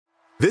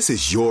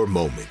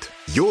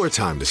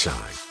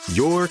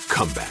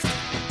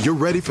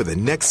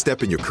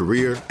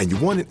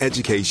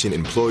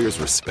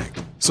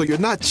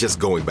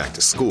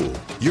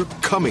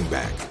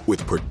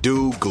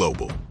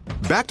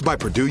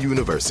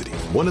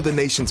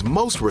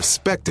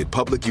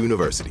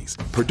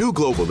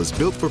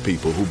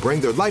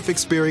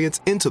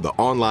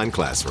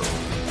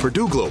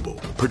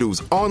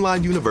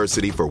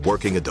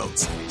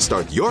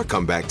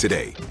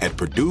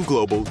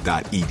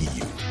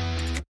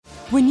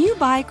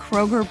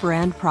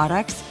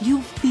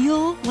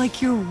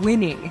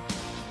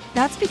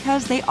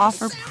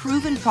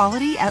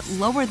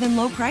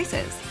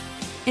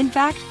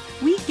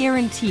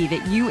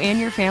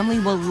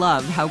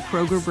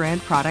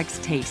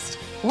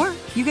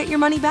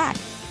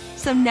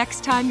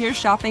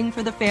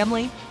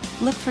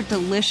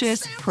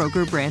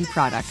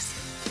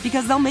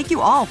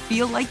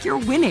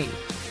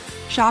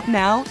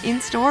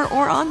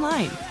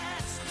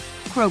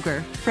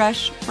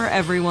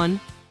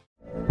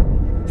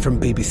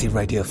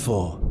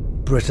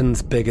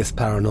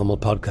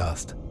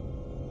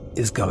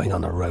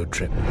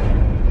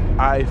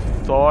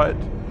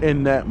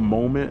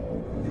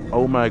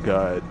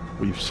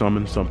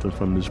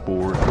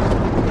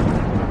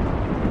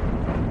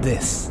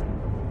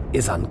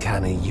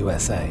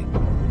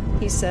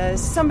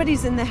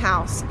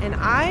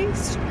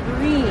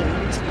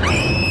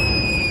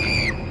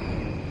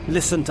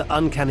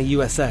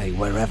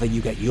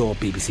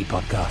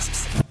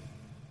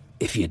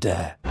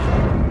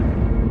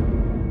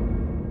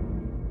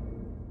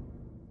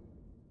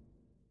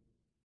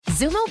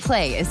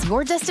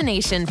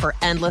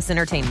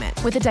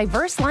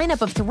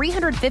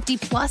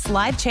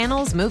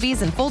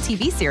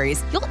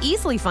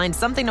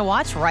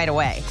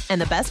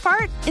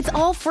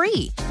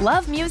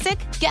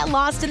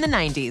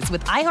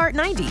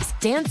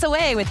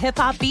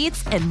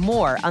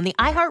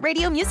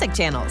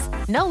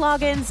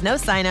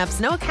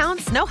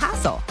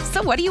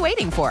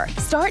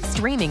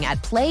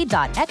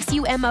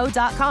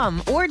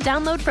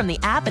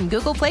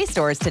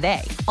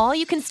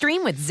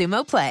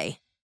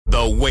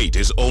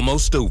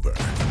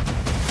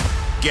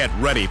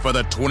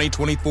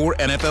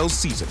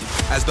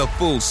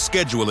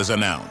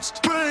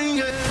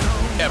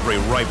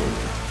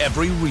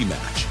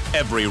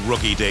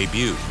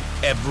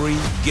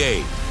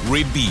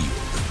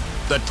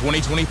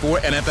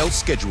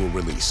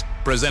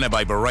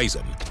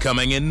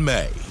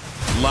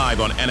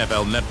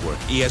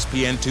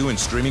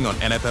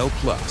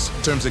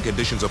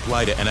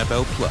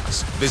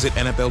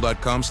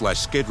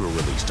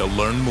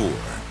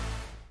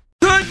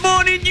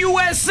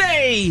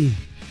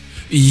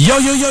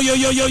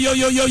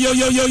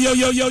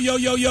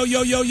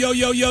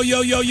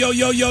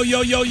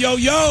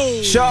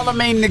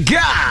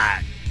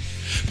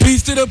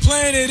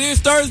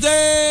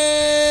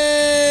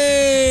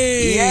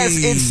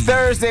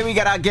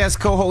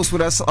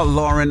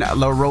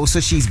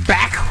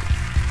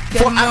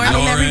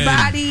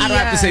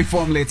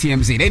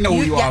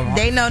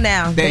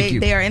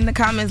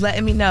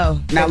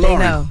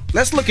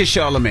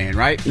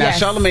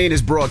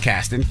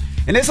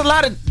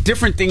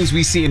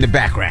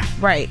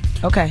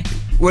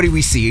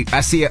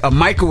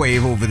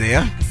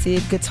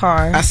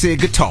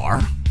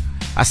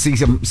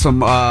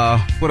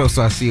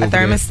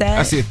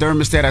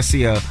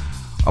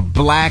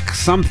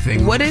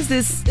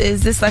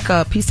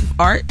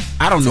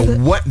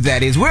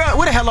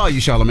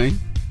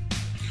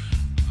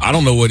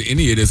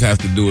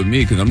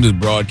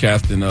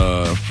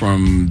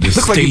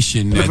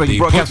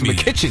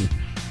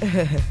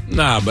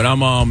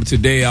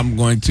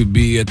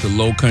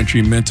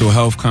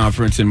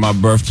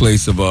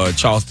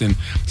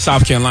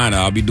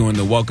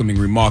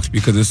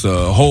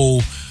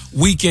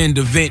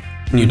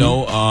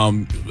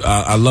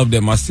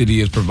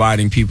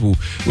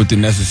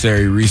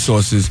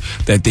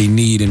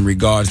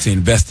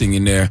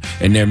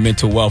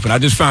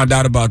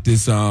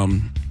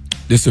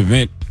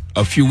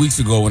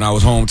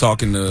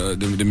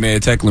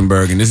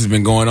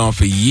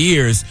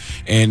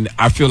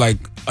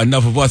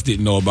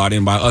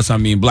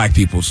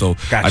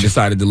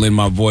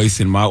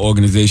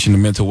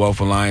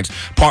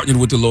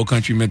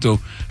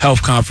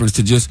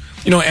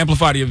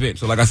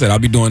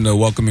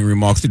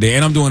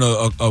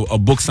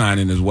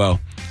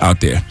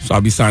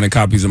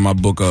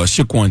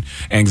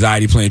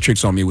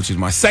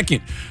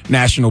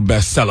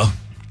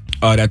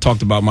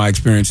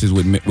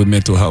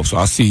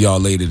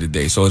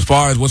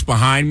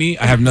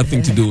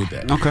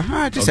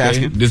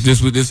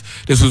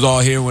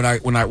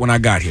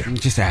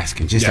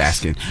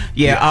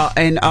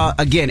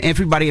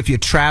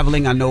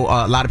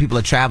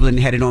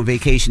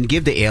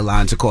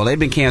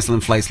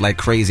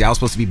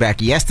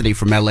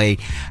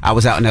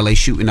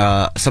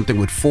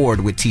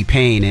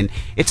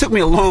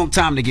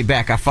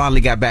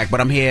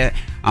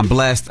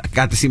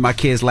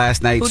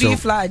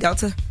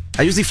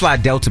I usually fly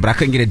Delta, but I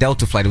couldn't get a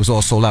Delta flight. It was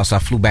all sold out, so I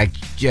flew back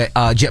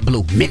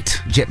JetBlue,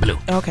 Mint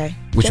JetBlue. Okay.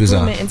 Which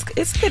JetBlue was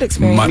it's a good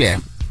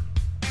experience.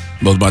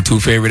 Those are my two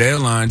favorite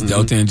airlines,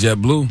 Delta and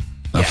JetBlue.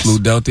 I flew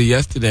Delta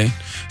yesterday.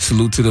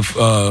 Salute to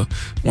the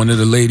one of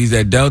the ladies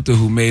at Delta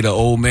who made an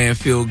old man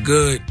feel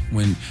good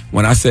when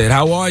I said,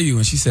 "How are you?"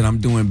 And she said, "I'm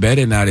doing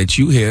better now that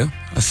you here."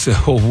 I said,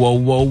 "Oh, whoa."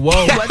 Was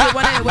it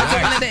one of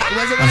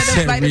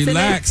the flight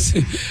attendants?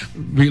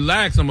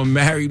 Relax. I'm a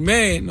married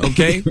man.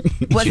 Okay.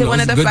 Was it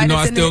one of the flight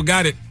attendants? I still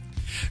got it.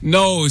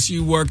 No, she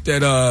worked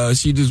at I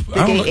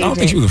don't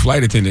think she was a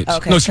flight attendant.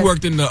 Okay, no, she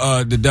worked in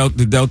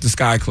the Delta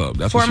Sky Club.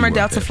 That's former what she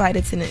Delta at. flight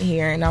attendant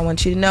here, and I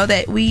want you to know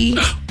that we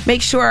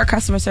make sure our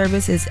customer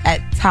service is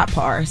at top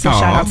par. So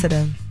shout out to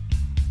them.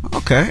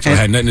 Okay. So it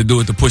had nothing to do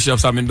with the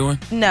push-ups I've been doing?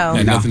 No. It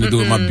had nothing to do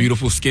with my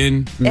beautiful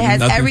skin? It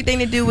has nothing? everything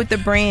to do with the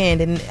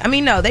brand. And I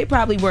mean, no, they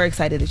probably were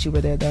excited that you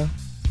were there, though.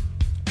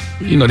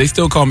 You know, they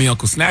still call me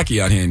Uncle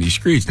Snacky out here in these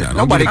streets now.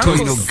 Nobody calls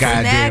you no Snacky.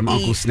 goddamn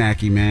Uncle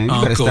Snacky, man. You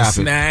Uncle better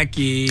stop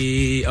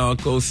Snacky,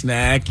 Uncle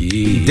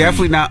Snacky.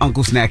 Definitely not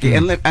Uncle Snacky.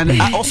 And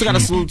I also got a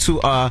salute to,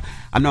 I know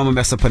I'm going to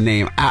mess up her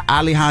name,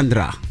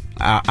 Alejandra.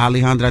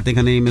 Alejandra, I think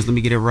her name is. Let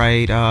me get it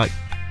right.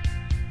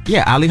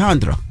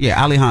 Alejandro.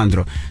 Yeah,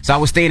 Alejandro. So I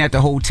was staying at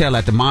the hotel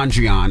at the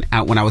Mondrian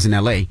out when I was in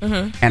LA,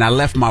 and I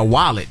left my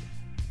wallet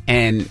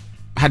and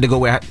had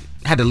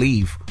to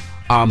leave.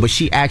 But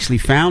she actually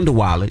found the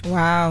wallet.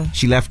 Wow.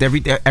 She left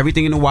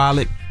everything in the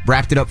wallet,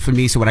 wrapped it up for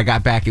me. So when I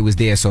got back, it was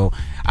there. So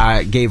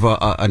I gave her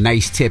a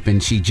nice tip,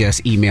 and she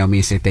just emailed me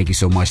and said, "Thank you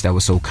so much. That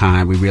was so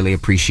kind. We really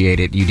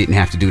appreciate it. You didn't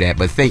have to do that,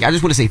 but I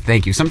just want to say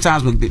thank you."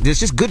 Sometimes there's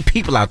just good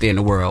people out there in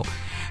the world,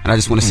 and I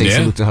just want to say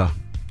salute to her.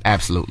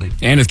 Absolutely.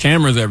 And there's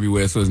cameras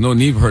everywhere, so there's no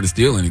need for her to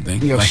steal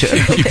anything.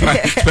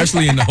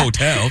 Especially in the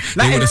hotel.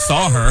 They would have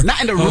saw her.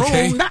 Not in the room.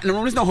 Okay. Not in the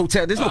room. There's no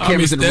hotel. There's no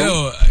cameras in the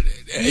room.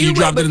 You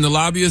dropped it in the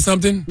lobby or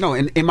something? No,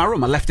 in my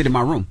room. I left it in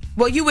my room.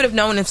 Well, you would have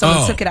known if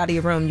someone took it out of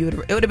your room.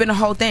 It would have been a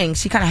whole thing.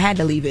 She kind of had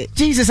to leave it.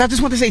 Jesus, I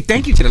just want to say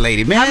thank you to the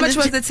lady, man. How much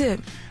was the tip?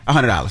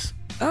 $100.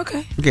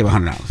 Okay. I gave her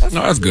 $100.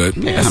 No, that's good.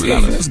 Yeah,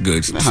 $100. That's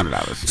good.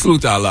 $100.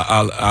 Salute to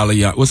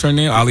Ali. What's her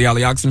name? Ali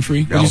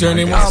Oxenfree. What did you say her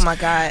name was? Oh my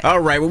God. All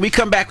right. When we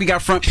come back, we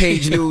got front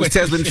page news.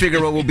 Teslin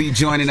Figaro will be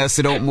joining us,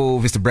 so don't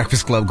move. It's the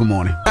Breakfast Club. Good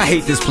morning. I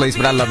hate this place,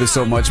 but I love it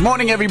so much.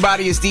 Morning,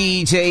 everybody. It's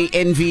DJ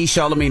NV,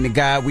 Charlamagne the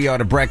Guy. We are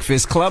the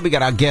Breakfast Club. We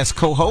got our guest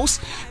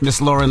co-host,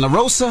 Miss Loren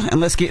LoRosa, and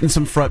let's get in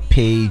some front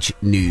page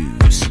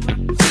news.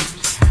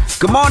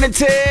 Good morning,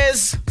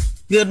 Tiz.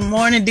 Good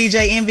morning,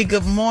 DJ Envy.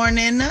 Good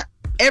morning,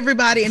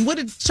 everybody. And what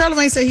did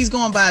Charlamagne say? He's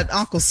going by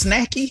Uncle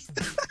Snacky?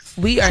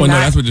 We are no, not.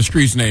 that's what the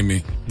streets named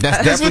me.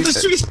 That's what the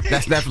streets.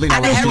 That's definitely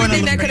not Out of what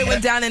everything that could have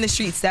went down in the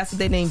streets, that's what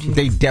they named you.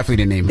 They definitely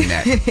didn't name me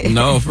that.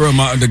 No, for real,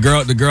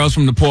 the girls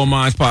from the Poor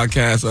Minds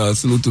podcast,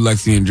 salute to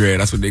Lexi and Dre.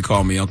 That's what they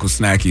call me, Uncle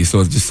Snacky.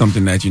 So it's just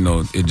something that,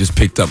 it just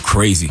picked up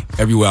crazy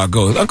everywhere I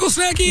go. Uncle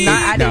Snacky.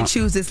 I didn't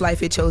choose this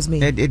life; it chose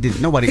me. It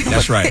did. Nobody.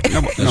 That's right.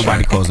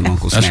 Nobody calls him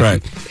Uncle Snacky. That's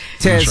right.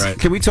 Tez, That's right.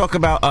 Can we talk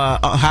about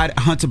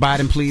Hunter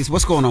Biden, please?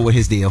 What's going on with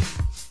his deal?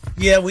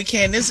 Yeah, we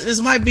can.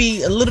 This might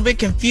be a little bit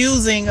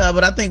confusing,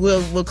 but I think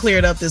we'll clear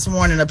it up this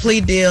morning. A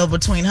plea deal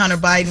between Hunter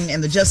Biden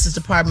and the Justice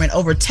Department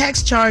over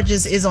tax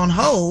charges is on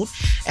hold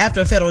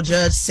after a federal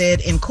judge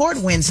said in court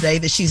Wednesday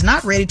that she's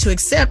not ready to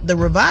accept the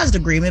revised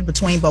agreement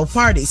between both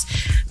parties.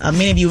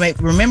 Many of you may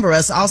remember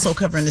us also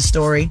covering this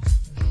story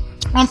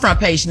on Front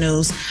Page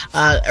News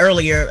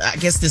earlier, I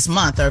guess this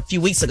month or a few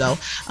weeks ago,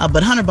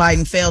 but Hunter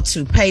Biden failed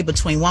to pay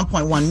between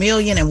 $1.1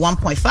 million and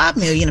 $1.5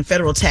 million in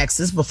federal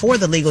taxes before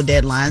the legal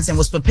deadlines and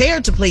was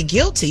prepared to plead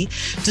guilty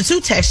to 2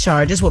 tax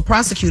charges, with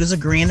prosecutors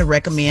agreeing to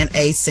recommend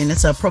a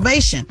sentence of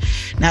probation.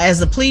 Now, as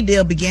the plea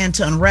deal began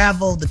to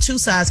unravel, the two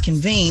sides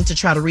convened to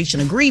try to reach an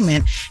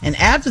agreement, and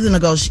after the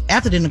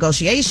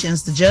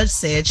negotiations, the judge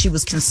said she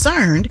was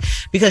concerned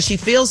because she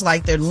feels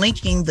like they're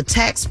linking the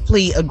tax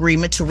plea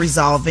agreement to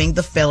resolving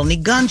the felony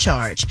gun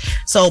charge.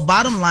 So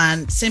bottom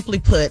line, simply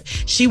put,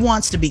 she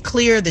wants to be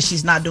clear that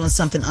she's not doing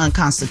something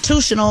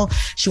unconstitutional.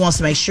 She wants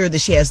to make sure that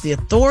she has the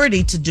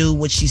authority to do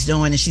what she's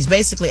doing. And she's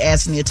basically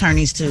asking the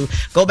attorneys to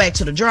go back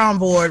to the drawing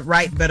board,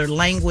 write better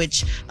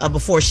language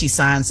before she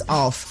signs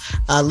off.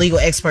 Legal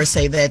experts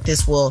say that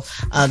this will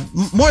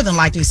more than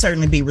likely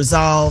certainly be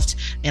resolved.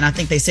 And I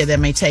think they said that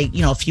may take,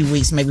 a few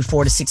weeks, maybe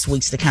 4 to 6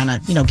 weeks to kind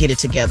of, get it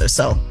together.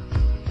 So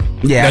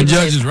yeah, that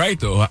judge is right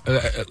though.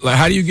 Like,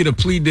 how do you get a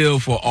plea deal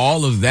for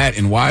all of that,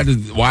 and why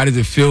does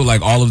it feel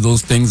like all of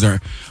those things are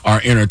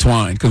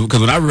intertwined? Because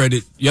when I read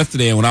it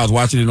yesterday and when I was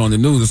watching it on the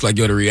news, it's like,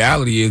 the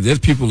reality is there's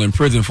people in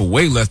prison for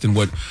way less than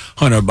what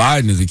Hunter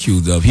Biden is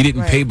accused of. He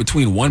didn't pay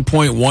between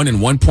 1.1 and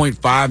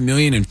 1.5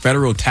 million in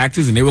federal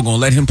taxes, and they were going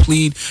to let him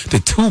plead to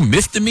 2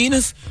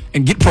 misdemeanors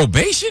and get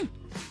probation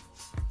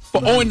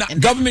for owing the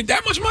government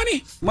that much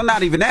money. Well,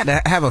 not even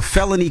that. Have a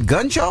felony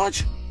gun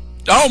charge.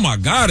 Oh my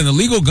God! An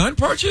illegal gun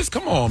purchase?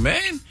 Come on,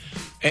 man!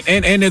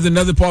 And there's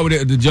another part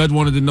where the judge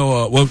wanted to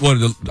know.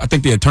 I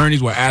think the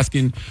attorneys were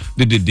asking,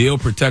 did the deal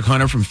protect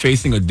Hunter from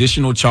facing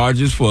additional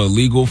charges for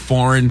illegal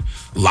foreign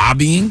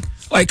lobbying?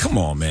 Like, come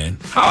on, man!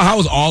 How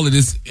is all of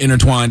this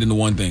intertwined into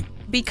one thing?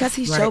 Because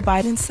he's Joe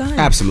Biden's son.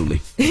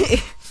 Absolutely.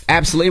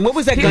 Absolutely. And what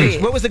was that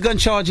gun? What was the gun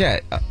charge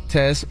at,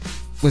 Tez?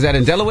 Was that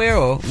in Delaware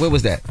or where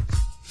was that?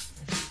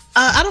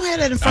 I don't have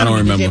that in front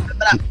of me, remember.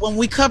 but when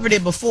we covered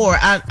it before,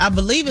 I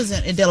believe it's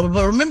in Delaware.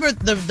 But remember,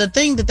 the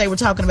thing that they were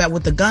talking about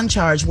with the gun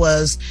charge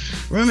was,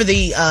 remember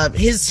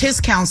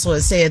his counsel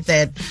had said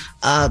that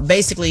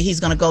basically he's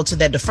going to go to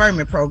that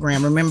deferment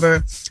program.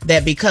 Remember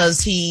that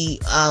because he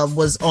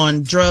was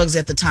on drugs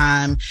at the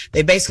time,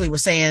 they basically were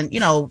saying,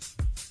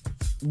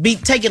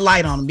 take it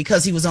light on him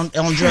because he was on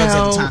drugs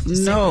at the time.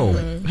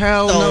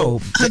 No.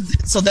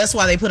 So that's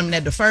why they put him in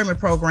that deferment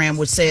program,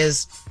 which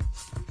says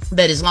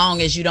that as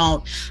long as you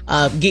don't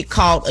get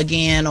caught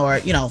again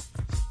or,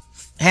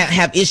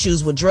 have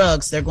issues with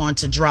drugs, they're going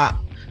to drop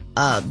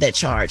that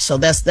charge. So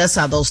that's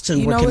how those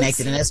two were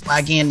connected. And that's why,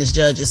 again, this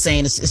judge is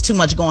saying it's too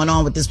much going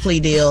on with this plea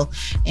deal.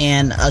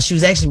 And she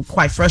was actually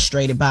quite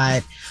frustrated by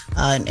it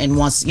and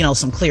wants,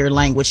 some clear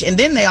language. And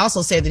then they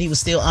also said that he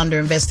was still under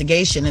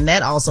investigation. And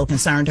that also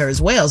concerned her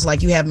as well. It's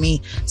like you have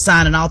me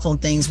signing off on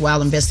things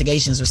while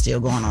investigations are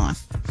still going on.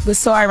 What's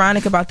so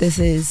ironic about this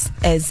is,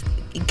 as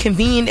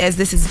convenient as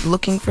this is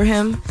looking for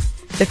him,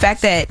 the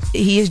fact that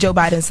he is Joe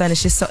Biden's son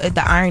is just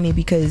the irony,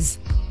 because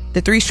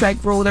the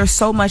 3-strike rule, there's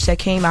so much that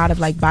came out of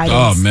like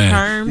Biden's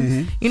term.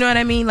 Mm-hmm. You know what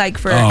I mean?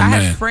 Like I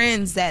have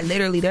friends that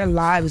literally their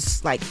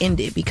lives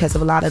ended because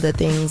of a lot of the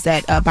things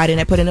that Biden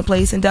had put into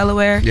place in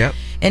Delaware. Yep.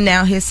 And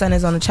now his son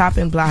is on the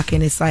chopping block,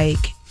 and it's like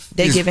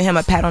they're giving him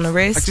a pat on the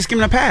wrist. Just give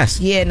him a pass.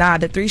 Yeah,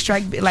 the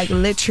 3-strike,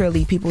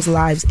 literally people's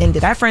lives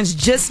ended. I have friends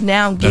just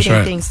now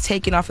getting things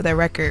taken off of their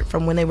record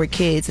from when they were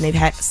kids, and they've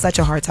had such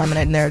a hard time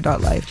in their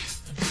adult life.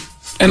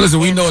 And listen,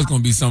 we know it's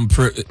going to be some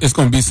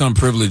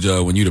privilege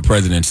when you're the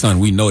president's son.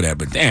 We know that,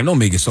 but damn, don't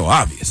make it so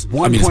obvious.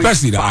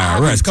 Especially the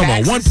IRS. Come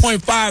on,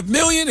 1.5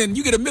 million, and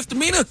you get a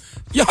misdemeanor.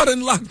 Y'all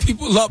done lock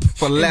people up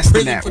for less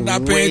than that, for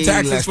not paying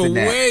taxes for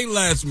way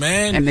less,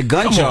 man. And the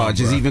gun charge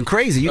is even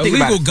crazy. You think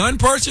illegal about gun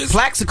purchase.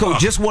 Plaxico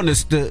just won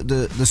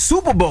the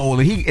Super Bowl,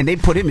 and they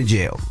put him in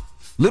jail.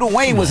 Lil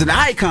Wayne was an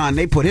icon.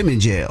 They put him in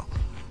jail.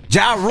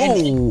 Ja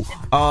Rule,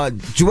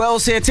 Joel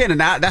Santana.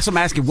 Now that's what I'm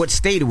asking. What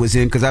state it was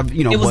in? Because it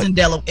was in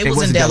Delaware. It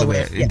was in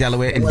Delaware. In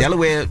Delaware, and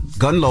Delaware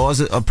gun laws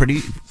are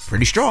pretty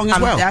strong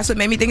as well. That's what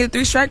made me think of the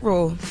 3-strike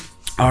rule.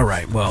 All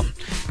right. Well,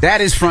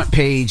 that is front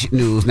page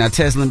news. Now,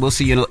 Teslin, we'll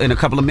see you in a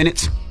couple of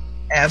minutes.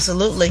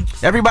 Absolutely.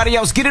 Everybody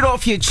else, get it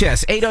off your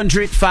chest.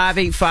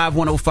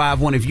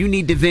 800-585-1051. If you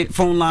need to vent,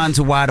 phone lines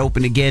are wide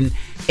open again.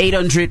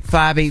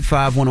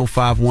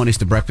 800-585-1051. It's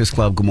The Breakfast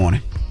Club. Good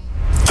morning.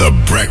 The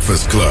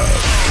Breakfast Club.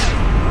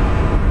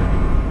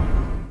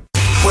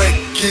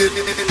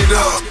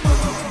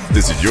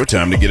 This is your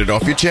time to get it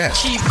off your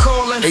chest. Keep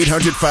calling.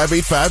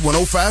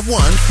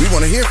 800-585-1051. We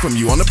want to hear from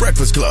you on The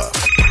Breakfast Club.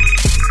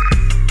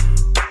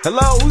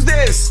 Hello, who's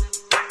this?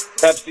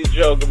 Pepsi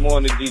Joe. Good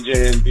morning,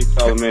 DJ and B.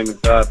 Solomon and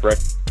God,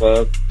 Breakfast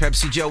Club.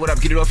 Pepsi Joe, what up?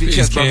 Get it off your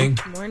chest, King.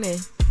 Good morning.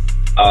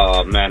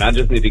 Oh, man, I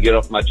just need to get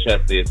off my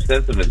chest. The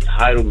sense of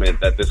entitlement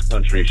that this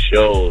country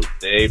shows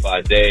day by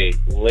day,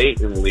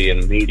 blatantly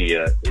in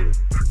media, is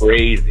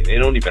crazy. They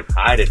don't even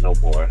hide it no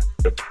more.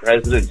 The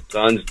president's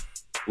son's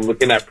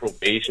looking at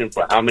probation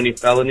for how many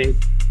felonies?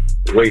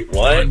 Wait,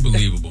 what?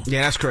 Unbelievable.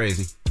 Yeah, that's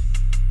craady.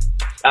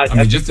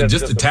 Just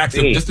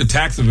the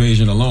tax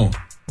evasion alone.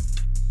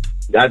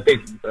 That's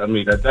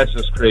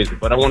just crazy.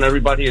 But I want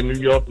everybody in New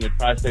York and the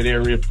tri-state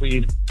area,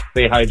 please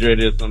stay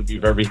hydrated. It's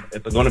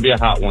going to be a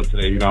hot one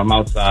today. I'm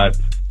outside.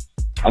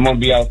 I'm going to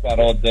be outside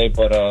all day,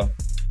 but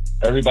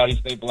everybody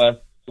stay blessed.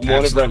 Good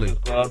morning,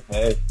 Breakfast Club.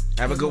 Hey.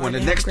 Have a good one. The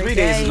next 3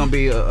 days is going to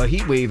be a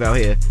heat wave out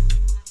here.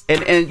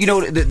 And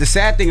the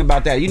sad thing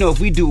about that, if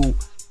we do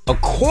a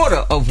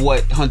quarter of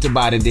what Hunter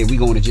Biden did, we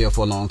going to jail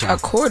for a long time. A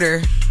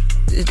quarter?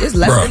 It's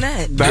less than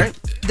that. Right?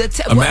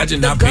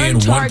 Imagine not paying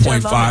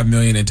 $1.5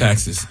 million in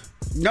taxes.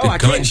 No, I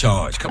can't. Gun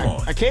charge. Come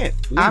on. I can't.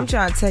 No. I'm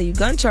trying to tell you,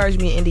 gun charge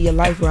me into your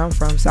life where I'm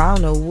from, so I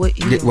don't know what.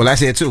 Well,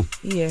 that's it too.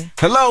 Yeah.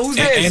 Hello, who's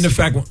this? And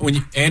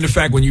the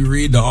fact when you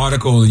read the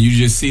article and you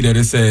just see that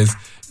it says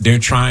they're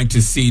trying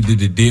to see did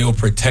the deal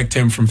protect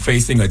him from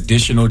facing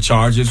additional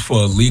charges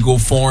for illegal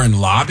foreign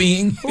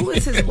lobbying. Who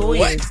is his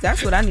lawyers?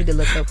 That's what I need to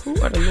look up. Who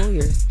are the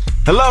lawyers?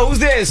 Hello, who's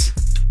this?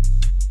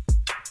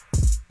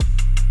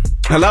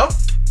 Hello.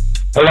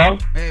 Hello.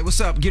 Hey,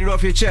 what's up? Get it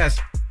off your chest.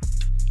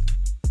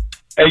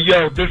 Hey,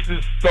 yo, this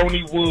is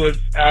Sony Woods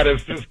out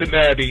of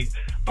Cincinnati.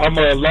 I'm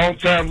a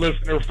long-time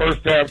listener,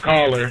 first-time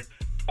caller.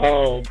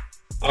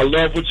 I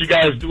love what you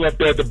guys do up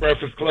there at the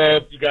Breakfast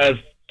Club. You guys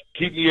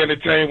keep me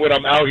entertained when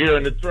I'm out here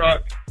in the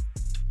truck.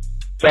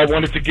 So I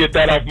wanted to get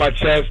that off my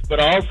chest.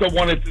 But I also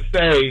wanted to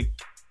say,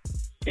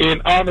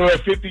 in honor of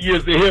 50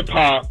 years of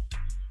hip-hop,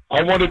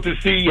 I wanted to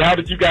see how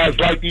did you guys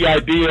like the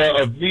idea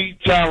of me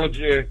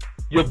challenging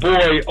your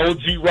boy,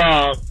 OG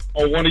Rob,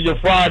 on one of your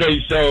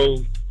Friday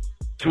shows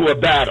to a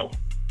battle.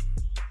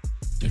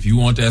 If you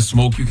want that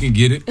smoke, you can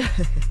get it.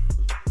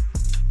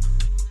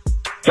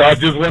 So I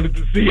just wanted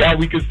to see how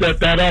we can set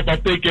that up.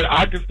 I'm thinking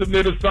I can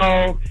submit a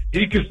song,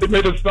 he can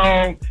submit a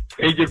song,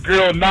 and your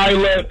girl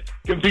Nyla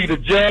can be the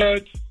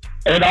judge.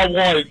 And I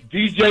want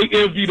DJ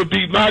Envy to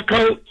be my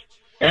coach,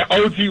 And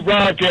OG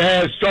Rob can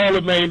have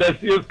Charlemagne, that's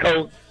his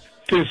coach,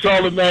 since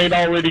Charlemagne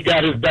already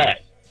got his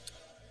back.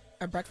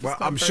 Well,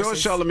 I'm sure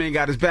Charlemagne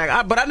got his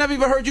back, but I never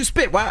even heard you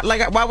spit. Why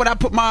would I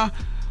put my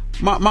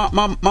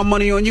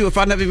money on you if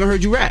I never even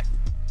heard you rap?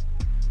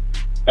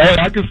 Hey,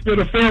 I can spit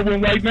a fair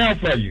one right now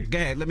for you. Go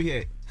ahead, let me hear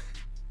it.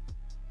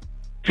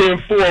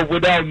 10-4,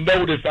 without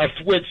notice, I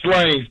switched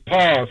lanes,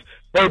 pause,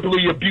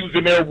 verbally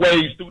abusing their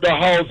ways through the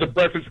halls of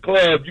Breakfast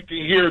Club. You can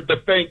hear the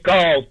faint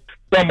calls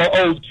from an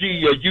OG,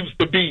 or used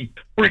to be,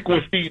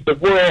 frequency the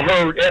world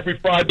heard every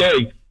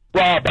Friday.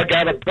 Rob, I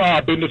got a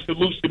problem, and the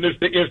solution is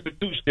the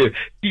institution.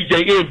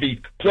 DJ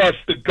Envy plus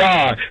the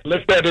God.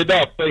 Let's set it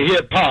up for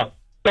hip-hop.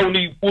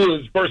 Tony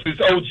Woods versus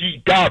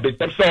OG Garbage.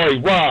 I'm sorry,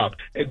 Rob.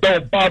 And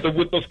don't bother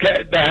with those cat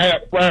in the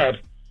hat raps.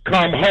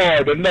 Come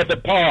hard, another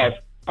pause.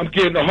 I'm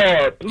getting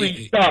hard.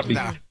 Please stop me.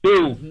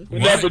 Dude,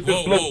 whenever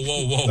this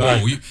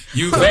Whoa.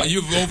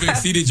 You've over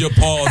exceeded your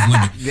pause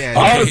limit. Yeah,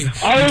 I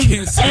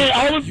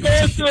was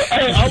going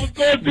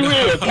through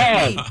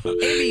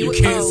it. You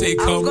can't say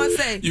come.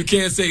 You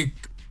can't say.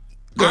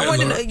 I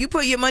want to know, you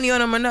put your money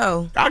on him or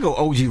no? I go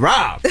OG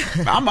Rob.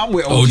 I'm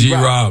with OG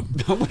Rob.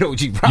 I'm with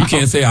OG Rob. You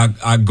can't say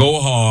I go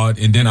hard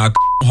and then I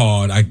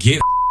hard. I get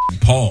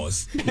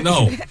pause.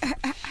 No.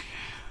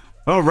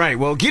 All right,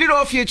 well, get it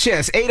off your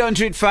chest.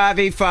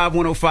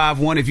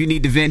 800-585-1051. If you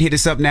need to vent, hit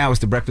us up now. It's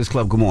The Breakfast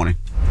Club. Good morning.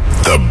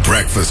 The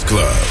Breakfast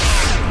Club.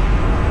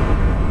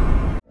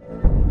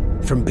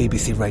 From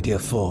BBC Radio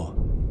 4,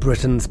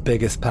 Britain's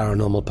biggest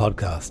paranormal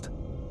podcast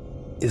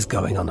is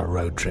going on a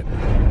road trip.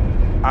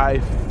 I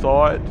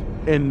thought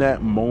in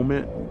that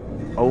moment,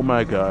 oh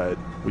my God,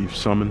 we've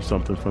summoned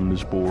something from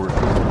this board.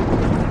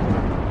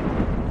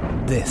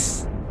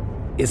 This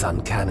is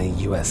Uncanny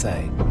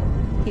USA.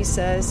 He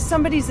says,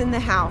 somebody's in the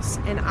house,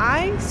 and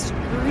I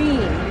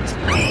screamed.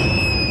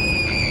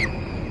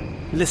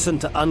 Listen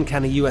to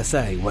Uncanny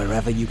USA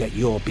wherever you get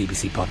your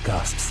BBC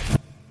podcasts,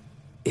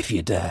 if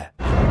you dare.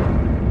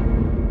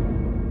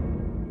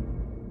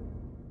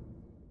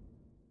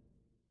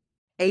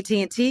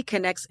 AT&T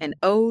connects an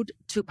ode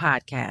to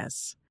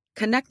podcasts.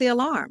 Connect the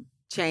alarm.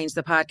 Change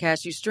the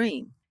podcast you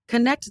stream.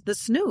 Connect the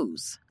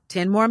snooze.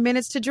 10 more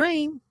minutes to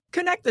dream.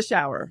 Connect the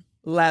shower.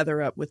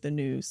 Lather up with the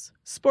news,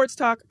 sports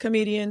talk,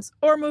 comedians,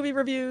 or movie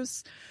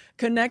reviews.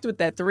 Connect with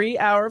that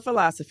 3-hour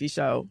philosophy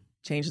show.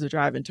 Change the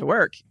drive into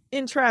work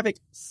in traffic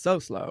so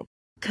slow.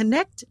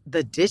 Connect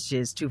the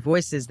dishes to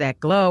voices that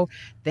glow.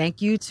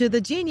 Thank you to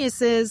the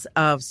geniuses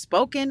of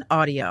spoken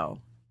audio.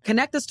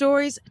 Connect the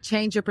stories,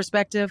 change your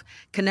perspective.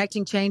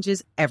 Connecting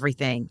changes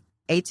everything.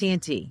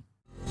 AT&T.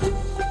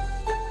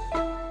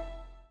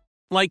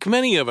 Like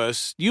many of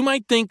us, you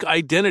might think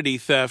identity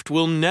theft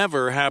will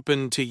never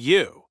happen to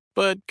you.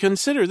 But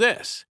consider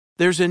this.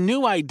 There's a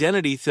new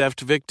identity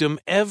theft victim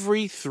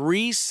every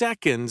 3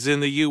 seconds in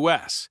the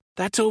U.S.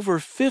 That's over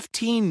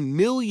 15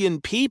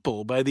 million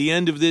people by the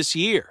end of this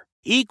year,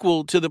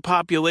 equal to the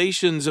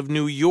populations of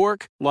New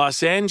York,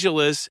 Los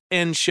Angeles,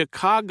 and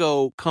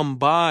Chicago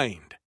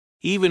combined.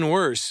 Even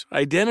worse,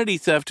 identity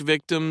theft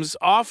victims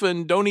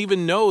often don't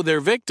even know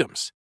they're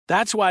victims.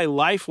 That's why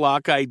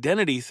LifeLock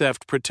Identity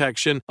Theft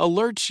Protection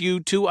alerts you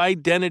to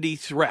identity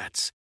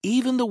threats,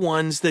 even the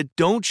ones that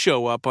don't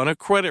show up on a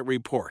credit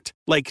report,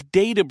 like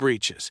data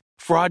breaches,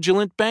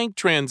 fraudulent bank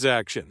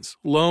transactions,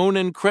 loan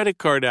and credit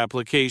card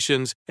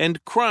applications,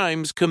 and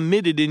crimes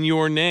committed in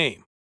your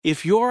name.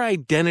 If your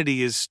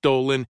identity is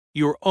stolen,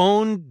 your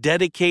own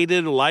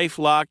dedicated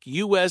LifeLock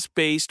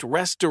U.S.-based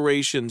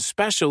restoration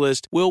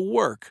specialist will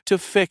work to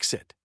fix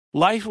it.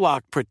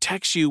 LifeLock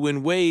protects you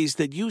in ways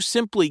that you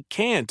simply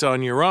can't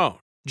on your own.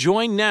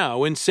 Join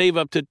now and save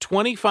up to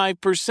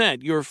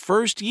 25% your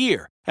first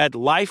year at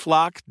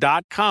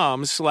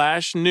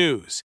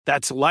LifeLock.com/news.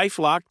 That's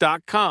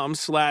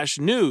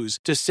LifeLock.com/news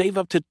to save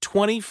up to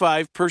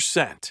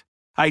 25%.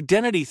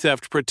 Identity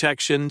theft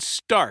protection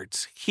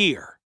starts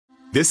here.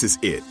 This is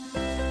it.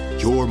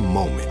 Your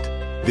moment.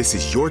 This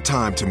is your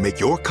time to make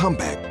your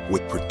comeback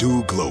with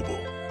Purdue Global.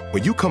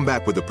 When you come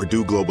back with a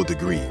Purdue Global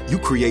degree, you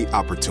create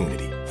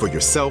opportunity for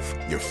yourself,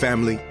 your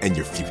family, and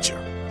your future.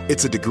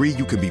 It's a degree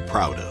you can be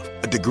proud of,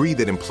 a degree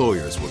that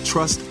employers will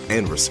trust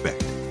and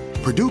respect.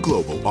 Purdue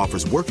Global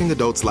offers working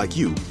adults like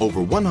you over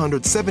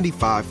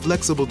 175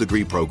 flexible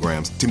degree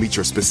programs to meet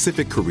your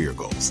specific career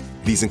goals.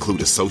 These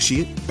include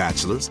associate,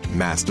 bachelor's,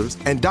 master's,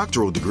 and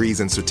doctoral degrees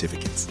and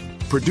certificates.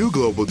 Purdue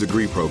Global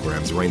degree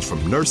programs range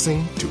from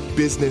nursing to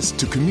business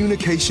to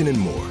communication and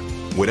more.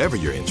 Whatever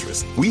your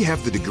interest, we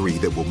have the degree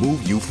that will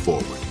move you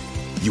forward.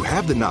 You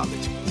have the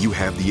knowledge, you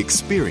have the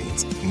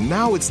experience.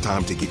 Now it's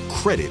time to get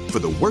credit for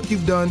the work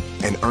you've done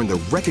and earn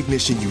the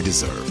recognition you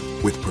deserve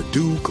with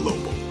Purdue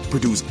Global,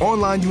 Purdue's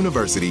online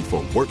university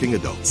for working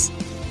adults.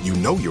 You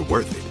know you're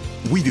worth it.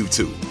 We do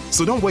too.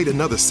 So don't wait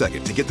another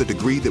second to get the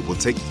degree that will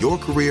take your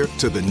career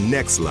to the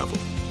next level.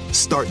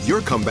 Start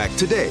your comeback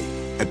today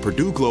at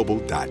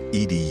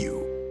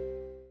purdueglobal.edu.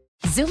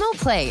 Zumo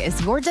Play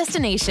is your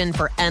destination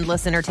for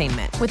endless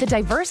entertainment. With a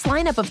diverse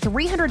lineup of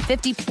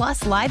 350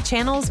 plus live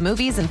channels,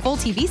 movies, and full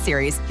TV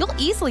series, you'll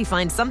easily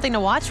find something to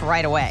watch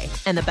right away.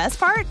 And the best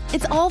part?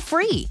 It's all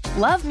free.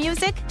 Love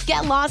music?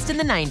 Get lost in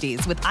the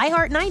 90s with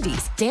iHeart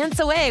 90s. Dance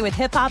away with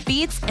hip-hop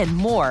beats and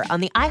more on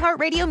the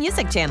iHeartRadio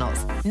music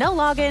channels. No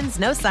logins,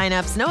 no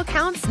signups, no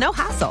accounts, no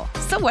hassle.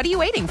 So what are you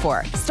waiting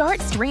for? Start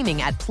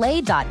streaming at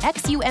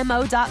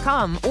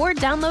play.xumo.com or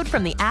download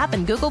from the app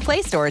and Google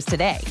Play stores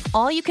today.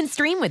 All you can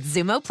stream with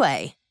Zumo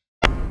Play.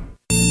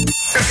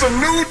 It's a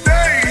new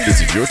day.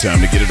 This is your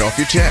time to get it off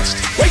your chest.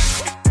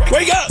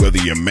 Wake up. Whether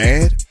you're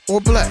mad or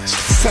blessed.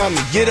 It's time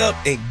to get up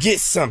and get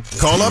something.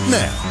 Call up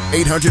now.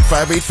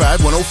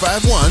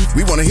 800-585-1051.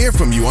 We want to hear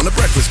from you on The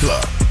Breakfast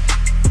Club.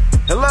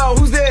 Hello,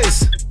 who's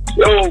this?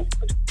 Yo,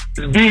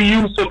 it's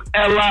BU from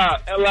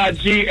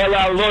LIG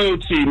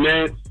Loyalty,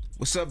 man.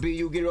 What's up,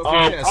 BU? Get it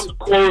off your chest. I'm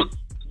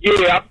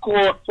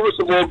called.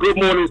 First of all, good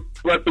morning,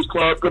 Breakfast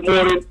Club. Good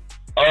morning,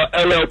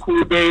 LL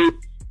Cool Babe.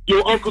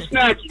 Yo, Uncle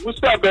Snacky,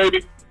 what's up,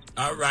 baby?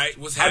 All right,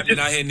 what's happening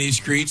out here in these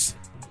streets?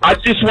 I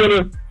just want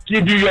to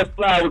give you your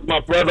flowers, my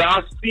brother.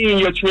 I've seen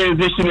your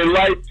transition in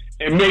life,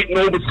 and make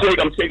no mistake,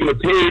 I'm taking a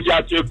page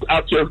out your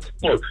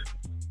book.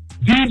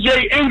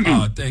 DJ Envy.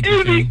 Oh, thank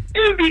you,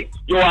 Envy.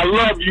 Yo, I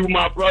love you,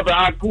 my brother.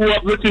 I grew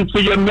up listening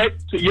to your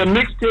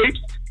mixtapes.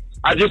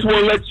 I just want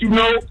to let you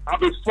know,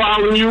 I've been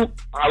following you.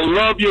 I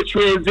love your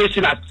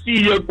transition. I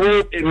see your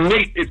growth, and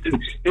Nate, it's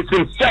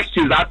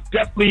infectious. I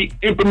definitely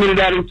implemented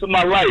that into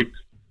my life.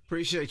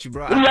 Appreciate you,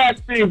 bro. One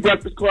last thing,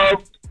 Breakfast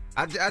Club.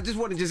 I just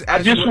want to This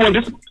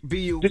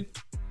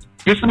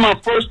is my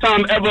first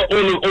time ever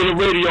on the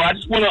radio. I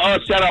just want to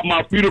shout out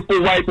my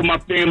beautiful wife and my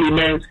family,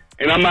 man.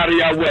 And I'm out of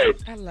your way.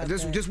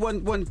 Just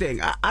one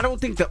thing. I don't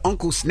think the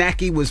Uncle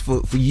Snacky was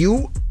for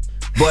you.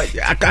 But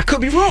I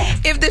could be wrong.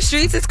 If the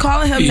streets is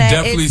calling him he that,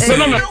 definitely said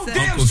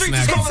damn streets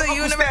is calling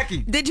Uncle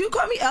Snacky. Did you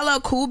call me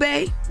LL Cool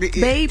Babe?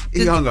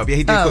 He hung up. Yeah,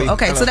 he did. Oh,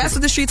 okay. So that's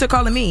what the streets are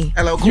calling me.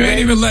 LL Cool You ain't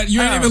even let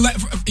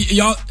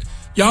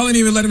y'all ain't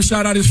even let him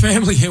shout out his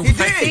family. He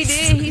did.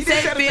 He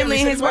said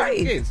family and his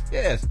wife.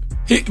 Yes.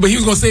 But he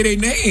was gonna say their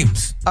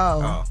names.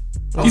 Oh.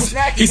 He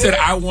said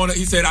I want to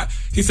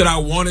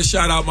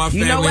shout out my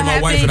family and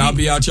my wife, and I'll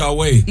be out y'all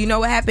way. You know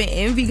what happened?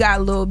 Envy got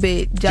a little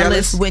bit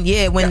jealous when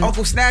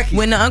Uncle Snacky.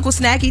 When the Uncle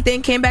Snacky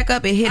thing came back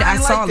up, it hit. I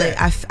saw it.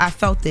 I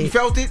felt it. You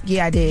felt it?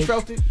 Yeah, I did. You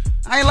felt it?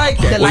 I ain't like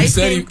that. The light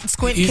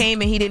squint came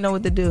and he didn't know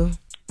what to do.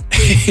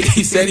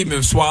 He said he'd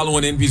been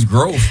swallowing Envy's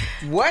growth.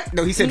 What?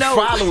 No, he said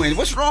following.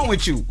 What's wrong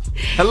with you?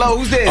 Hello,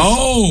 who's this?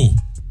 Oh.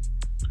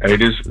 Hey,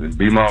 this is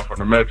B-Mall from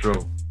the Metro.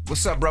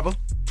 What's up, brother?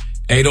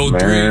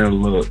 803.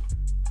 Man, look.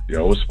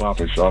 Yo, what's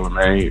poppin',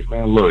 Charlamagne?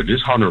 Man, look,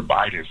 this Hunter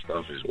Biden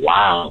stuff is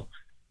wild.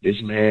 This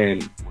man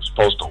was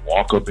supposed to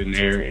walk up in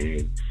there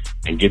and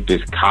get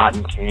this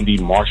cotton candy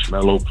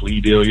marshmallow plea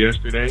deal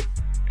yesterday,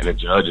 and the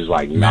judge is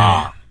like,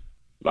 nah.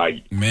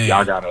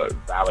 Y'all gotta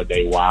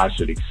validate why I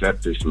should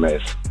accept this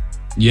mess.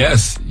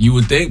 Yes, you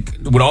would think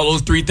with all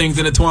those three things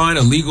intertwined: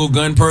 illegal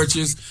gun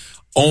purchase,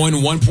 owing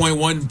between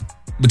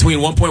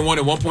 1.1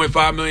 and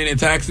 1.5 million in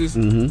taxes,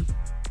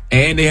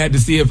 and they had to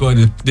see if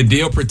the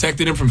deal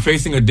protected him from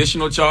facing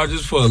additional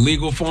charges for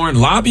illegal foreign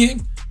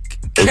lobbying.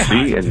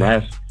 And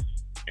that's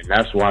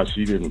why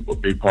she didn't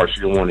want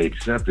to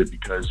accept it,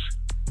 because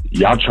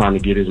y'all trying to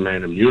get his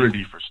man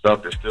immunity for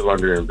stuff that's still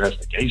under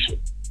investigation.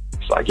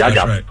 It's like y'all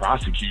got the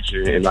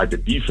prosecution and like the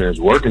defense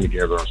working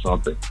together or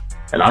something.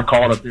 And I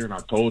called up here and I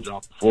told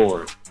y'all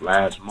before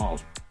last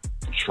month,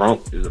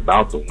 Trump is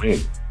about to win.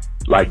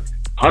 Like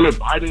Hunter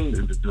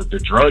Biden, the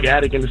drug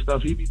addict and the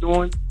stuff he be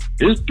doing,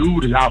 this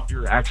dude is out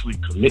here actually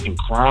committing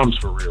crimes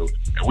for real.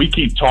 And we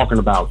keep talking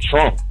about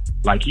Trump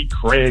like he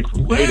Craig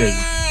from Payday.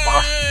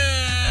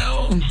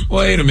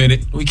 Wait a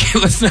minute. We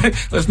can't.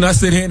 Let's not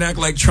sit here and act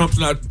like Trump's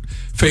not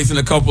facing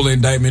a couple of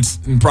indictments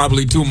and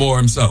probably two more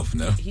himself.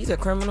 No, he's a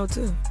criminal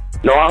too.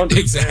 No, I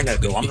understand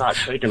that though. I'm not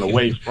taking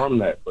away from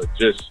that, but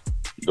just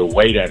the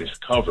way that it's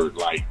covered,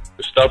 like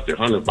the stuff that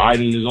Hunter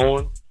Biden is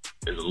on,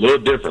 is a little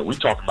different. We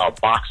talk about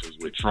boxes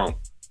with Trump.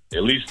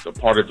 At least the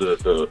part of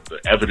the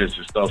evidence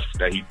and stuff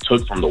that he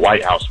took from the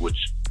White House, which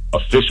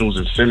officials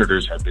and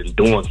senators have been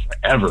doing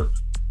forever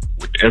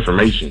with the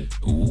information.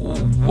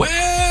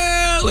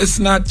 Well, it's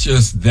not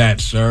just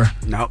that, sir.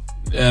 No.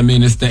 I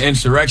mean, it's the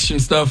insurrection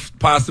stuff,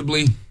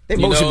 possibly. They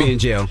both should be in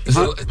jail.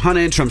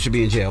 Hunter and Trump should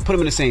be in jail. Put them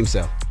in the same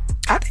cell.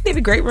 I think they'd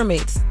be great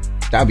roommates.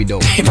 That'd be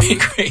dope. They'd be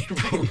great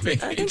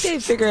roommates. I think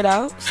they'd figure it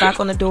out. Sock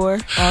on the door,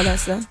 all that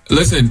stuff.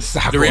 Listen,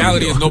 the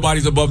reality is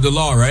nobody's above the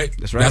law, right?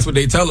 That's right. That's what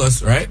they tell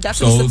us, right? That's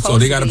so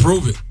they got to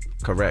prove it.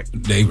 Correct.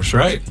 They was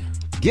right.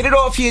 Get it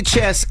off your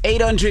chest.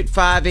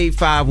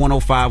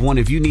 800-585-1051.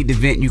 If you need to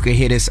vent, you can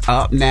hit us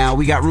up. Now,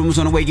 we got rumors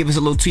on the way. Give us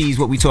a little tease.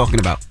 What we talking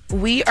about?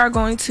 We are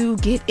going to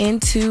get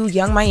into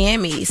Young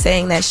Miami,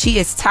 saying that she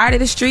is tired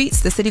of the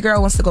streets. The city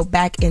girl wants to go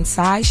back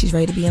inside. She's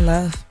ready to be in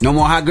love. No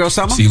more hot girl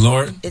summer? See,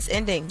 Loren? It's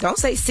ending. Don't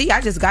say, see, I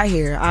just got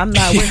here. I'm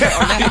not with her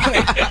on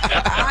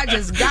that. I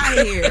just got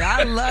here.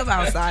 I love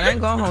outside. I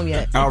ain't going home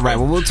yet. All right.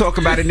 Well, we'll talk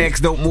about it next.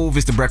 Don't move.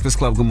 It's The Breakfast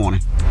Club. Good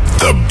morning.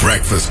 The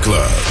Breakfast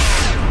Club.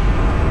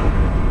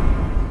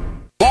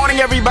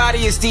 everybody,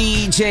 it's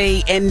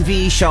DJ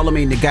Envy,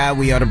 Charlamagne the Guy.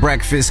 We are the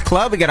Breakfast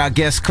Club. We got our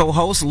guest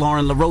co-host,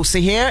 Loren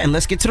LoRosa here, and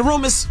let's get to the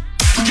rumors.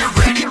 Get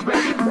ready.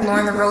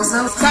 Loren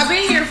LoRosa. So I've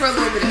been here for a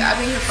little bit. I've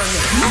been here for a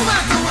minute. Move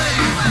out the way.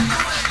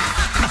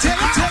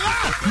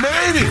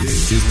 Made it.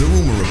 This is the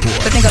Rumor Report.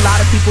 I think a lot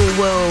of people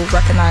will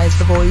recognize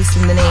the voice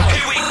and the name.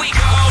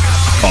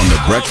 On the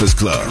Breakfast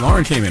Club.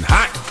 Loren came in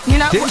hot. You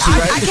know,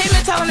 I came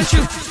in telling the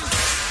truth.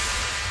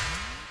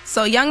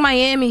 So Young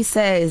Miami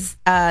says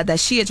that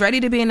she is ready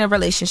to be in a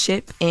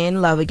relationship,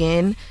 in love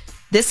again.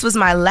 This was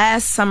my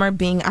last summer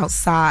being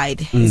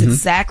outside is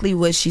exactly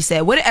what she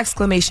said with an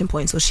exclamation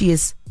point. So she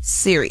is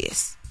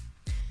serious.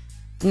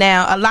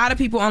 Now, a lot of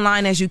people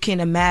online, as you can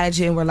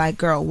imagine, were like,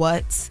 girl,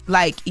 what?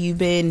 Like, you've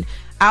been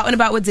out and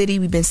about with Diddy.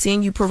 We've been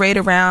seeing you parade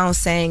around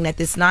saying that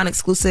this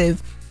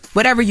non-exclusive,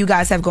 whatever you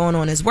guys have going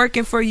on is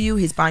working for you.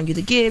 He's buying you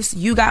the gifts.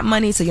 You got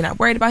money, so you're not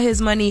worried about his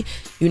money.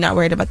 You're not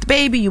worried about the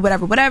baby. You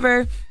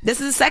whatever.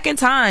 This is the second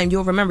time,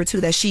 you'll remember,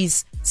 too, that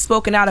she's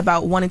spoken out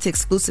about wanting to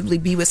exclusively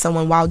be with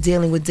someone while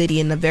dealing with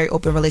Diddy in the very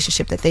open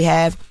relationship that they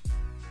have.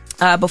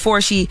 Before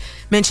she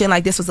mentioned,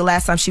 like, this was the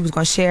last time she was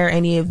going to share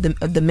any of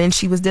the men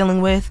she was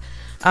dealing with.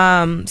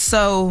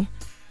 So,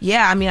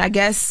 yeah, I mean, I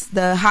guess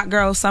the hot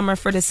girl summer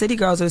for the city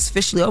girls is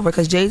officially over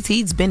because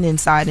JT's been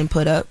inside and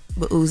put up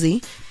with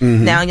Uzi.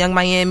 Now Young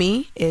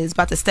Miami is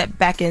about to step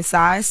back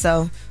inside,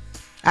 so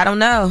I don't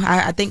know.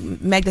 I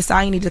think Meg Thee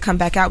Stallion need to come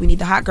back out. We need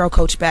the hot girl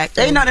coach back.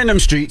 They not in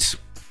them streets.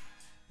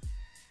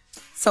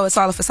 So it's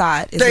all a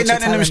facade. They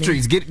not in them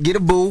streets. Get a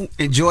boo.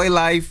 Enjoy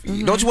life.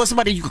 Don't you want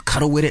somebody you could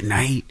cuddle with at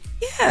night?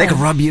 Yeah. They can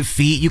rub your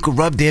feet. You can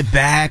rub their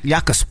back. Y'all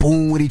can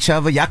spoon with each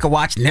other. Y'all can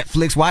watch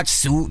Netflix, watch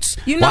Suits.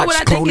 You know watch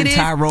what I think it is?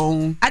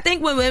 Tyrone. I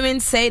think when women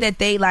say that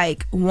they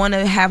like want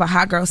to have a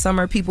hot girl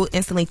summer, people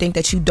instantly think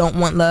that you don't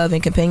want love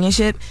and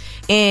companionship.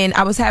 And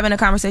I was having a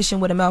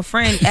conversation with a male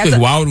friend.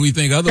 Why would we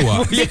think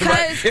otherwise?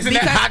 Because Isn't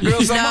that hot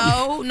girl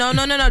summer?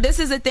 No. This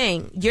is the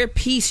thing. Your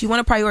peace. You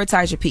want to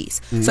prioritize your peace.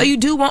 So you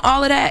do want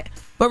all of that.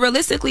 But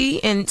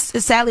realistically, and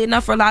sadly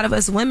enough for a lot of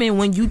us women,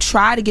 when you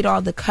try to get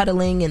all the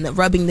cuddling and the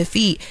rubbing the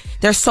feet,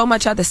 there's so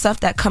much other stuff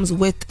that comes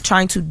with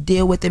trying to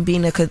deal with and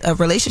being a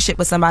relationship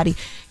with somebody.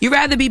 You'd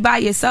rather be by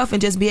yourself and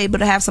just be able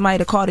to have somebody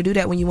to call to do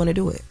that when you want to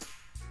do it.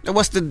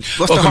 What's the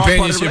hard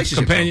part of the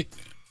relationship?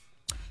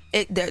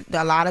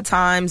 A lot of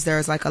times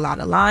there's like a lot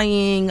of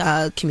lying,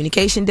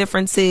 communication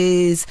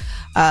differences,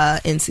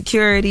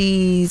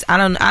 insecurities. I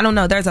don't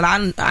know. There's a lot.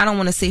 I don't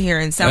want to sit here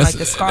and sound like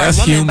the scarred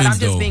woman, but I'm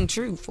just being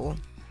truthful.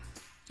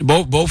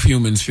 Both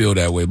humans feel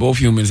that way. Both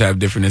humans have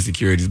different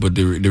insecurities, but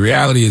the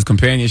reality is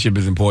companionship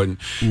is important,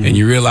 and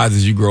you realize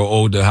as you grow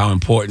older how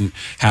important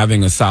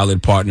having a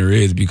solid partner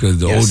is, because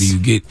the older you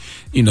get,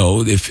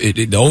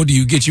 the older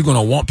you get, you're going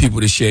to want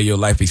people to share your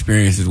life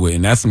experiences with,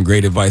 and that's some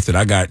great advice that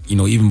I got,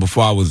 even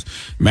before I was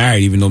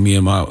married, even though me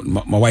and my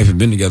wife have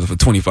been together for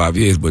 25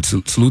 years, but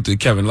salute to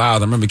Kevin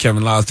Lyles. I remember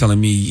Kevin Lyles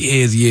telling me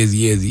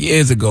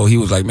years ago, he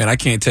was like, man, I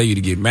can't tell you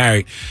to get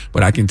married,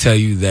 but I can tell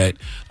you that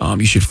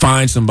you should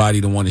find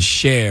somebody to want to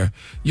share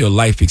your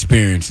life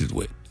experiences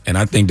with, and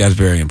I think that's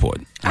very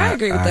important. I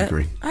agree with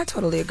that. I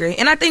totally agree,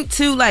 and I think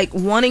too, like,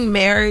 wanting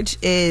marriage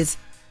is,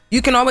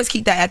 you can always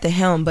keep that at the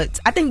helm, but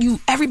I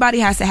think everybody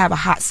has to have a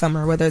hot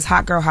summer, whether it's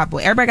hot girl, hot boy.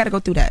 Everybody got to go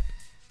through that.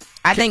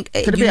 I think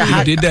you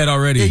did that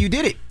already. Yeah, you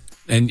did it.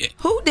 And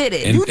who did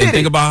it? You did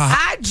it.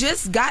 I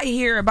just got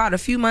here about a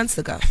few months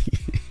ago.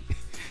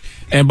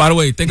 And by the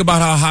way, think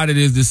about how hot it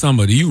is this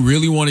summer. Do you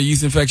really want a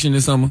yeast infection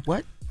this summer?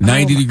 What?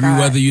 90-degree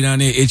weather, you down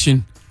there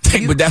itching?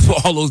 But that's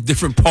what all those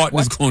different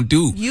partners gonna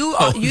do. You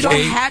don't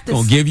have to.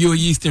 Gonna give you a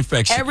yeast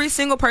infection. Every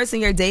single person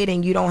you're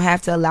dating, you don't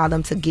have to allow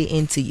them to get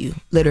into you.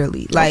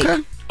 Literally, like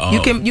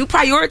you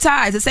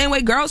prioritize the same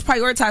way girls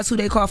prioritize who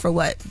they call for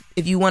what.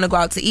 If you want to go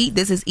out to eat,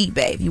 this is Eat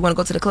Bae. If you want to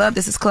go to the club,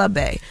 this is Club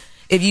Bae.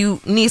 If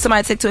you need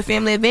somebody to take to a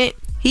family event,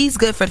 he's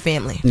good for the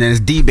family. And then it's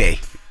D-Bae.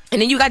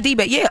 And then you got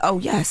D-Bae. Yeah. Oh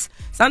yes.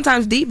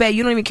 Sometimes D-Bae,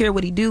 you don't even care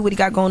what he do, what he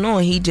got going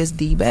on. He just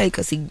D-Bae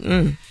because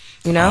he.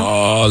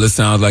 All it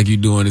sounds like you're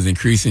doing is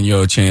increasing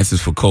your chances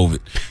for COVID,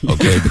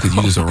 okay? Because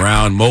you're just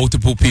around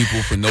multiple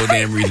people for no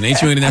damn reason.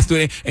 Ain't you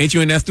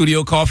in that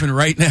studio coughing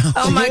right now?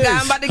 Oh my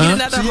God, I'm about to get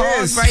another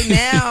horse right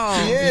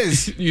now. She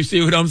is. You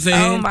see what I'm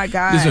saying? Oh my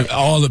God.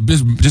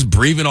 Just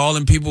breathing all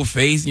in people's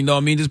face, you know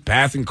what I mean? Just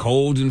passing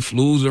colds and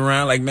flus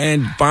around. Like,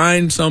 man,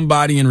 find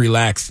somebody and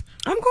relax.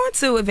 I'm going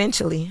to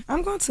eventually.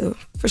 I'm going to,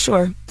 for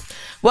sure.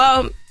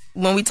 Well,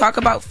 when we talk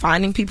about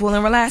finding people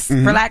and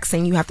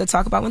relaxing, you have to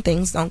talk about when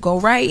things don't go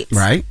right.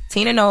 Right.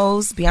 Tina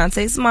Knowles,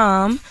 Beyonce's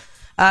mom,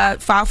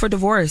 filed for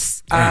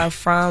divorce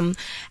from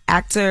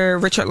actor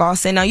Richard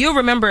Lawson. Now, you'll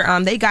remember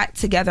they got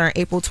together in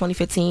April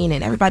 2015,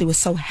 and everybody was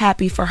so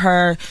happy for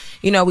her.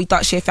 We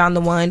thought she had found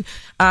the one.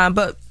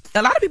 But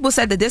a lot of people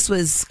said that this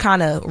was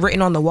kind of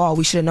written on the wall.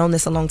 We should have known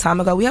this a long time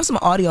ago. We have some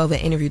audio of an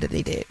interview that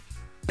they did.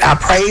 I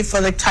prayed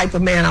for the type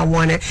of man I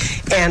wanted,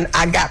 and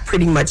I got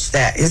pretty much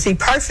that. Is he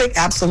perfect?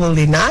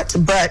 Absolutely not.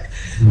 But,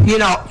 he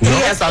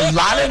has a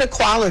lot of the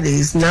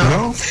qualities. He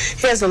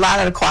has a lot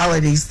of the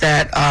qualities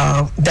that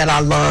I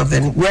love,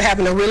 and we're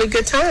having a really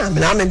good time,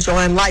 and I'm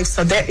enjoying life.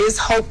 So there is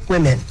hope,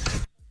 women.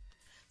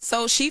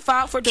 So she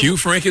filed for Cue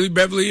Frankie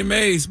Beverly and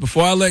Mays.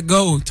 Before I let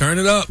go, turn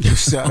it up.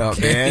 Shut up,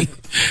 man.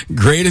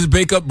 Greatest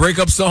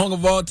breakup song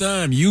of all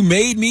time. You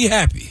made me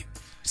happy.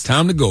 It's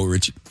time to go,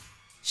 Richard.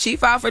 She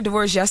filed for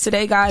divorce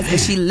yesterday, guys, and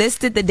she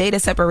listed the date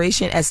of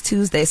separation as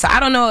Tuesday. So I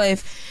don't know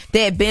if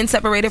they had been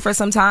separated for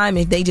some time,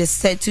 if they just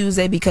said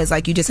Tuesday because,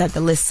 like, you just have to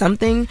list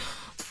something.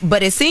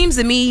 But it seems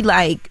to me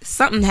like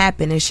something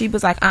happened, and she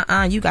was like,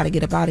 you got to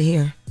get up out of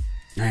here.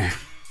 Man.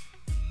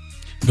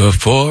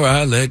 Before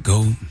I let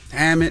go.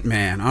 Damn it,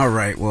 man. All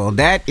right. Well,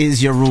 that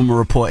is your rumor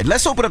report.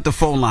 Let's open up the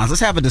phone lines.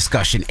 Let's have a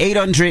discussion.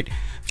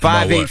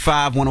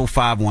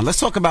 800-585-1051. Let's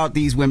talk about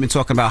these women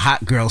talking about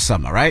hot girl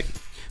summer, right?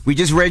 We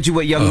just read you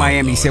what Young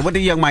Miami said. What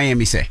did Young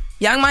Miami say?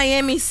 Young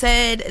Miami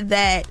said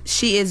that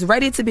she is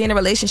ready to be in a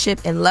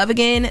relationship and love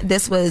again.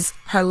 This was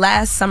her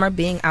last summer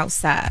being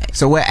outside.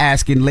 So we're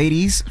asking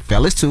ladies,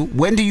 fellas too,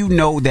 when do you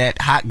know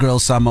that hot girl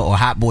summer or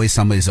hot boy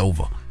summer is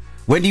over?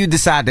 When do you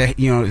decide to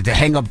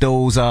hang up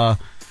those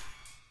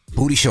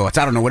booty shorts?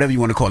 I don't know, whatever you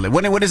want to call it.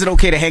 When is it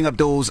okay to hang up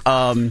those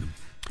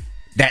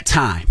that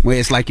time where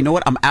it's like, you know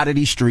what, I'm out of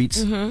these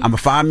streets. I'm gonna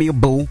find me a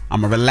boo.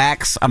 I'm gonna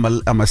relax. I'm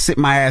gonna sit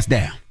my ass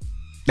down.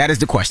 That is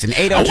the question.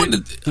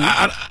 800.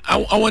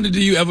 I wonder,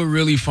 do you ever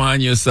really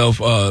find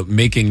yourself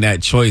making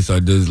that choice, or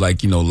does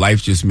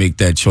life just make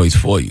that choice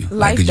for you?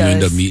 Life does. You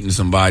end up meeting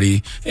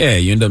somebody. Yeah,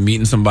 you end up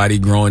meeting somebody,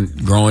 growing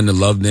to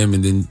love them,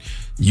 and then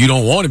you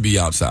don't want to be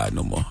outside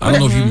no more. I don't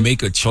know if you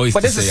make a choice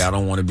to say I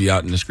don't want to be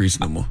out in the streets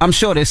no more. I'm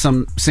sure there's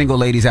some single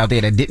ladies out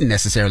there that didn't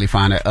necessarily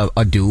find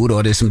a dude,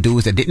 or there's some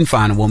dudes that didn't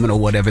find a woman or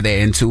whatever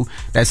they're into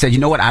that said, you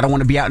know what, I don't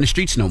want to be out in the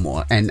streets no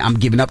more, and I'm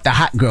giving up the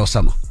hot girl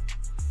summer.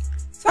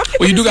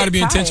 Well, you do got to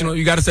be intentional.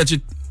 You got to set your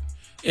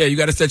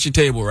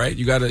table, right?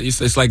 You got to.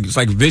 It's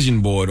like vision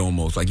board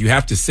almost. Like you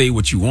have to say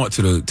what you want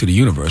to the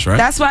universe, right?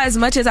 That's why, as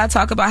much as I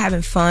talk about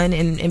having fun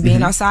and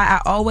being outside,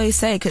 I always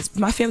say, because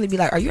my family be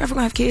like, "Are you ever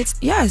gonna have kids?"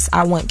 Yes,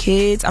 I want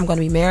kids. I'm gonna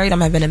be married.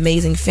 I'm having an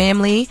amazing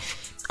family.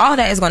 All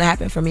that is going to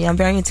happen for me. I'm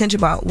very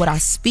intentional about what I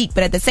speak,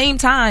 but at the same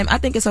time, I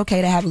think it's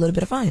okay to have a little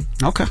bit of fun.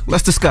 Okay,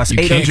 let's discuss.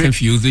 You can't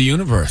confuse the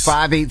universe.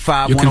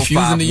 585-1051. You're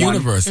confusing the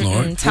universe,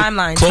 Loren.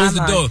 Timeline. Close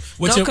the door.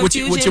 What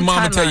your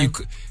mama tell you?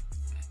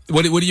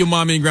 What do your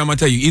mama and grandma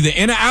tell you? Either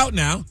in or out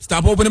now.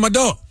 Stop opening my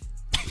door.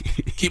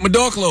 Keep my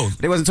door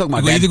closed. They wasn't talking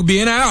about that. Either be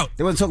in or out.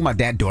 They wasn't talking about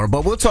that door,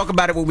 but we'll talk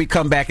about it when we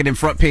come back. And then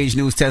front page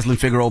news, Tesla and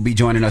Figaro will be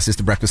joining us. It's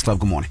the Breakfast Club.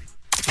 Good morning.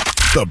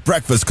 The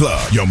Breakfast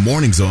Club. Your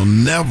mornings will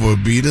never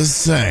be the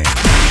same.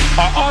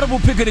 Our audible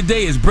pick of the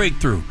day is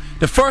Breakthrough,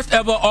 the first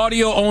ever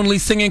audio-only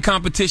singing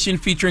competition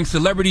featuring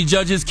celebrity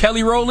judges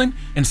Kelly Rowland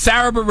and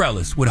Sarah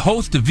Bareilles with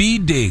host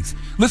David Diggs.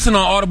 Listen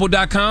on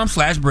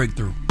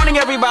audible.com/breakthrough. Morning,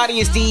 everybody.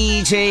 It's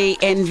DJ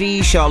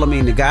Envy,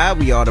 Charlamagne the Guy.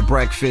 We are the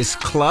Breakfast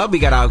Club. We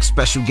got our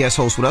special guest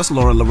host with us,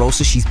 Loren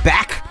LoRosa. She's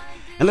back.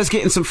 And let's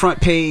get in some front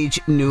page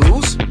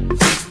news.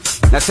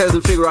 Now, Tesla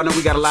and Figaro, I know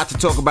we got a lot to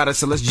talk about it,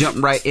 so let's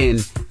jump right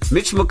in.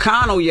 Mitch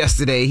McConnell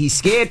yesterday, he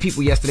scared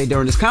people yesterday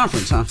during this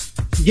conference, huh?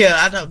 Yeah,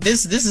 I know.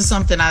 This is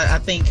something I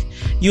think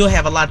you'll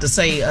have a lot to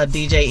say,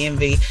 DJ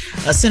Envy.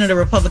 Senator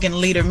Republican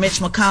leader Mitch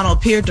McConnell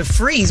appeared to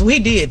freeze. Well, he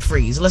did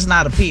freeze. Let's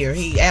not appear.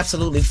 He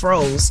absolutely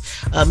froze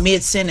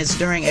mid-sentence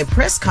during a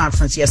press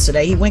conference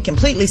yesterday. He went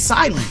completely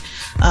silent.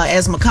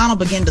 As McConnell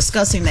began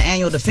discussing the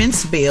annual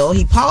defense bill,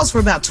 he paused for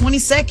about 20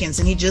 seconds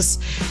and he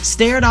just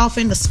stared off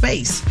into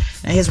space.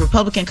 Now, his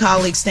Republican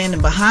colleagues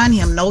standing behind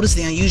him noticed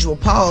the unusual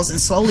pause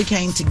and slowly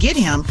came to get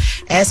him,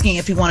 asking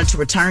if he wanted to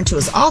return to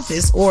his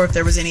office or if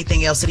there was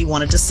anything else that he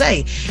wanted to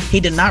say.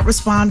 He did not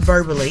respond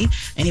verbally,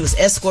 and he was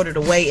escorted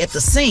away at the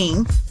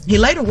scene. He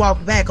later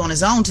walked back on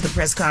his own to the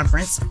press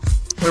conference.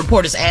 The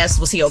reporters asked,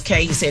 was he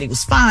okay? He said he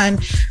was fine.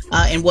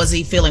 And was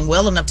he feeling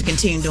well enough to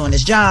continue doing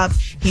his job?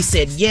 He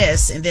said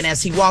yes. And then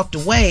as he walked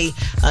away,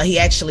 he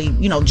actually,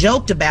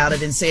 joked about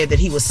it and said that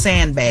he was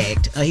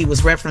sandbagged. He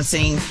was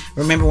referencing,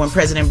 remember when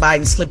President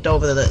Biden slipped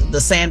over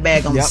the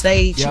sandbag on the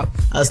stage? Yep.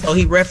 So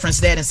he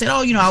referenced that and said,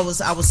 I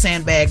was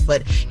sandbagged.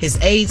 But his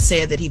aide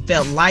said that he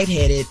felt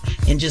lightheaded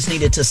and just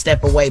needed to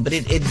step away. But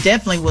it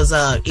definitely was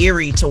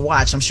eerie to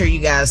watch. I'm sure you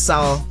guys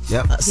saw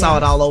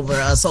it all over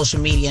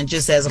social media. And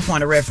just as a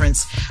point of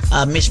reference,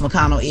 Mitch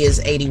McConnell is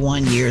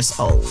 81 years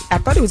old. I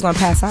thought he was going to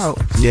pass out.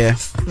 Yeah.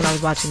 When I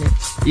was watching it.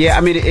 Yeah,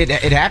 I mean,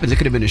 it happens. It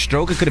could have been a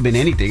stroke. It could have been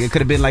anything. It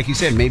could have been, like you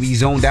said, maybe he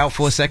zoned out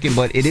for a second,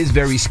 but it is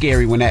very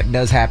scary when that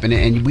does happen.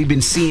 And we've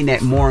been seeing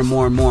that more and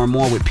more and more and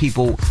more with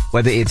people,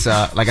 whether it's,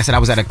 like I said, I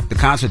was at the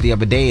concert the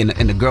other day and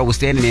the girl was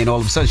standing there and all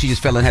of a sudden she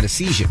just fell and had a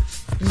seizure.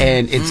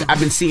 And I've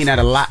been seeing that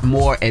a lot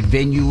more at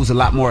venues, a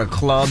lot more at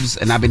clubs,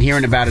 and I've been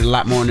hearing about it a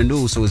lot more in the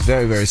news, so it's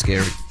very, very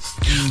scary.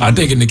 I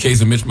think in the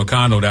case of Mitch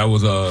McConnell, that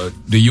was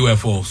the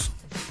UFOs.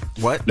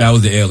 What? That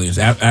was the aliens.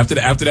 After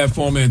that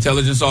former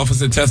intelligence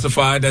officer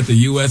testified that the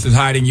U.S. is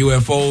hiding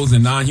UFOs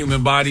and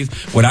non-human bodies,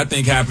 what I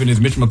think happened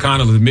is Mitch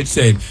McConnell, as Mitch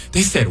said,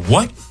 they said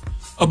what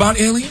about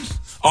aliens?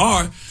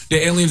 Or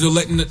the aliens are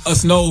letting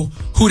us know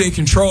who they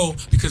control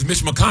because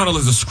Mitch McConnell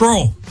is a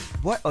scroll.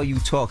 What are you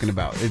talking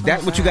about? Is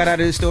that what you got out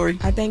of this story?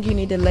 I think you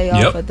need to lay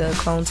off of the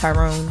Clone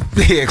Tyrone.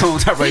 Yeah, Clone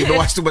Tyrone. You don't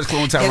watch too much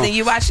Clone Tyrone. And then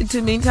you watch it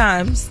too many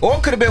times. Or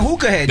it could have been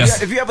hookah head.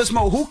 If you ever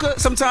smoke hookah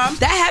sometimes.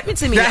 That happened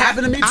to me. That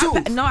happened to me too.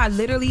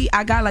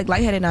 I got like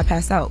lightheaded and I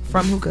passed out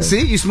from hookah.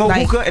 See, you smoke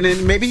hookah and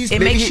then maybe you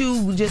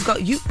just go.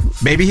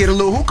 Maybe he hit a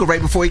little hookah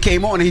right before he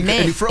came on and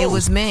he froze. It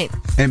was mint.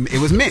 And it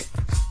was mint.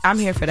 I'm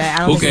here for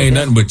that. Hookah ain't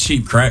nothing but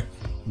cheap crack.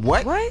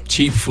 What?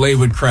 Cheap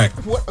flavored crack.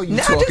 What are you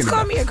now talking just call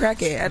about? me a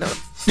crackhead. I don't.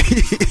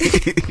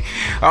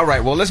 All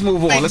right, well, let's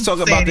move on. Let's talk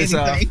about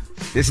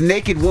this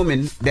naked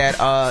woman that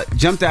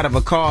jumped out of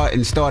a car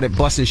and started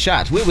busting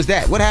shots. Where was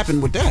that? What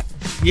happened with that?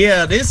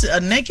 Yeah,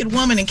 a naked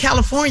woman in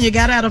California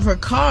got out of her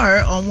car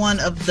on one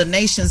of the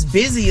nation's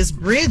busiest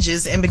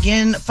bridges and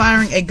began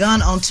firing a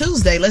gun on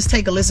Tuesday. Let's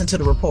take a listen to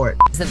the report.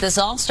 This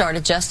all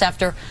started just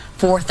after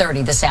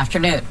 4:30 this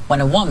afternoon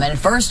when a woman,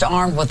 first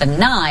armed with a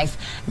knife,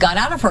 got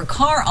out of her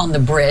car on the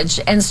bridge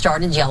and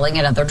started yelling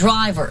at other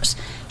drivers.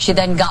 She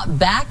then got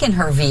back in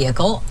her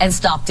vehicle and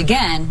stopped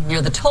again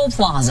near the toll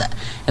plaza.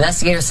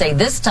 Investigators say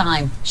this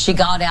time she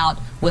got out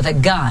with a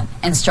gun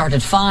and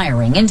started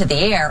firing into the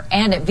air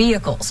and at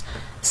vehicles.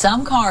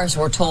 Some cars,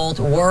 we're told,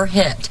 were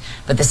hit,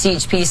 but the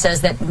CHP says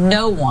that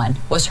no one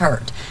was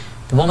hurt.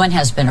 The woman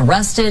has been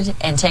arrested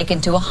and taken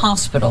to a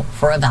hospital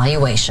for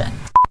evaluation.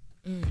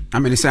 I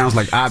mean, it sounds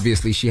like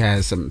obviously she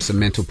has some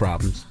mental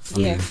problems.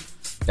 Or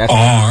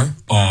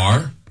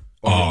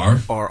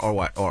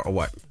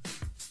what?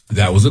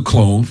 That was a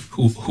clone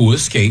who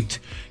escaped,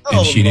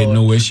 and she didn't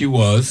know where she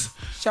was.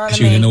 Charlamagne.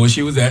 She didn't know where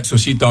she was at, so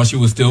she thought she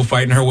was still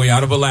fighting her way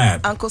out of a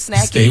lab. Uncle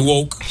Snacky. Stay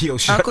woke.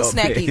 Uncle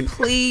Snacky,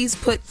 please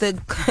put the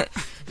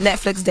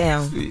Netflix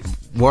down.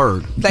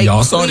 Word.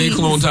 Y'all saw they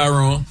clone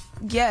Tyrone?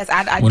 Yes,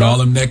 I when don't. all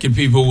them naked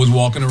people was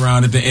walking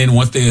around at the end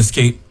once they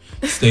escaped.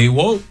 Stay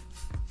woke.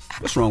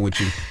 What's wrong with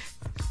you?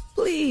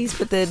 Please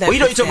put the Netflix Well, you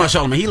know you're talking about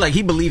Charlamagne.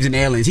 He believes in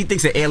aliens. He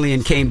thinks an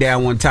alien came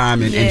down one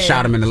time and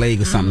shot him in the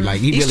leg or something.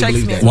 Like he really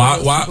believes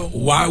that.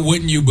 Why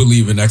wouldn't you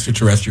believe in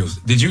extraterrestrials?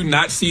 Did you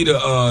not see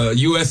the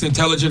U.S.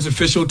 intelligence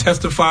official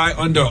testify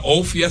under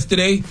oath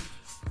yesterday?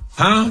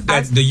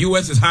 That the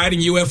U.S. is hiding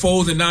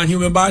UFOs and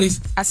non-human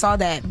bodies? I saw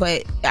that,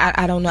 but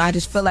I don't know. I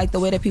just feel like the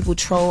way that people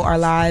troll our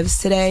lives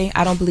today,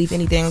 I don't believe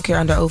anything. I don't care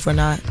under oath or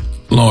not.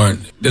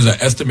 Loren, there's an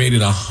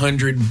estimated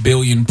 100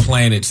 billion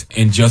planets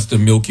in just the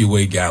Milky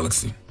Way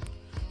galaxy.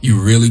 You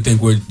really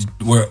think we're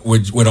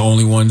the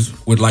only ones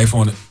with life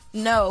on it?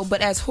 No,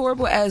 but as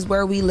horrible as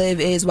where we live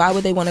is, why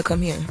would they want to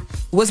come here?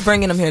 What's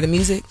bringing them here? The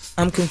music?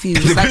 I'm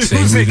confused.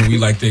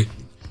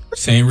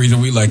 Same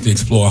reason we like to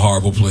explore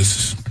horrible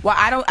places. Well,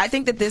 I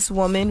think that this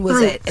woman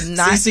was at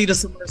not. CC the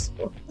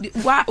submersible.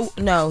 Why?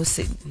 No,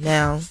 see,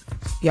 now,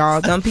 y'all,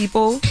 dumb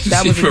people.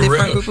 That was a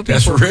different group of people.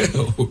 That's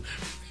real.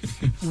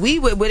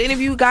 Would any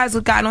of you guys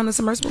have gotten on the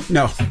submersible?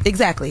 No.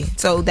 Exactly.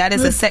 So that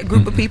is a set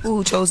group of people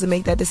who chose to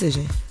make that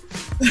decision.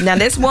 Now,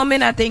 this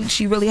woman, I think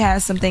she really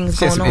has some things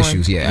going on.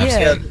 Issues,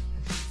 yeah.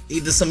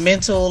 Either some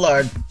mental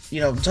or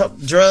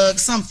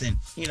drugs, something.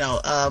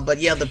 But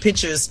yeah, the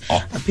pictures.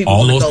 People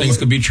all those things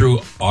could be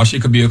true, or she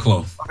could be a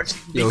clone.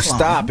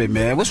 Stop it,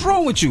 man. What's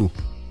wrong with you?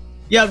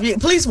 Yeah,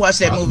 please watch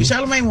that movie.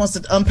 Charlamagne wants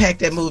to unpack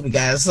that movie,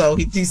 guys. So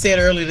he said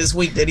earlier this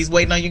week that he's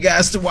waiting on you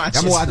guys to watch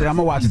it. I'm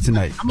gonna watch it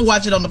tonight. I'm gonna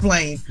watch it on the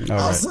plane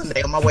on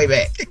Sunday on my way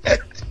back.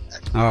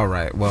 All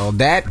right. Well,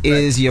 that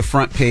is your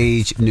front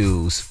page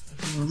news.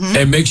 Mm-hmm.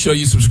 And make sure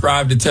you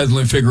subscribe to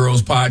Tesla and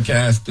Figaro's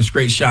podcast, the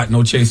Straight Shot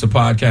No Chaser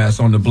podcast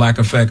on the Black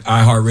Effect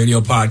iHeartRadio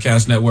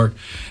podcast network,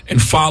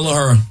 and follow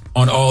her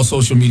on all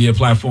social media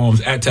platforms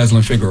at Tesla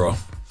and Figaro.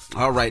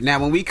 All right. Now,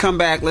 when we come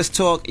back, let's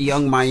talk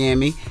Young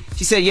Miami.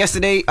 She said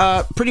yesterday,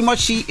 pretty much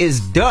she is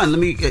done. Let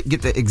me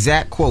get the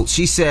exact quote.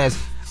 She says,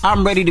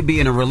 "I'm ready to be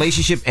in a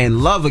relationship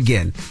and love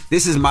again.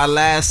 This is my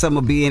last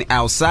summer being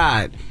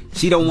outside."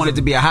 She don't want it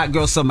to be a hot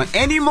girl summer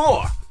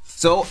anymore.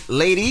 So,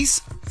 ladies,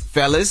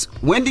 fellas,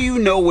 when do you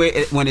know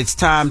when it's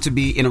time to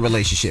be in a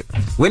relationship?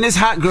 When is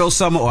hot girl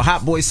summer or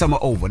hot boy summer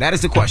over? That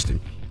is the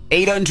question.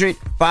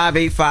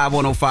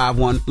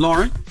 800-585-1051.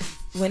 Loren?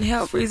 When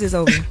hell freezes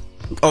over.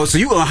 Oh, so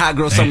you on hot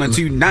girl summer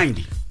until you're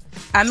 90?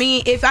 I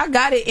mean, if I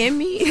got it in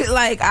me,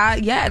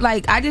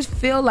 I just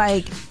feel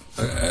like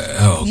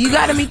you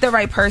got to meet the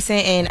right person,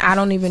 and I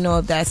don't even know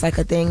if that's like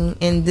a thing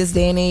in this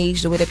day and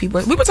age. The way that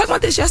people we were talking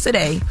about this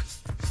yesterday.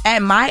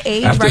 At my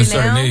age right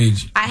now,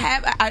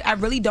 I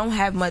really don't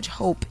have much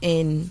hope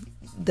in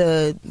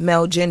the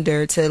male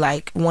gender to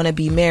like want to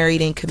be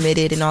married and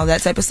committed and all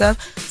that type of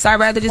stuff. So I'd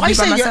rather just be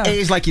by myself. Your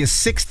age like you're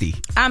 60?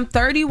 I'm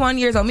 31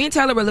 years old. Me and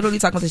Taylor were literally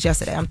talking about this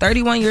yesterday. I'm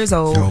 31 years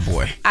old. Oh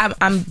boy.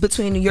 I'm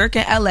between New York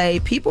and LA.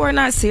 People are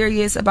not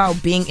serious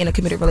about being in a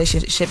committed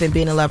relationship and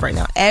being in love right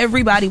now.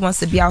 Everybody wants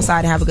to be outside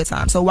and have a good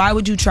time. So why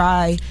would you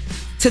try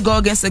to go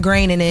against the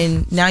grain and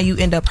then now you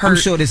end up hurt? I'm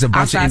sure there's a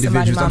bunch of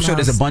individuals. I'm sure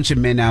there's a bunch of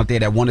men out there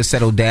that want to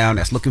settle down,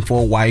 that's looking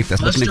for a wife,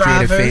 that's looking to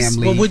create a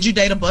family. Well, would you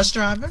date a bus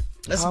driver?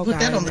 Let's put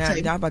that on the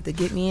table. Y'all about to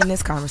get me in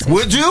this conversation.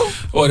 Would you?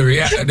 Well, the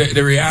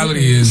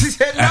reality is, she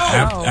said no.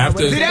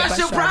 After that's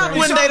your problem.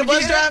 You wouldn't date a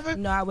bus driver?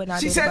 No, I would not.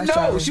 She date said a bus no.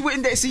 driver. She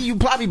wouldn't. See, you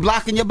probably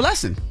blocking your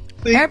blessing.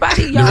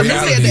 Everybody, y'all, The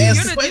reality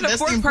is- you're the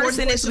fourth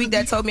person this week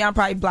that told me I'm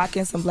probably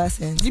blocking some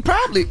blessings. You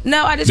probably.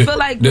 No, I just feel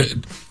like,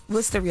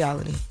 what's the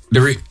reality?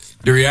 The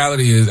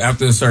reality is,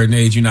 after a certain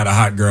age, you're not a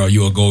hot girl,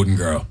 you're a golden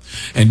girl.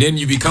 And then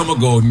you become a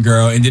golden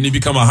girl, and then you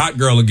become a hot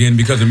girl again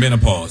because of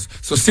menopause.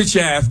 So sit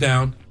your ass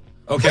down,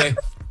 okay?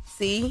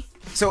 See?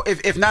 So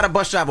if not a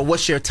bus driver,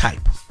 what's your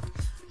type?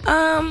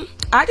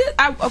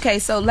 Okay,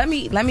 so let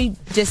me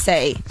just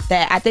say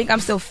that I think I'm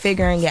still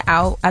figuring it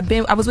out.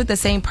 I was with the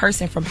same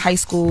person from high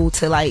school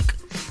to like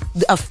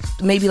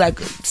maybe like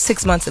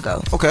 6 months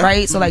ago. Okay.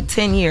 Right? So like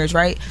 10 years,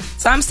 right?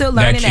 So I'm still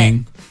learning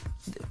that.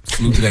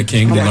 Salute to that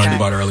king we learned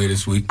about earlier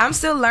this week. I'm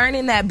still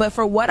learning that, but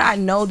for what I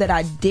know that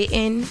I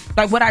didn't,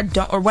 like what I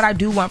don't, or what I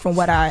do want from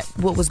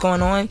what was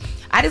going on,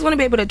 I just want to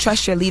be able to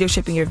trust your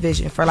leadership and your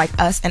vision for like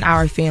us and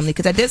our family.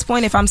 Because at this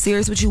point, if I'm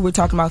serious with you, we're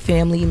talking about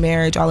family,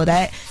 marriage, all of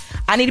that.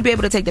 I need to be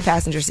able to take the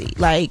passenger seat.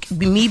 Like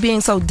me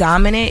being so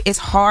dominant, it's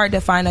hard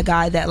to find a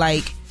guy that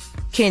like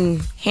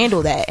can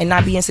handle that and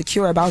not be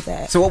insecure about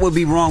that. So what would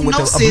be wrong with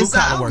a blue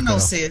collar worker? No,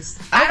 sis.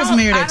 I was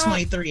married at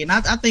 23, and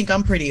I think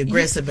I'm pretty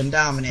aggressive and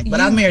dominant.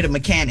 But I married a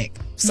mechanic,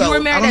 so you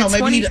were married I don't know.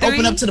 at Maybe you need to 23?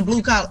 open up to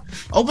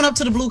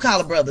the blue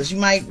collar brothers. You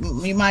might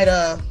find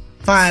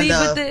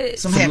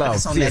some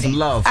happiness on that. Some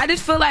love. I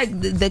just feel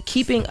like the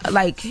keeping,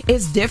 like,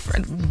 it's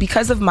different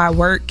because of my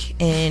work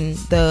and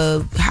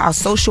how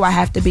social I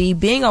have to be.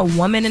 Being a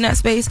woman in that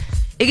space,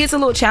 it gets a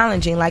little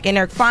challenging. Like, and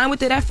they're fine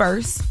with it at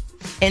first.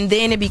 And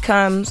then it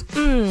becomes,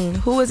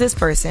 who is this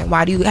person?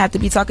 Why do you have to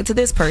be talking to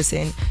this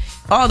person?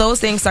 All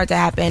those things start to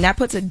happen. And that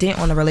puts a dent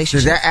on the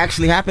relationship. Does that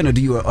actually happen, or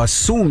do you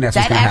assume that's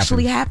what's going to happen? That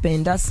actually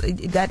happened.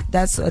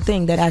 That's a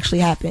thing that actually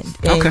happened.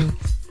 And okay.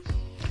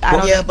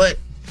 But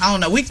I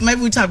don't know.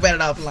 Maybe we talk about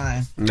it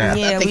offline.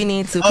 Yeah, we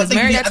need to. Because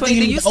married at 20,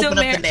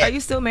 are you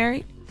still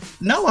married?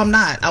 No, I'm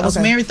not. I was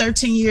married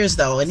 13 years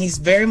though, and he's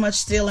very much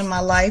still in my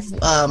life.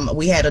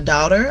 We had a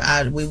daughter.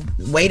 We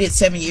waited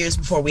 7 years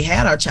before we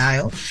had our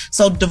child.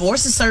 So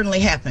divorces certainly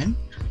happen.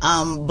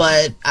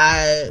 But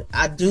I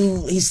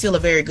do, he's still a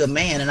very good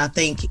man. And I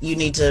think you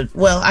need to,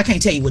 well, I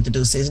can't tell you what to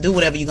do, sis. Do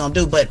whatever you're going to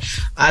do. But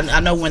I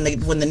know when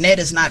the net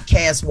is not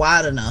cast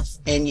wide enough,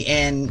 and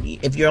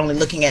if you're only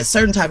looking at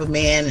certain type of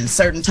men and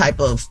certain type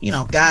of,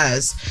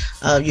 guys,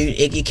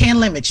 you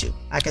can limit you.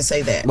 I can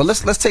say that. Well,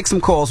 let's take some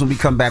calls when we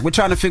come back. We're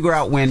trying to figure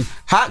out when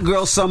hot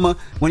girl summer,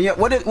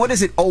 what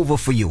is it over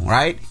for you,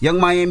 right? Young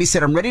Miami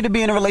said, I'm ready to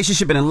be in a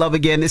relationship and in love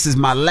again. This is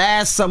my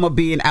last summer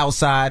being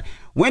outside.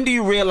 When do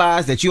you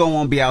realize that you don't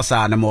want to be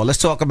outside no more? Let's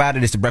talk about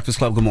it. It's The Breakfast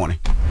Club. Good morning.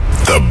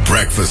 The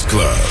Breakfast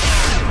Club.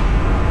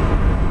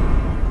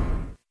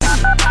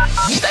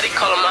 Steady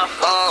calling my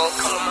phone.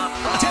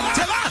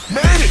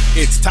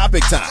 It's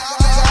topic time.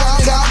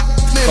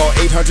 Call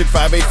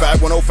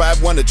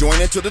 800-585-1051 to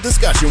join into the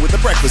discussion with The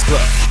Breakfast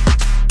Club.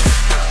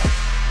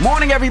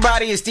 Morning,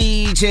 everybody. It's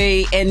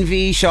DJ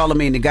Envy,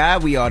 Charlamagne the Guy.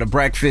 We are The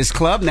Breakfast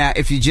Club. Now,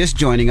 if you're just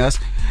joining us,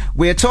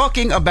 we're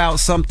talking about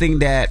something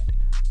that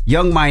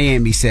Young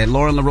Miami said.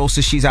 Loren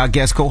LoRosa, she's our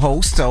guest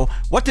co-host. So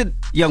what did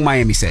Young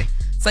Miami say?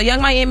 So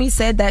Young Miami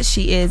said that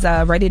she is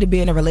ready to be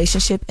in a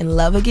relationship and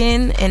love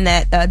again, and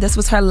that this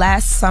was her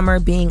last summer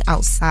being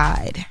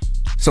outside.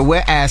 So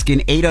we're asking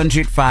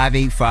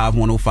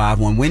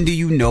 800-585-1051. When do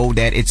you know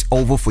that it's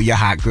over for your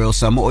hot girl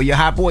summer or your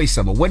hot boy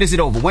summer? When is it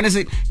over? When is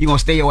it you're going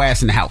to stay your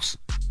ass in the house?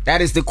 That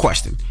is the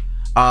question.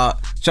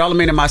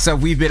 Charlamagne and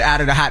myself, we've been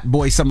out of the hot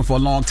boy summer for a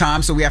long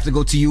time, so we have to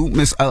go to you,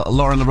 Miss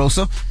Loren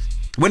LoRosa.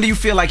 When do you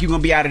feel like you're going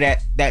to be out of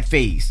that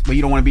phase where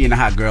you don't want to be in the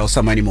hot girl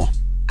summer anymore?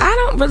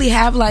 I don't really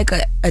have like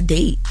a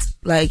date.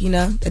 Like,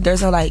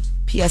 there's no like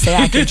PSA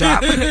I can drop.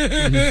 But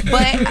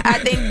I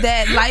think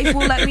that life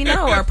will let me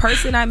know, or a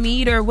person I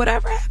meet, or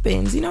whatever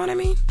happens. You know what I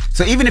mean?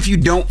 So even if you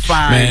don't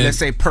find, let's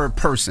say, per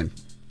person,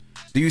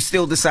 do you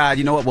still decide,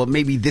 you know what, well,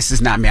 maybe this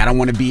is not me. I don't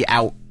want to be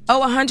out.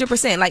 Oh,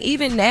 100%. Like,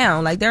 even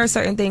now, like, there are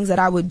certain things that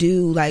I would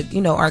do, like,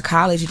 our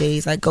college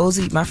days. Like,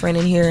 Gozy, my friend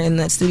in here in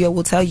the studio,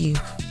 will tell you.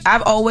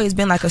 I've always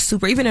been, like,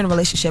 even in a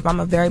relationship, I'm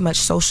a very much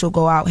social,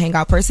 go out, hang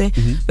out person.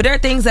 Mm-hmm. But there are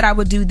things that I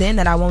would do then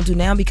that I won't do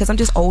now because I'm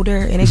just older,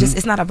 and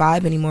it's not a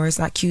vibe anymore. It's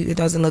not cute. It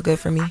doesn't look good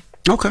for me.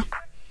 Okay.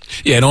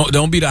 Yeah,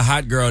 don't be the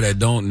hot girl that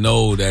don't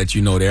know that,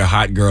 their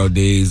hot girl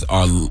days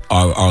are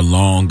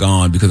long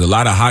gone, because a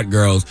lot of hot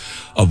girls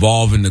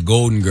evolve into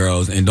golden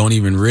girls and don't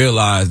even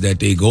realize that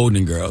they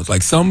golden girls.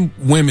 Like, some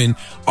women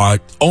are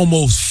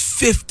almost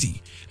 50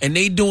 and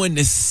they doing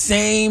the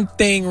same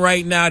thing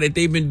right now that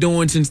they've been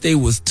doing since they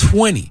was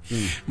 20.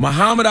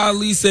 Muhammad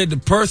Ali said the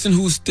person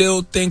who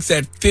still thinks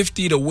at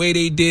 50 the way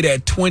they did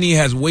at 20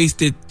 has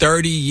wasted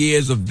 30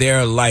 years of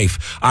their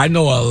life. I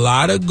know a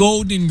lot of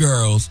golden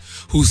girls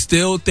who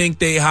still think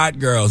they hot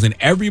girls, and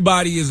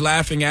everybody is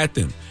laughing at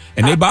them.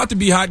 And they about to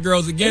be hot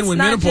girls again when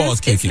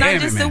menopause kicks in. It's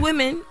not just the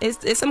women.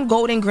 It's some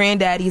golden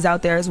granddaddies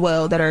out there as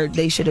well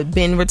they should have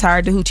been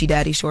retired to hoochie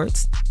daddy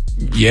shorts.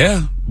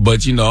 Yeah,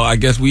 but I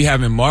guess we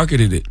haven't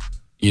marketed it.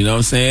 You know what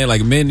I'm saying?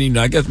 Like, men,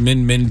 I guess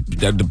men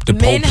the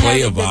men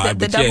play a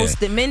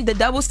vibe. The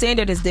double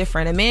standard is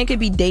different. A man could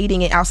be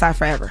dating it outside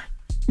forever.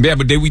 Yeah,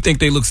 but we think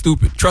they look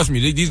stupid. Trust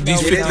me, these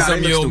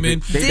 50-something-year-old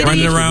men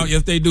running around.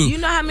 Yes, they do. You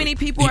know how many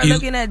people are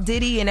looking at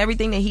Diddy and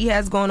everything that he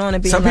has going on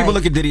and being some people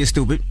look at Diddy as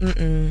stupid.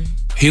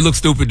 He looks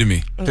stupid to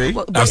me.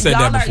 Well, I've said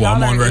that before.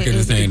 I'm on record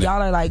as saying that.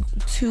 Y'all are like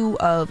 2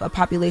 of a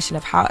population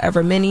of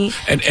however many.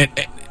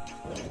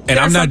 And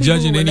I'm not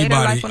judging anybody.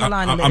 Life on the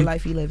line and live the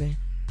life he living.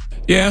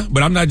 Yeah,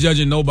 but I'm not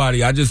judging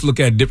nobody. I just look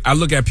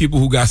at people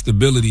who got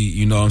stability.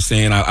 You know what I'm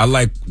saying? I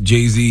like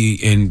Jay-Z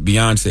and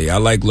Beyonce. I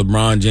like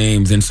LeBron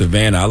James and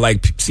Savannah. I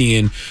like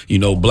seeing,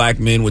 black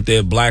men with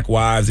their black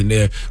wives and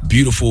their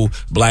beautiful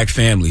black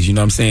families. You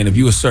know what I'm saying? If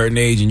you a certain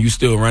age and you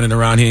still running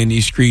around here in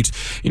these streets,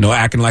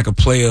 acting like a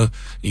player,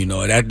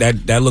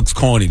 that looks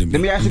corny to me.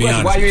 Let me ask you a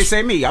question. Why you ain't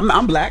say me?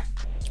 I'm black.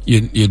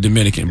 You're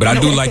Dominican, but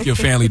I do like your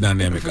family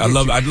dynamic. I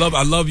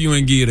love you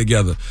and Gia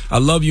together. I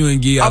love you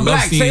and Gia. I love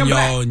seeing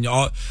y'all and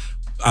y'all.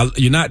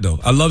 You're not though.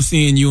 I love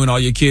seeing you and all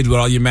your kids with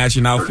all your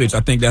matching outfits. I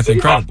think that's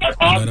incredible. You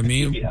know what I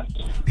mean?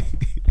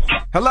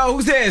 Hello,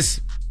 who's this?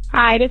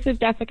 Hi, this is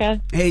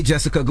Jessica. Hey,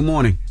 Jessica. Good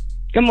morning.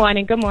 Good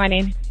morning. Good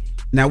morning.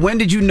 Now, when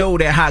did you know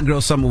that hot girl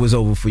summer was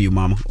over for you,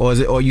 Mama, or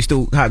are you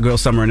still hot girl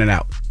summering it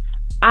out?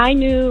 I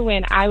knew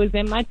when I was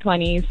in my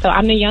 20s, so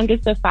I'm the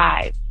youngest of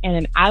 5,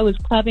 and I was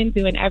clubbing,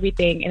 doing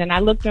everything, and then I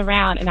looked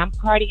around and I'm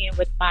partying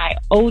with my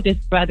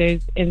oldest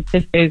brothers and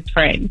sisters'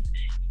 friends.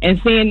 And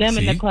seeing them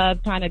in the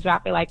club trying to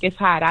drop it like it's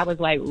hot, I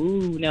was like,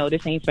 ooh, no,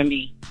 this ain't for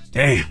me.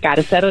 Damn.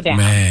 Gotta settle down.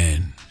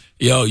 Man.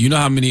 Yo, you know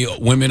how many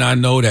women I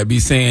know that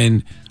be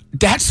saying,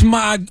 that's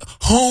my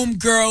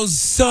homegirl's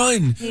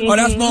son, or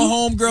that's my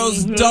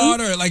homegirl's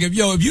daughter. Like if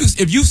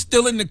you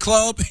still in the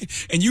club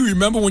and you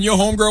remember when your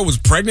homegirl was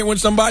pregnant with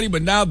somebody,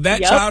 but now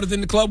that child is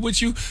in the club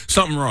with you,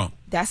 something wrong.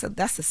 That's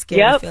a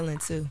scary feeling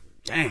too.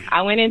 Damn.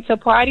 I went into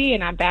party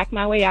and I backed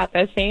my way out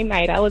that same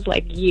night. I was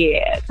like,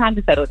 yeah, time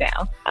to settle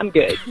down. I'm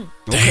good.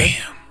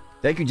 Damn.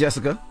 Thank you,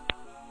 Jessica.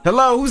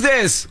 Hello, who's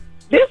this?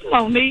 This is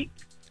Monique.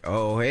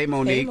 Oh, hey,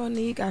 Monique. Hey,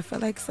 Monique. I feel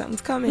like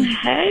something's coming.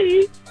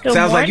 Hey. Sounds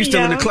morning, like you're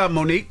still in the y'all. club,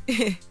 Monique.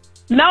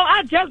 No,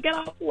 I just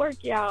got off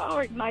work, y'all. I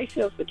work night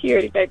shift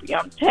security, baby.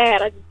 I'm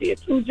tired. I just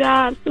did 2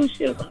 jobs, 2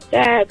 shifts. I'm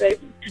tired, baby.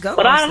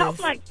 But I'm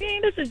like,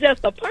 dang, this is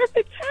just the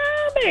perfect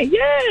timing.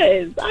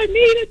 Yes, I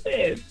needed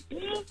this.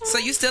 So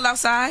you still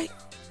outside?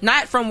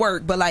 Not from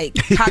work, but like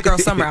hot girl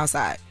summer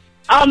outside.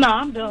 Oh, no,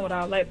 I'm done with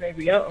all that,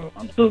 baby.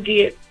 I'm 2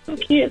 kids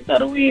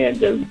settled in,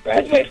 just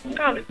graduated from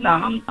college. No,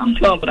 I'm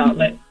done with all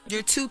that.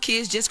 Your 2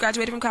 kids just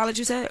graduated from college,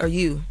 you said? Or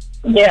you?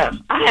 Yeah,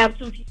 I have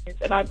 2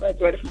 kids, and I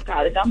graduated from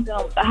college. I'm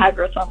done with the high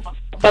girl summer.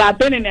 But I've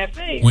been in that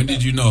phase. When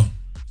did you know?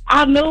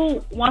 I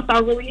knew once I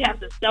really have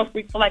to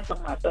self-reflect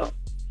on myself.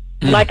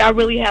 Like, I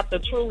really have to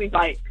truly,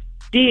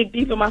 dig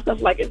deep in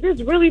myself. Like, is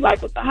this really,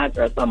 with the high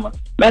girl summer,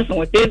 messing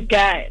with this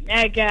guy and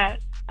that guy?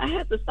 I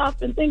had to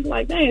stop and think,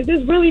 dang, is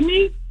this really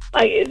me?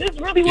 Like, is this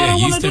really what I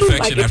want to do?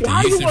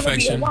 How do you want to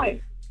be a wife?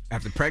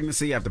 After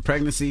pregnancy.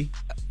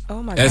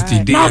 Oh, my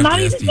STD, God. No, not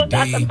even just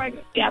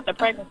after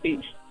pregnancy.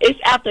 It's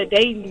after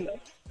dating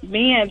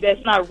men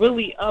that's not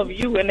really of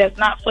you and that's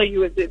not for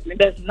you.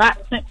 That's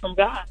not sent from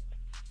God.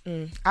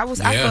 I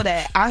feel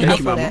that. I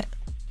feel that.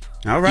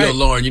 All right. Yo,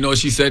 Loren, you know what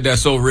she said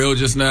that's so real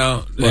just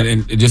now?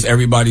 And just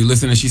everybody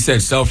listening, she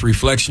said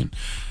self-reflection.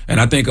 And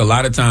I think a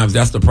lot of times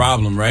that's the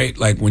problem, right?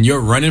 Like when you're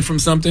running from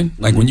something,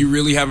 like when you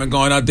really haven't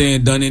gone out there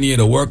and done any of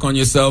the work on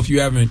yourself, you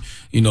haven't,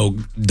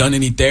 done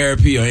any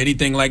therapy or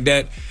anything like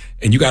that,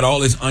 and you got all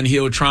this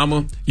unhealed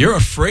trauma, you're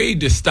afraid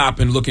to stop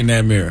and look in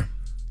that mirror.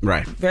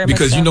 Right.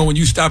 Because, when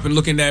you stop and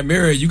look in that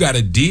mirror, you got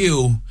to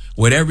deal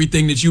with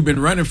everything that you've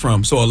been running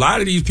from. So a lot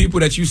of these people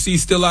that you see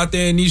still out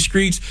there in these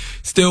streets,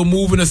 still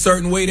moving a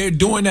certain way, they're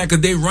doing that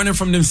because they're running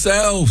from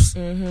themselves.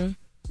 All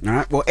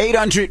right. Well,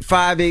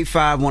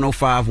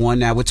 800-585-1051.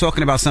 Now, we're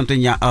talking about something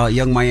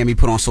Young Miami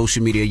put on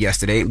social media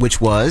yesterday,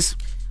 which was...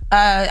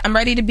 I'm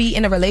ready to be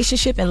in a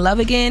relationship and love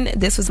again.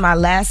 This was my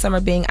last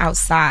summer being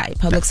outside.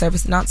 Public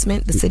service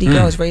announcement. The city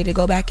girl is ready to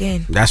go back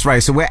in. That's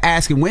right. So we're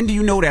asking, when do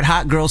you know that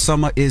hot girl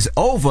summer is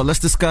over? Let's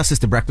discuss.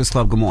 It's The Breakfast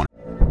Club. Good morning.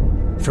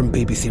 From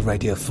BBC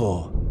Radio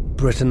 4,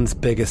 Britain's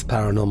biggest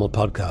paranormal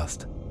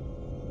podcast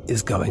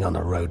is going on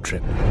a road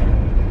trip.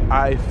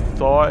 I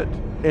thought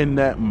in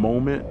that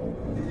moment,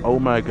 oh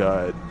my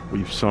God,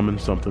 we've summoned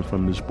something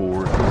from this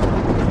board.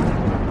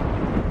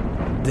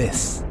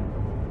 This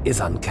is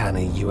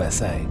Uncanny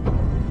USA.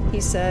 He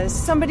says,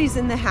 somebody's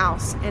in the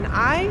house, and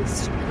I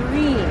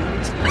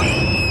screamed.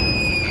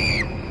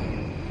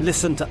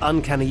 Listen to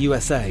Uncanny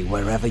USA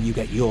wherever you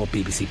get your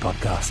BBC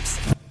podcasts,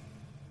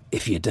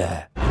 if you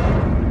dare.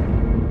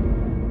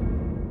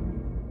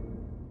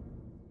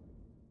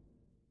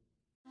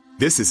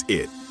 This is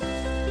it.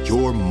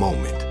 Your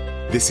moment.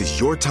 This is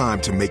your time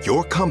to make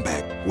your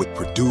comeback with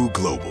Purdue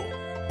Global.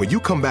 When you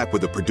come back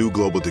with a Purdue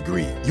Global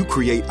degree, you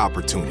create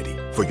opportunity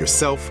for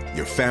yourself,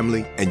 your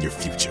family, and your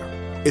future.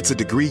 It's a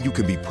degree you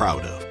can be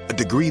proud of, a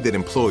degree that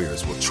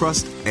employers will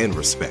trust and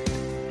respect.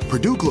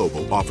 Purdue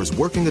Global offers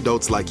working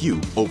adults like you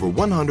over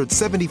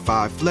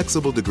 175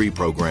 flexible degree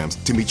programs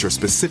to meet your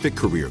specific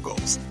career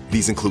goals.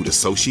 These include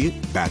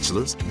associate,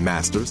 bachelor's,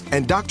 master's,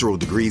 and doctoral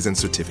degrees and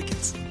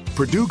certificates.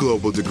 Purdue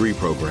Global degree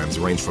programs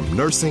range from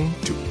nursing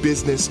to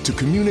business to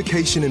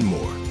communication and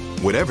more.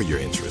 Whatever your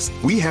interest,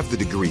 we have the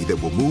degree that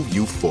will move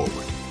you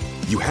forward.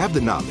 You have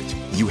the knowledge,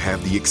 you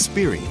have the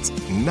experience.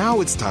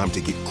 Now it's time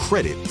to get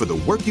credit for the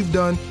work you've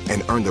done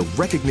and earn the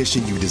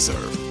recognition you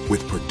deserve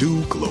with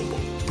Purdue Global,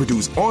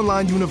 Purdue's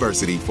online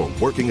university for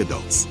working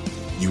adults.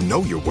 You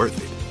know you're worth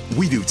it.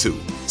 We do too.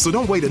 So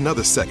don't wait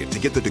another second to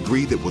get the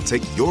degree that will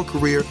take your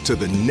career to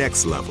the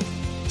next level.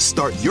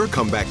 Start your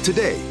comeback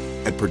today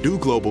at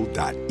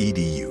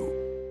purdueglobal.edu.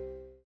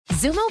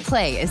 Zumo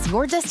Play is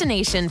your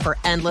destination for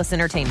endless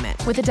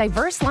entertainment. With a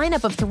diverse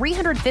lineup of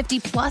 350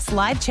 plus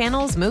live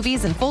channels,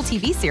 movies, and full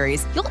TV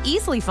series, you'll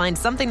easily find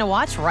something to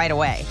watch right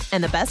away.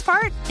 And the best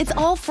part? It's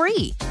all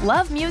free.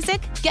 Love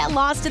music? Get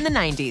lost in the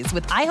 90s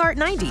with iHeart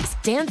 90s,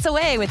 dance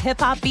away with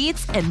hip-hop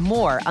beats, and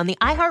more on the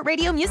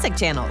iHeartRadio music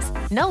channels.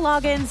 No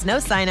logins, no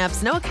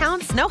signups, no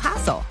accounts, no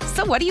hassle.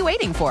 So what are you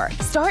waiting for?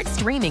 Start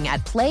streaming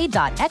at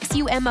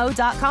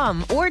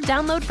play.xumo.com or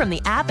download from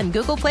the app and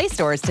Google Play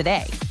stores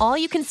today. All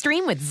you can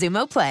stream with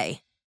Zumo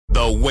Play.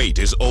 The wait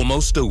is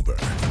almost over.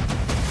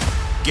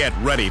 Get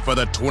ready for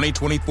the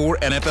 2024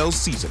 NFL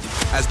season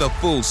as the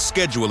full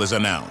schedule is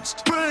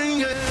announced.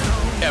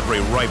 Every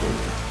rivalry,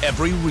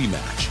 every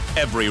rematch,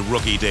 every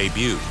rookie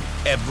debut,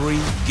 every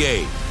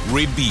game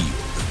revealed.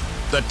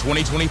 The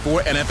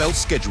 2024 NFL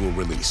schedule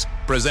release,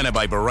 presented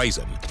by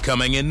Verizon,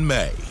 coming in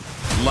May.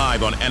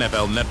 Live on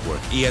NFL Network,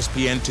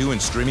 ESPN2,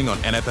 and streaming on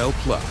NFL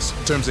Plus.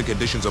 Terms and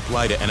conditions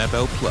apply to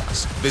NFL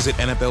Plus. Visit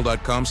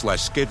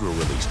NFL.com/schedule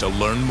release to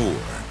learn more.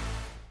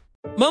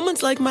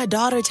 Moments like my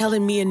daughter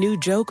telling me a new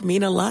joke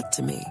mean a lot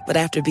to me. But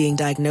after being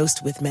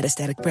diagnosed with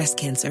metastatic breast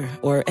cancer,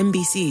 or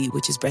MBC,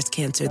 which is breast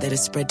cancer that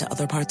is spread to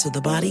other parts of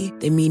the body,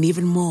 they mean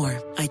even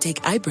more. I take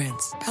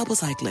Ibrance,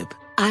 palbociclib.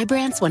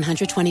 Ibrance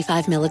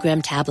 125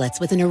 milligram tablets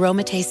with an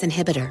aromatase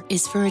inhibitor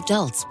is for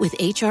adults with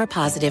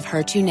HR-positive,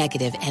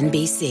 HER2-negative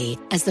MBC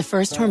as the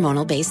first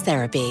hormonal-based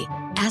therapy.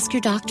 Ask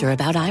your doctor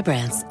about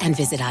Ibrance and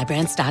visit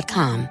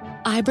Ibrance.com.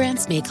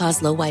 Ibrance may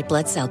cause low white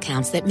blood cell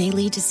counts that may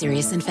lead to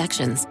serious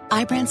infections.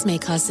 Ibrance may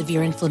cause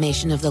severe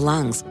inflammation of the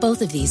lungs.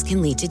 Both of these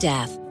can lead to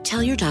death.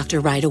 Tell your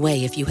doctor right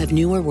away if you have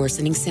new or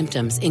worsening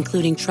symptoms,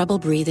 including trouble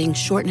breathing,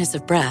 shortness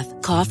of breath,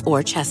 cough,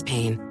 or chest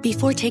pain.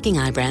 Before taking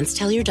Ibrance,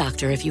 tell your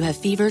doctor if you have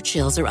fever,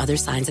 chills, or other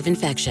signs of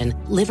infection,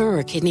 liver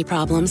or kidney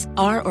problems,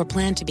 are or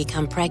plan to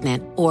become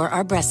pregnant, or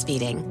are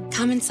breastfeeding.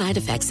 Common side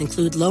effects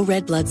include low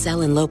red blood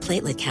cell and low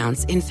platelet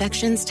counts,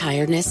 infections,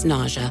 tiredness,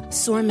 nausea,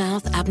 sore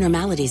mouth,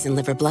 abnormalities in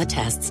liver blood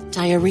tests,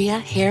 diarrhea,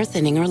 hair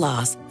thinning or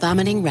loss,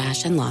 vomiting,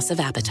 rash, and loss of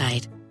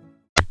appetite.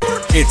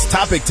 It's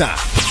topic time.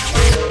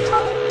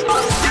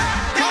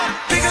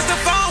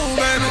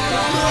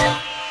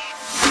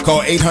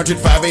 Call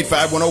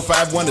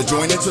 800-585-1051 to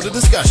join into the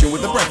discussion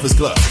with the Breakfast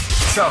Club.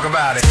 Talk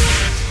about it.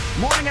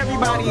 Morning,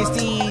 everybody. It's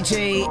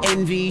DJ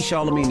NV,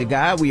 Charlamagne the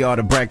Guy. We are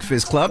the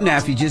Breakfast Club. Now,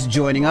 if you're just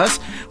joining us,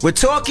 we're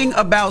talking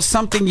about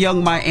something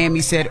Young Miami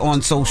said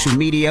on social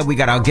media. We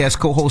got our guest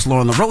co-host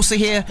Loren LoRosa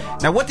here.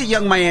 Now, what did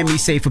Young Miami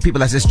say for people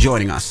that's just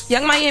joining us?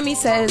 Young Miami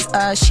says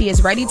she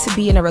is ready to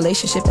be in a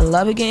relationship and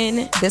love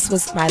again. This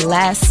was my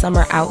last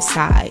summer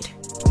outside.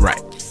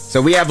 Right.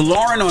 So we have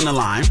Loren on the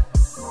line.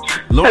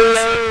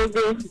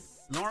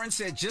 Loren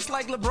said, just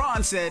like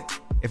LeBron said,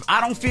 if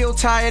I don't feel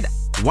tired,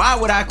 why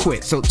would I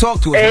quit? So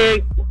talk to us.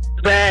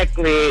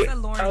 Exactly.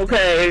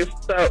 Okay,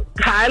 so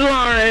hi,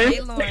 Loren.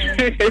 Hey,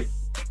 Loren.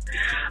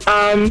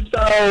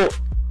 So,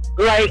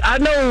 like, I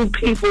know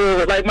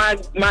people, like my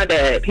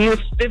dad, he was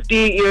 50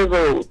 years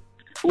old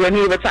when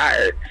he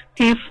retired.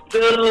 He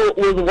still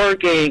was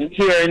working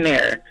here and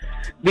there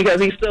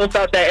because he still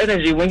felt that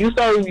energy. When you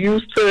so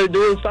used to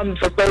doing something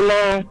for so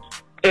long,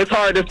 it's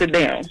hard to sit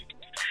down.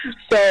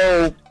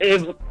 So,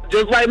 if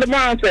just like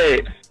LeBron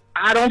said,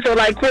 I don't feel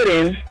like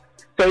quitting,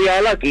 so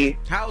y'all lucky.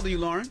 How old are you,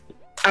 Loren?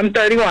 I'm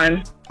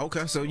 31.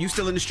 Okay, so you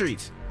still in the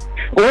streets?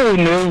 Oh,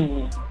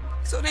 no.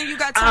 So then you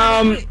got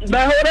time to quit.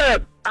 But hold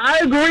up. I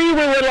agree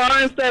with what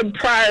Loren said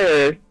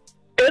prior.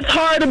 It's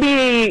hard to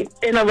be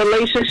in a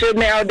relationship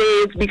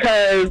nowadays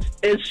because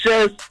it's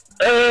just,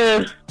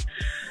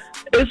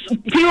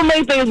 people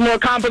make things more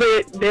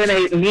complicated than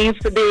it needs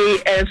to be,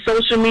 and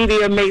social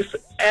media makes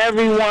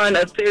everyone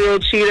a serial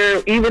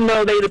cheater, even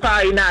though they're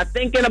probably not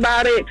thinking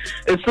about it.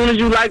 As soon as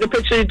you like a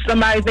picture,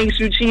 somebody thinks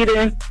you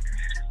cheating.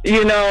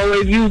 You know,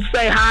 if you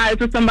say hi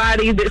to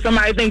somebody,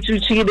 somebody thinks you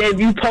cheated. If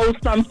you post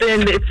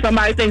something,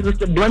 somebody thinks it's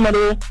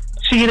subliminal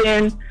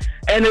cheating.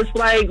 And it's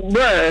like,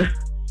 bruh,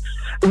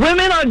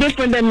 women are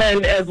different than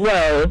men as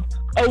well.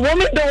 A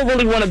woman don't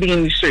really want to be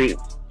in the streets.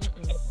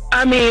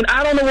 I mean,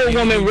 I don't know what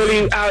women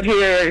really out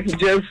here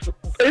just...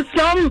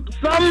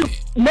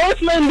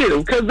 most men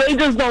do, because they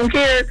just don't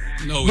care.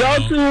 No,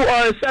 y'all two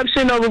are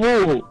exception of the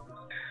rule,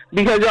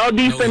 because y'all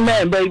decent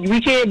men, but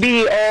we can't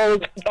be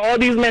all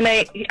these men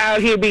ain't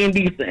out here being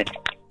decent.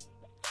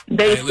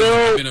 Listen,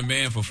 I've been a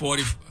man for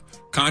 40.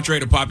 Contrary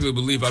to popular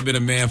belief, I've been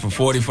a man for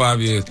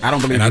 45 years. I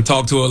don't believe and it. I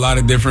talk to a lot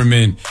of different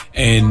men,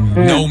 and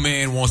no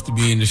man wants to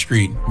be in the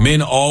street.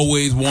 Men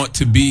always want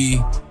to be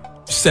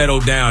settle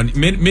down.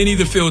 Men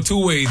either feel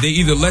two ways. They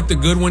either let the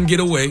good one get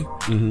away,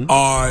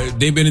 or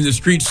they've been in the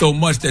street so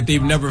much that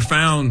they've never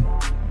found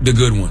the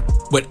good one.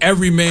 But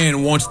every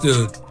man wants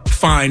to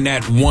find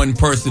that one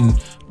person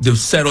to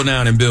settle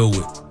down and build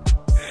with.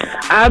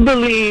 I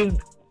believe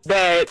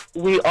that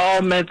we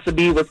all meant to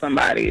be with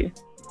somebody,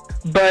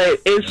 but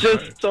it's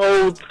just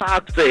so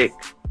toxic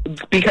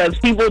because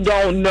people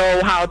don't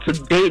know how to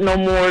date no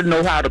more,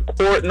 know how to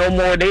court no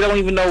more. They don't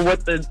even know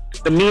what the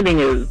meaning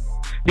is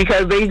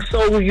because they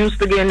so used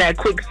to getting that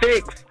quick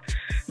fix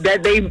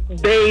that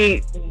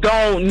they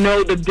don't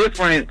know the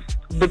difference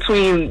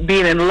between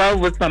being in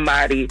love with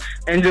somebody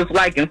and just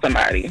liking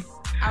somebody.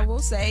 I will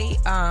say,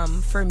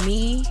 for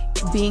me,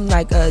 being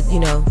like a,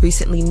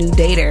 recently new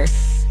dater,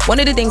 one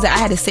of the things that I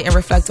had to sit and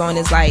reflect on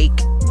is like,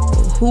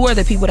 who are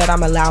the people that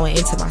I'm allowing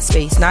into my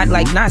space? Not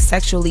not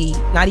sexually,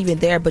 not even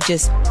there, but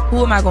just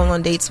who am I going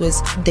on dates with?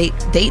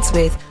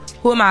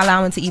 Who am I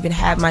allowing to even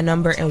have my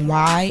number and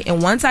why?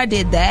 And once I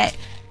did that,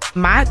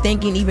 my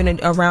thinking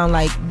even around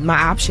like my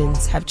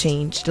options have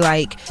changed.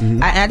 Like,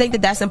 I think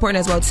that that's important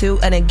as well too.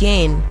 And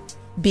again,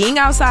 being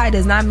outside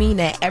does not mean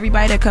that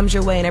everybody that comes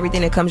your way and everything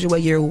that comes your way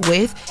you're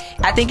with.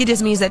 I think it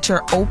just means that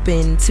you're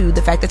open to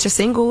the fact that you're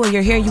single and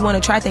you're here and you want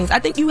to try things. I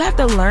think you have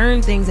to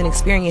learn things and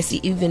experience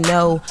to even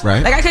know.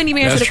 Right. Like, I couldn't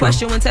even answer the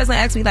question when Tesla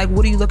asked me, like,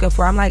 what are you looking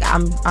for? I'm like,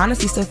 I'm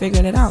honestly still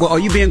figuring it out. Well, are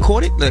you being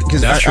courted?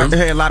 Because I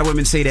hear a lot of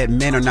women say that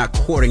men are not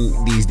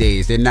courting these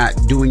days. They're not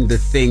doing the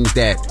things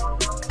that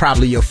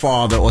probably your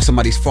father or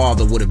somebody's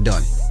father would have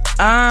done.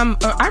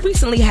 I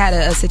recently had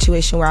a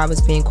situation where I was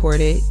being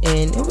courted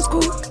and it was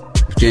cool.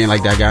 You ain't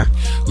like that guy?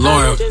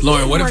 Lauren,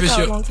 what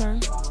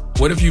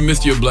if you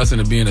missed your blessing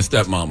of being a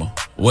stepmama?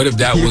 What if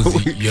that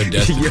was your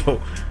destiny?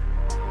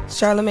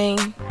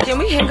 Charlamagne, can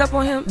we hang up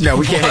on him? No,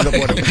 we can't hang up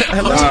on him.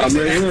 Hello? Don't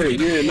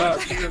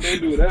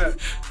do that.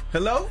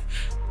 Hello?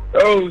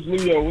 Oh, it's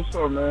Leo. What's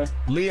up, man?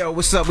 Leo,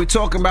 what's up? We're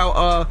talking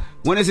about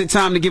when is it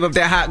time to give up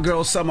that hot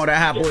girl summer or that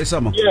hot boy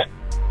summer?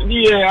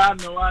 Yeah, I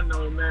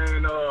know,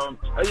 man.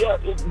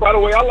 By the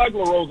way, I like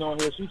LoRosa on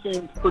here. She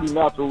seems pretty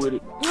natural with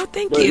it. Oh,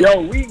 thank you.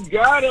 Yo, we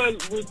gotta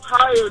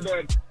retire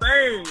that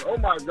thing. Oh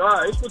my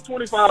God, it's for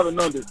 25 and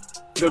under.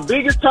 The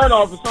biggest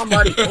turnoff is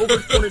somebody over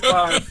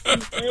 25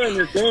 keep saying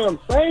this damn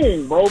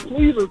thing, bro.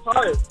 Please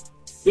retire.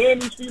 Then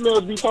these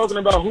females be talking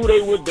about who they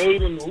would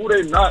date and who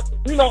they not.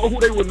 You know who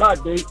they would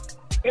not date,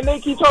 and they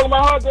keep talking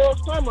about hot girl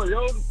summer,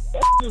 yo.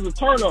 That is a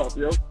turnoff,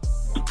 yo.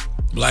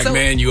 Black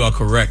man, you are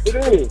correct. It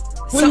is.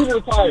 Please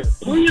retire.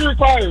 Please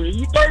retire.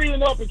 You 30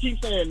 and up and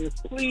keep saying this.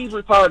 Please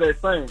retire that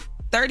thing.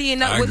 30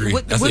 and up. I agree.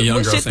 What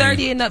should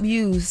 30 and up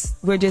use?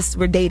 We're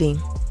dating.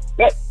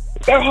 That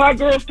hot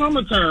girl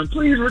summer term.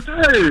 Please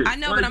retire. I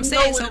know, but I'm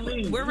saying, so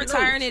we're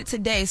retiring it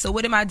today. So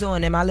what am I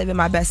doing? Am I living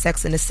my best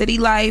Sex in the City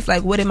life?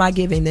 Like, what am I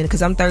giving then?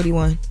 Because I'm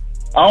 31.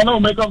 I don't know.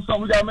 Make up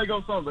something. We gotta make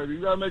up something, baby.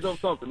 You gotta make up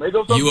something. Make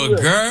up something. You a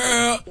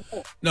girl?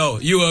 No,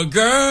 you a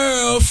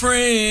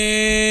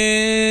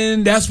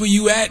girlfriend. That's where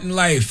you at in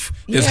life.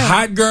 It's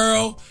hot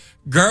girl,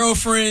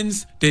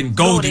 girlfriends, then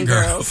golden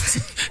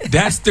girls.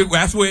 That's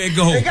where it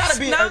goes. It gotta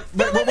be.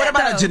 But what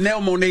about a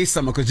Janelle Monáe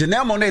summer? Because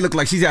Janelle Monáe look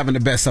like she's having the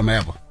best summer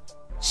ever.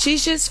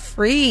 She's just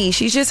free.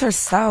 She's just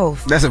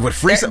herself. That's what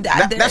free.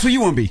 That's what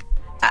you want to be.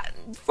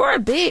 For a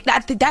bit, I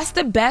think that's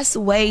the best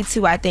way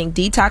to, I think,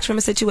 detox from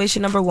a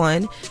situation, number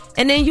one.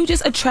 And then you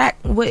just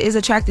attract what is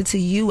attracted to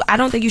you. I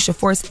don't think you should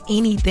force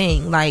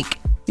anything. Like,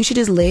 you should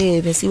just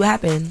live and see what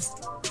happens.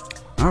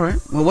 All right.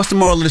 Well, what's the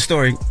moral of the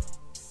story?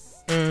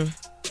 You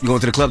going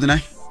to the club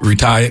tonight?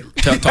 Retired.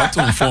 Talk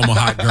to a former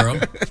hot girl.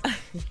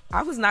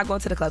 I was not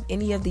going to the club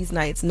any of these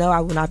nights. No, I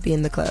will not be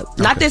in the club.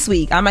 Okay. Not this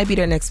week. I might be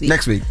there next week.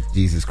 Next week.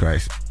 Jesus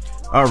Christ.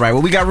 All right.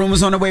 Well, we got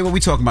rumors on the way. What we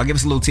talking about? Give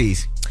us a little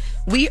tease.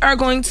 We are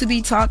going to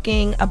be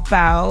talking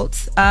about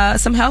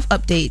some health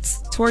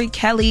updates. Tori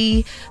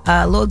Kelly,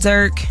 Lil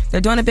Durk, they're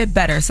doing a bit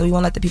better, so we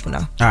won't let the people know.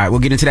 All right, we'll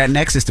get into that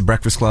next. It's The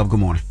Breakfast Club. Good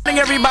morning. Good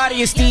morning,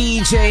 everybody. It's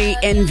DJ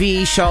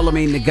NV,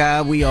 Charlamagne the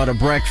God. We are The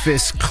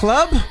Breakfast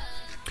Club.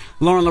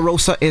 Loren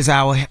LoRosa is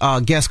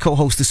our guest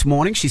co-host this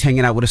morning. She's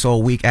hanging out with us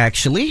all week,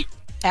 actually.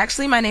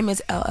 Actually, my name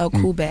is LL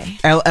Cool Bay.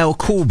 LL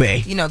Cool Bay.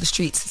 You know, the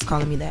streets is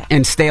calling me that.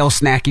 And Stale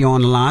Snacky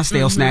on the line.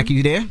 Stale Snacky,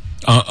 you there?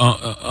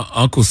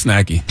 Uncle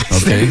Snacky.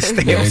 Okay.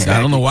 I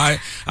don't know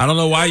why. I don't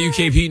know why you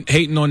keep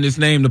hating on this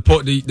name.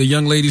 The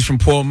young ladies from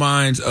Poor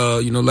Minds,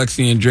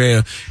 Lexi and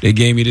Drea, they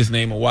gave me this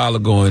name a while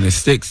ago and it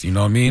sticks. You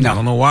know what I mean? No. I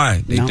don't know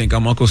why. They think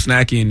I'm Uncle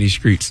Snacky in these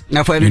streets.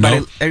 Now, for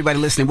everybody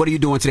listening, what are you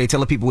doing today? Tell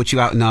the people what you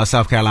out in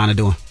South Carolina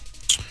doing.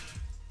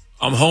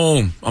 I'm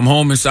home. I'm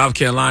home in South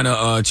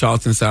Carolina,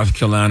 Charleston, South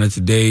Carolina.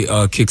 Today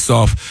kicks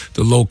off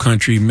the Low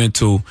Country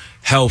Mental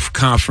Health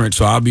Conference.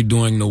 So I'll be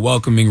doing the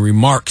welcoming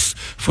remarks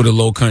for the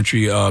Low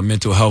Country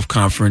Mental Health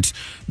Conference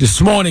this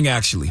morning,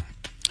 actually,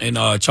 in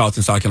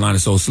Charleston, South Carolina.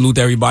 So salute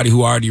to everybody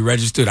who already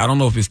registered. I don't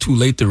know if it's too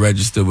late to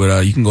register,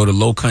 but you can go to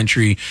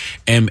lowcountrymh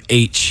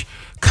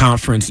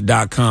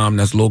lowcountrymh.conference.com.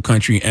 That's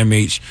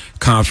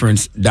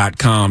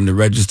lowcountrymh.conference.com to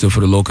register for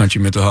the Low Country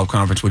Mental Health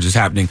Conference, which is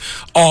happening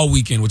all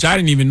weekend, which I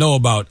didn't even know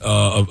about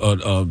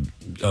a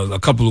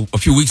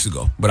few weeks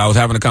ago. But I was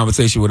having a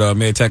conversation with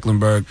Mayor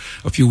Tecklenburg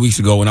a few weeks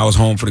ago when I was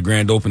home for the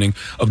grand opening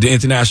of the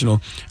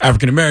International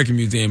African American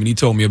Museum, and he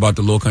told me about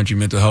the Low Country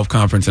Mental Health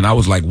Conference, and I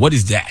was like, what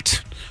is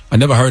that? I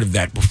never heard of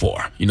that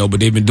before, but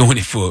they've been doing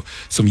it for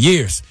some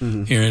years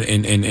here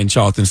in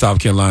Charleston, South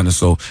Carolina.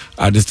 So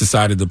I just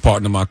decided to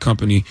partner my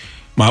company,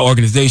 my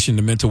organization,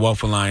 the Mental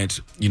Wealth Alliance,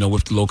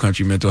 with the Low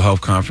Country Mental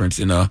Health Conference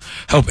and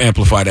help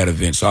amplify that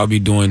event. So I'll be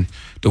doing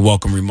the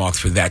welcome remarks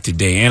for that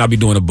today, and I'll be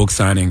doing a book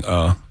signing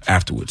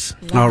afterwards.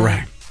 All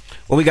right.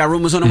 Well, we got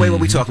rumors on the way.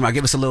 What we talking about?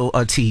 Give us a little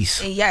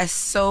tease. Yes.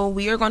 So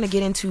we are going to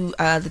get into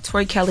the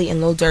Tori Kelly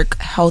and Lil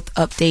Durk health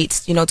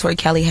updates. Tori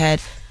Kelly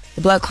had the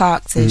blood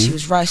clots and she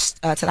was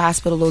rushed to the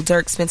hospital. Lil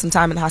Durk spent some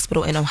time in the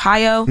hospital in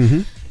Ohio.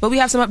 But we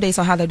have some updates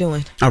on how they're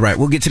doing. All right,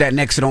 we'll get to that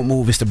next, so don't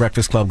move. It's The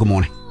Breakfast Club. Good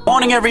morning.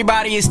 Morning,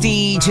 everybody. It's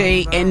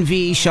DJ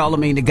NV,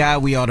 Charlamagne the Guy.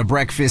 We are The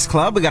Breakfast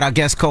Club. We got our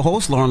guest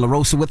co-host, Loren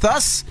LoRosa, with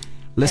us.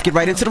 Let's get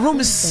right into the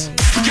rumors.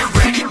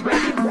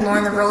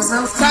 Loren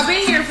LoRosa. So I've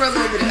been here for a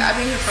little bit. I've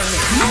been here for a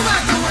minute. Move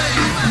out the way.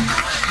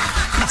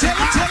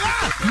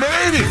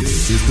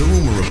 This is the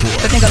Rumor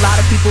Report. I think a lot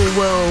of people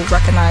will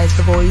recognize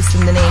the voice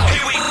and the name.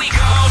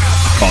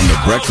 On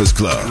The Breakfast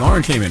Club.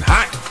 Loren came in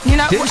hot.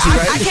 I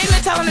came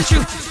in telling the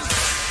truth.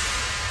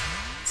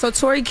 So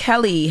Tori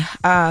Kelly,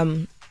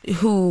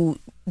 who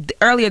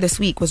earlier this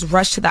week was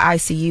rushed to the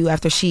ICU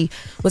after she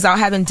was out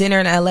having dinner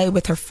in LA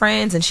with her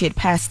friends and she had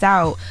passed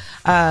out.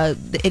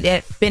 It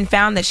had been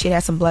found that she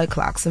had some blood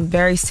clots, some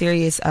very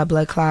serious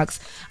blood clots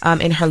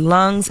in her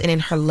lungs and in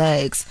her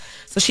legs.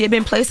 So she had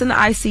been placed in the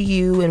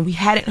ICU and we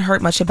hadn't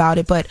heard much about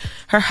it, but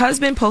her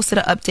husband posted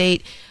an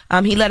update.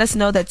 He let us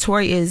know that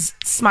Tori is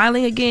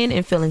smiling again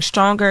and feeling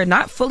stronger,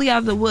 not fully out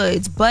of the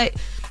woods, but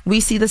we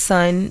see the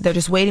sun. They're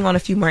just waiting on a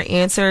few more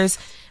answers.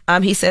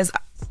 He says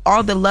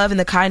all the love and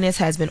the kindness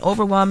has been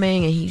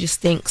overwhelming, and he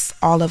just thanks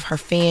all of her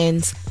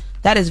fans.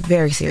 That is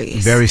very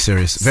serious. Very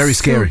serious. Very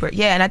scary. Super.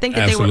 Yeah, and I think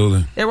that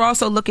they were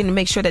also looking to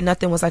make sure that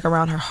nothing was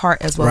around her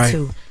heart as well,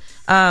 too.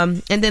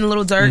 And then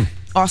Lil Durk,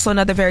 also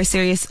another very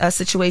serious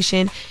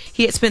situation.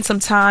 He had spent some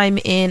time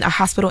in a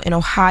hospital in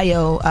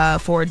Ohio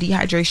for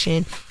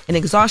dehydration and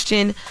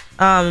exhaustion.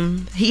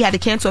 He had to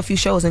cancel a few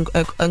shows,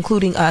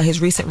 including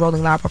his recent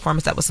Rolling Loud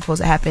performance that was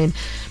supposed to happen.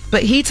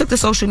 But he took to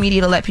social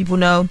media to let people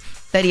know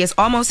that he is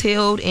almost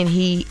healed and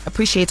he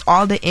appreciates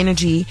all the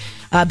energy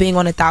being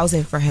on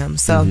 1,000 for him.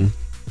 So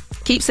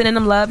keep sending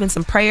them love and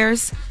some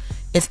prayers.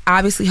 It's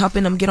obviously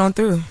helping them get on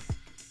through.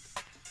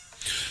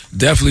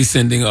 Definitely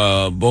sending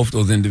both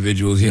those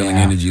individuals healing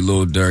energy,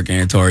 Lil Durk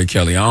and Tori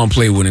Kelly. I don't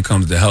play when it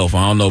comes to health.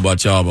 I don't know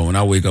about y'all, but when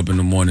I wake up in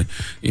the morning,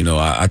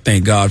 I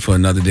thank God for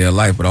another day of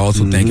life, but I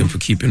also thank him for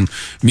keeping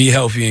me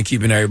healthy and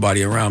keeping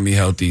everybody around me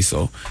healthy.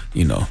 So,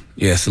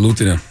 salute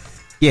to them.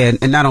 Yeah,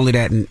 and not only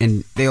that,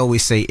 and they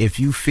always say, if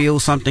you feel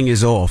something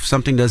is off,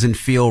 something doesn't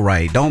feel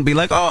right, don't be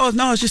like, oh,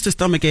 no, it's just a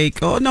stomach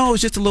ache. Oh, no,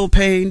 it's just a little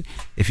pain.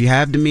 If you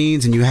have the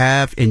means and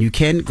you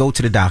can go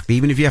to the doctor,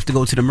 even if you have to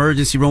go to the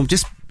emergency room,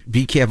 just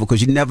be careful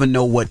because you never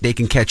know what they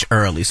can catch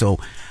early. So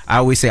I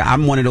always say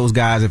I'm one of those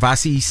guys. If I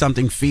see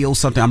something, feel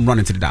something, I'm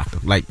running to the doctor.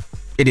 Like,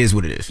 it is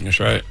what it is. That's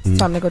right. It's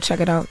time to go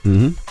check it out.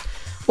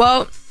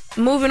 Well,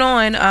 moving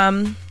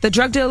on, the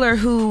drug dealer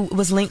who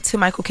was linked to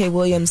Michael K.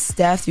 Williams'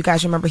 death, you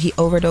guys remember he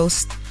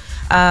overdosed.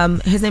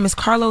 His name is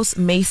Carlos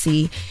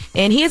Macy,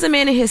 and he is a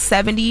man in his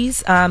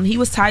 70s. He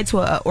was tied to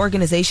an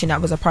organization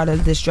that was a part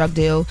of this drug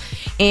deal,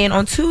 and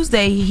on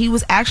Tuesday he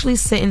was actually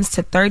sentenced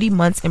to 30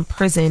 months in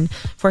prison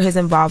for his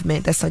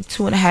involvement. That's like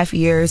 2.5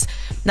 years.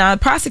 Now,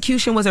 the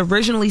prosecution was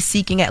originally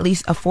seeking at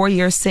least a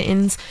 4-year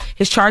sentence.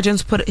 His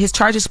charges put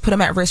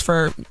him at risk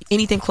for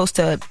anything close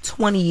to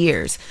 20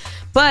 years.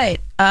 But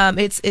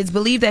it's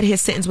believed that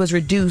his sentence was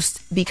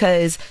reduced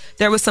because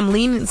there was some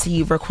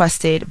leniency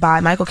requested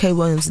by Michael K.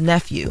 Williams'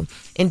 nephew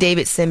and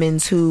David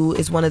Simmons, who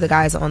is one of the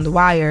guys on The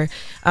Wire,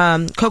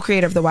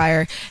 co-creator of The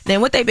Wire.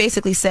 Then what they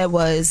basically said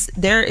was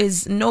there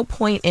is no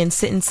point in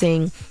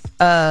sentencing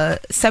a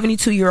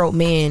 72-year-old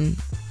man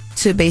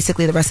to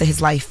basically the rest of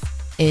his life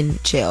in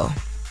jail.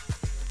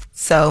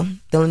 So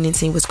the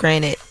leniency was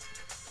granted.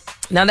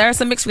 Now, there are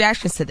some mixed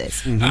reactions to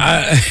this.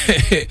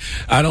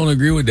 I don't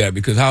agree with that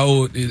because how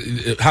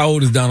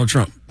old is Donald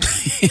Trump?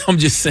 I'm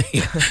just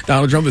saying.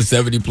 Donald Trump is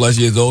 70 plus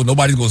years old.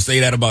 Nobody's going to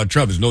say that about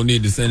Trump. There's no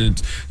need to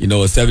sentence, a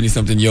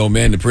 70-something-year-old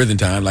man to prison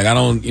time. Like, I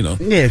don't, Yeah,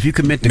 if you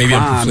commit the crime. Maybe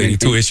I'm conflating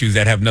two issues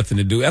that have nothing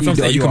to do. That's what I'm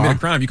saying. You commit a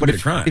crime, you commit a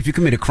crime. If you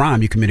commit a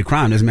crime, you commit a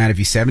crime. Doesn't matter if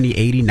you're 70,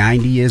 80,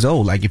 90 years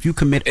old. Like, if you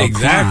commit a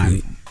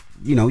crime,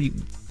 you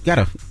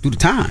gotta do the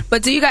time.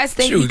 But do you guys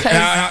think because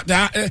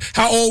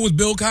how old was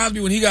Bill Cosby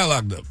when he got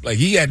locked up? Like,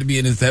 he had to be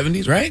in his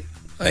 70s, right?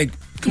 Like,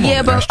 come on.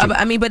 Yeah, but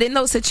but in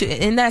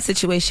that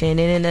situation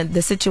and in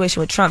the situation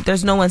with Trump,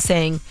 there's no one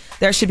saying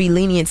there should be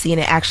leniency in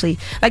it. Actually,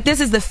 like,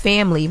 this is the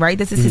family, right?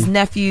 This is his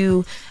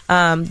nephew,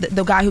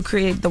 the guy who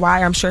created The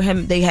Wire. I'm sure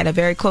they had a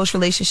very close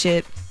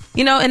relationship.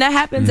 You know, and that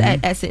happens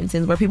at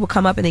sentencing where people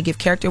come up and they give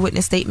character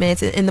witness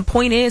statements, and the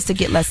point is to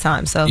get less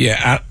time. So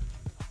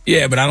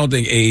but I don't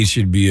think age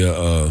should be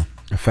a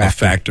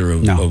factor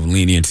of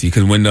leniency,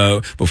 because when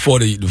before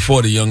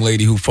the young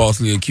lady who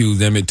falsely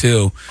accused Emmett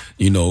Till,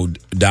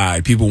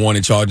 died, people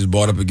wanted charges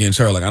brought up against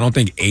her. Like, I don't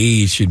think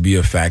age should be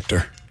a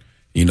factor,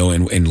 in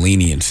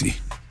leniency.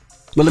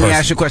 Well, let me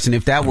ask you a question.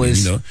 If that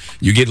was,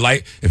 you get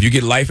life. If you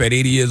get life at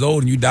 80 years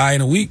old and you die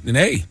in a week, then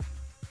hey,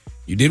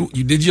 you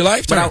did your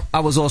lifetime. But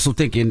I was also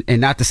thinking,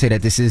 and not to say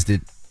that this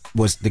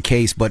was the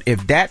case, but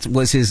if that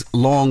was his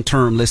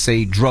long-term, let's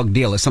say, drug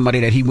dealer, somebody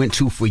that he went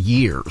to for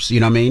years, you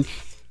know what I mean?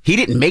 He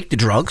didn't make the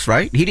drugs,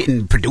 right? He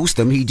didn't produce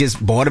them. He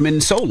just bought them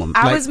and sold them.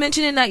 I was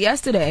mentioning that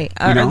yesterday,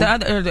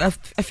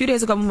 a few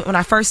days ago when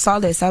I first saw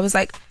this. I was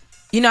like,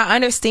 I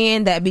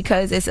understand that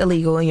because it's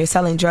illegal and you're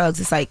selling drugs,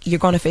 it's like you're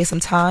going to face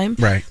some time.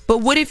 Right. But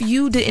what if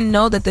you didn't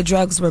know that the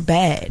drugs were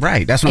bad?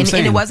 Right. That's what I'm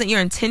saying. And it wasn't your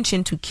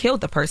intention to kill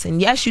the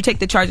person. Yes, you take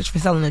the charges for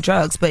selling the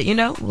drugs, but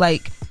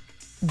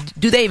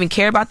do they even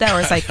care about that?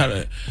 Or it's like,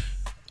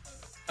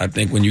 I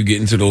think when you get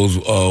into those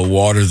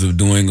waters of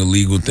doing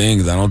illegal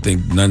things, I don't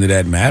think none of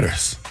that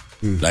matters.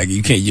 Like,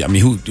 you can't. I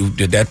mean, who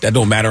that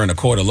don't matter in a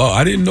court of law.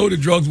 I didn't know the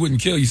drugs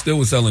wouldn't kill. You still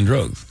was selling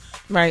drugs.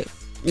 Right.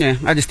 Yeah,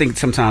 I just think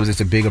sometimes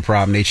it's a bigger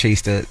problem. They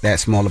chase that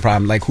smaller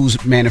problem. Like,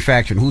 who's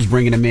manufacturing, who's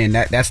bringing them in.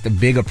 That's the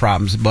bigger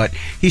problems. But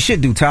he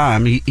should do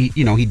time. He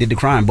did the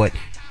crime, but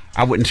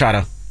I wouldn't try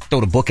to throw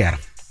the book at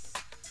him.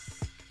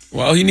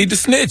 Well, he need to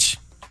snitch,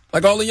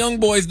 like all the young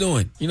boys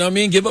doing. You know what I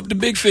mean? Give up the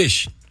big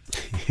fish.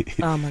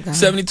 Oh my God.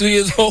 72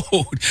 years old.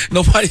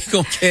 Nobody's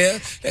gonna care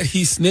that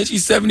he snitched.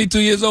 He's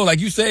 72 years old. Like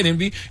you said,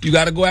 Envy, you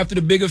got to go after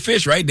the bigger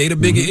fish, right? They the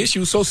bigger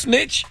issue. So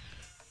snitch.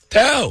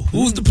 Tell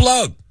who's the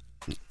plug.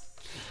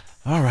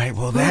 All right.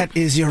 Well, that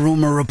is your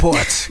rumor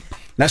report.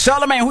 Now,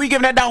 Charlamagne, who you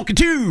giving that donkey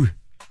to?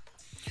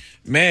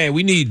 Man,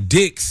 we need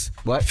Dick's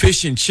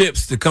Fish and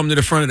Chips to come to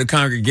the front of the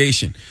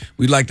congregation.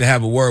 We'd like to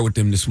have a word with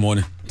them this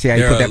morning. See how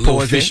you put that little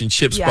pause fish in? and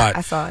chip Yeah, spot.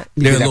 I saw it.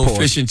 They're a little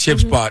fish and chip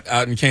spot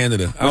out in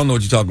Canada. I don't know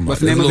what you're talking about.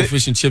 What's the name There's a of little it?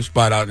 fish and chip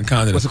spot out in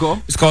Canada. What's it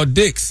called? It's called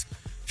Dick's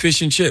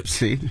Fish and Chips.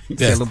 See?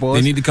 Yes,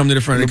 they need to come to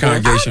the front of the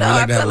congregation. I We'd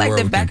like to have feel a like word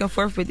they're with back them. and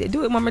forth with it.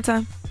 Do it one more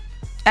time.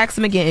 Ask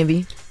them again,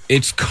 Envy.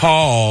 It's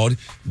called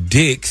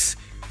Dick's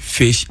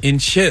Fish and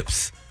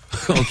Chips.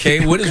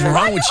 Okay, what is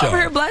wrong with y'all? Over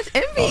here, blush,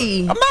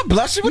 Envy. I'm not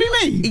blushing. What do you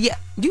mean? Yeah,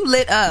 you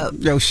lit up.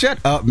 Yo, shut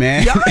up,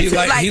 man.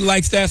 He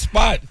likes that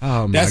spot.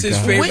 Oh my That's his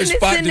God. favorite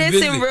spot to Witnessing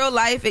this visit. in real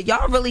life,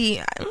 y'all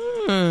really,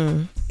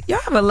 y'all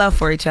have a love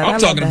for each other. I'm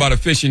talking about a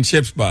fish and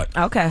chip spot.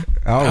 Okay.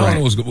 All I don't right.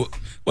 know what's good.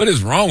 What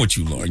is wrong with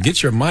you, Loren?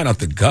 Get your mind out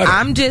the gutter.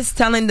 I'm just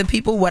telling the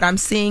people what I'm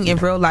seeing in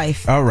real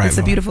life. All right, It's a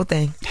Lauren. beautiful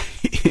thing.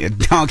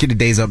 Donkey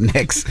Today's up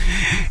next.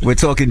 We're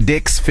talking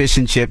Dick's Fish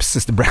and Chips.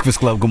 It's the Breakfast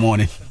Club. Good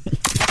morning.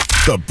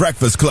 The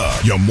Breakfast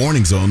Club. Your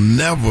mornings will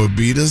never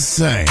be the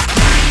same.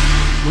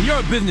 When you're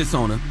a business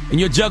owner and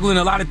you're juggling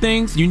a lot of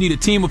things, you need a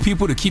team of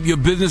people to keep your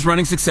business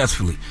running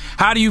successfully.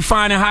 How do you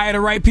find and hire the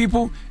right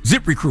people?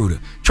 ZipRecruiter.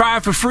 Try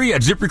it for free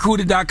at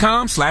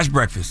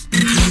ZipRecruiter.com/breakfast.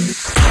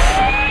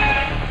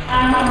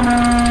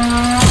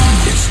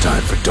 It's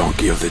time for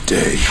Donkey of the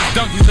Day.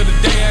 Donkeys of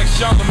the Day,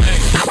 ask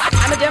Charlamagne.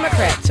 I'm a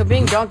Democrat, so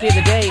being Donkey of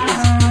the Day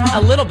is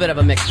a little bit of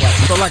a mixed one.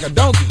 So like a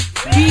donkey.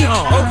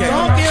 Yeehaw. Okay.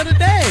 Donkey of the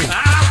Day.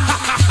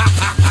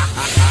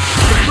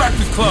 The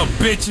Breakfast Club,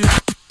 bitches.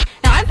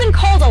 Now, I've been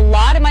called a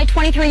lot in my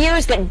 23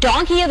 years, but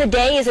Donkey of the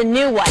Day is a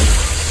new one.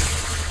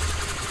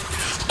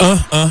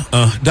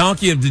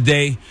 Donkey of the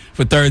Day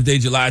for Thursday,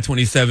 July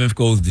 27th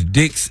goes to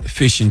Dick's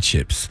Fish and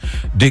Chips.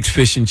 Dick's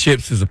Fish and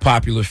Chips is a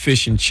popular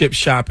fish and chip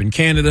shop in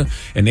Canada,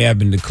 and they have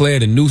been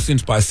declared a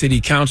nuisance by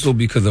city council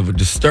because of a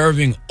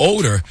disturbing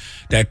odor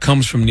that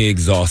comes from the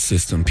exhaust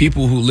system.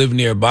 People who live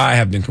nearby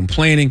have been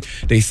complaining.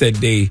 They said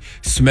they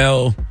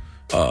smell...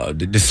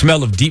 The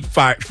smell of deep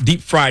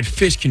fried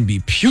fish can be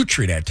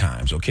putrid at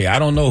times. Okay, I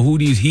don't know who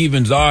these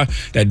heathens are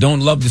that don't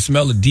love the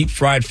smell of deep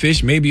fried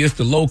fish. Maybe it's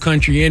the low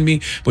country in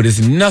me, but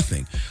it's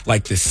nothing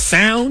like the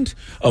sound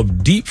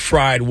of deep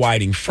fried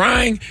whiting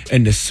frying,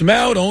 and the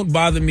smell don't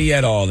bother me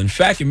at all. In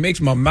fact, it makes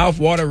my mouth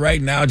water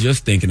right now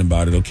just thinking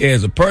about it. Okay,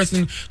 as a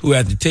person who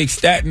has to take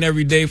statin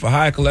every day for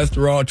high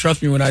cholesterol,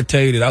 trust me when I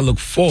tell you that I look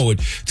forward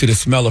to the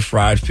smell of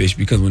fried fish,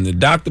 because when the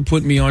doctor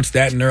put me on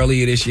statin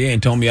earlier this year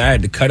and told me I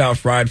had to cut out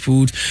fried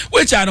foods,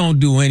 which I don't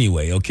do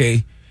anyway,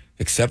 okay,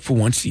 except for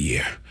once a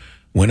year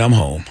when I'm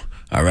home.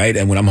 All right.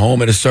 And when I'm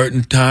home at a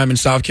certain time in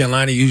South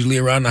Carolina, usually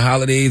around the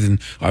holidays and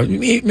or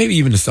maybe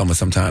even the summer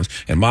sometimes,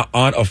 and my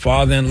aunt or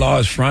father-in-law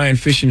is frying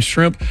fish and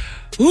shrimp,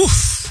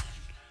 oof,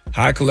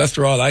 high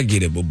cholesterol, I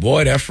get it. But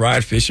boy, that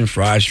fried fish and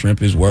fried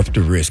shrimp is worth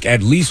the risk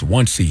at least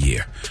once a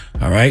year.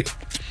 All right.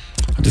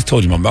 I just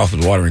told you my mouth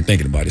was watering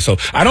thinking about it. So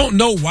I don't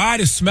know why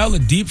the smell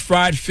of deep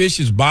fried fish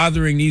is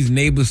bothering these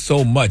neighbors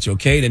so much,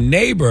 okay? The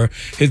neighbor,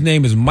 his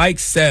name is Mike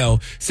Sell,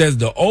 says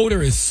the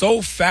odor is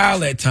so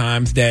foul at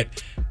times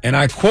that, and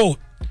I quote,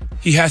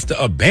 he has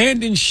to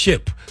abandon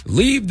ship,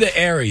 leave the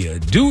area,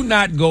 do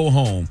not go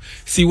home.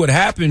 See what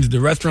happens, the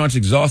restaurant's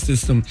exhaust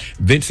system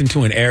vents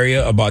into an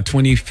area about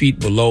 20 feet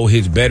below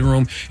his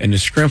bedroom, and the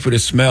strength of the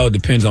smell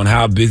depends on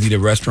how busy the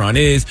restaurant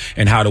is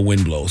and how the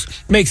wind blows.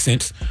 Makes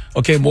sense.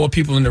 Okay, more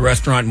people in the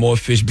restaurant, more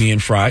fish being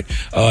fried.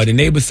 The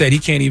neighbor said he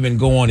can't even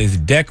go on his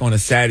deck on a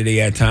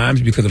Saturday at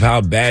times because of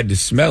how bad the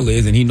smell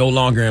is, and he no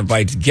longer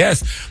invites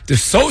guests to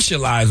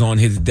socialize on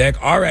his deck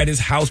or at his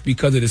house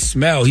because of the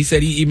smell. He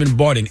said he even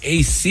bought an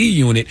AC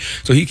unit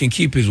so he can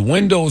keep his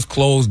windows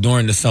closed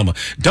during the summer.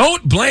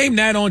 Don't blame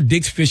that on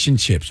Dick's Fish and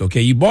Chips,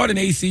 okay? You bought an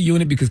AC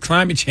unit because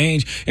climate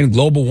change and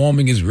global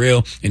warming is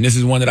real, and this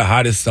is one of the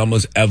hottest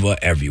summers ever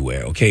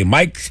everywhere, okay?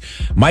 Mike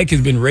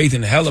has been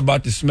raising hell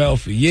about the smell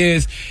for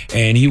years,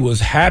 and he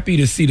was happy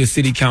to see the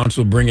city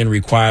council bring in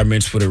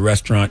requirements for the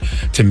restaurant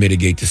to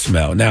mitigate the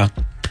smell. Now,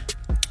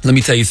 let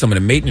me tell you some of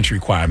the maintenance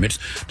requirements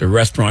the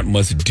restaurant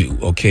must do,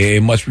 okay?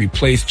 It must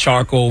replace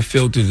charcoal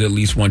filters at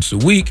least once a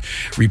week,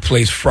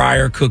 replace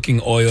fryer cooking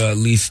oil at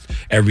least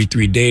every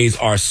 3 days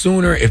or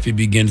sooner if it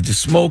begins to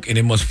smoke, and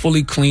it must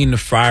fully clean the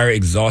fryer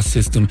exhaust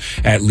system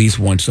at least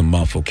once a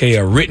month, okay?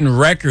 A written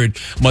record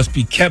must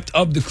be kept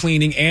of the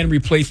cleaning and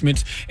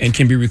replacements and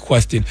can be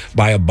requested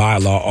by a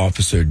bylaw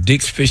officer.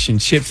 Dick's Fish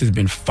and Chips has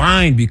been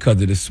fined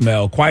because of the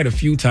smell quite a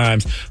few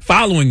times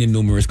following the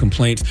numerous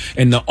complaints,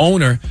 and the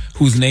owner,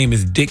 whose name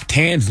is Dick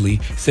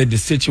Tansley, said the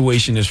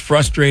situation is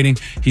frustrating.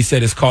 He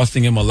said it's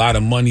costing him a lot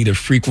of money to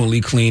frequently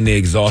clean the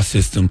exhaust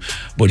system,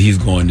 but he's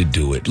going to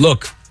do it.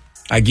 Look,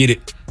 I get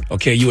it.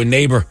 Okay, you a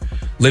neighbor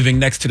living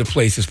next to the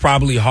place. It's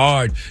probably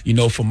hard, you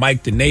know, for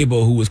Mike, the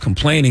neighbor who was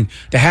complaining,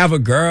 to have a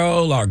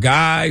girl or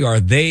guy or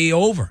they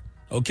over.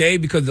 Okay,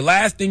 because the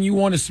last thing you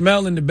want to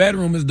smell in the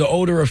bedroom is the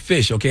odor of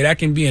fish. Okay, that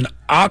can be an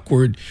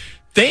awkward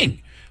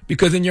thing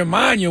because in your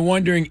mind you're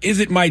wondering,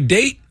 is it my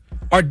date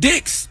or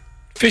Dick's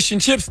Fish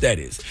and Chips, that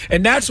is?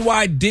 And that's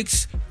why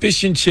Dick's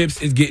Fish and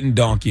Chips is getting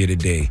donkey of the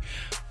day.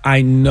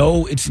 I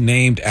know it's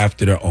named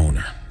after the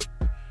owner,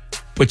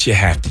 but you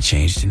have to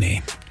change the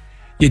name.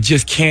 You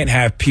just can't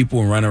have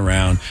people run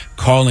around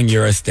calling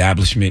your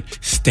establishment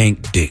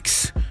Stank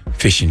Dick's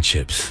Fish and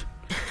Chips.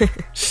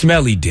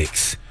 Smelly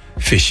Dick's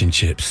Fish and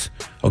Chips.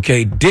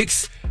 Okay,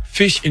 Dick's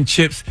Fish and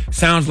Chips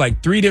sounds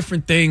like three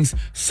different things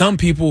some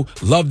people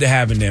love to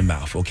have in their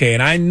mouth, okay?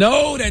 And I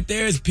know that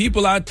there's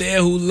people out there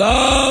who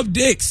love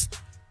Dick's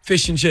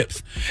Fish and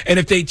Chips. And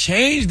if they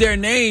change their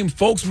name,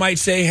 folks might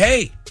say,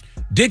 hey,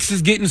 Dick's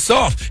is getting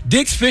soft.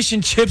 Dick's Fish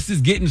and Chips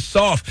is getting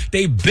soft.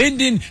 They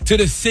bending to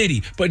the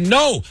city. But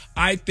no,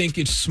 I think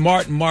it's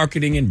smart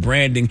marketing and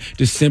branding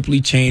to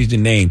simply change the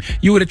name.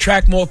 You would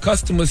attract more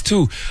customers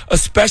too,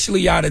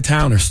 especially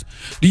out-of-towners.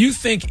 Do you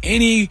think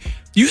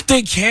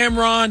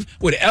Cameron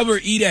would ever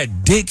eat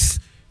at Dick's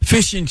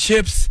Fish and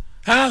Chips?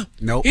 Huh?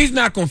 Nope. He's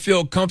not going to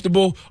feel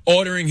comfortable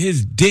ordering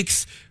his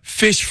Dick's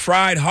fish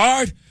fried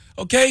hard.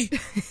 Okay?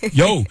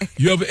 Yo,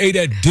 you ever ate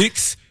at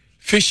Dick's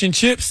Fish and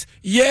Chips?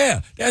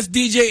 Yeah, that's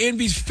DJ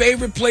Envy's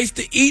favorite place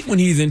to eat when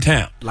he's in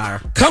town.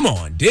 Liar. Come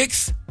on,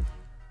 Dick's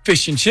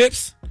Fish and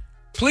Chips.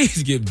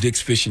 Please give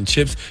Dick's Fish and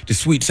Chips the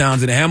sweet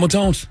sounds of the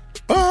Hamiltons.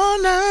 Oh,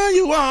 now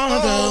you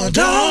are the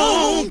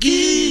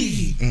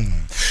donkey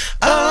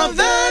of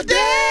the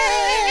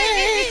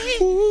day.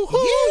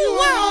 You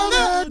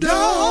are the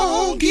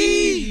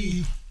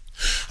donkey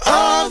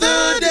of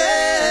the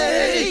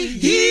day.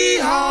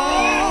 Yee-haw.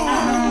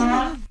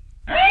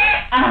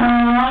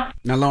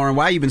 Now, Loren,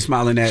 why you been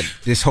smiling at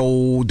this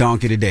whole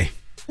donkey today?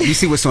 You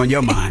see what's on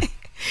your mind.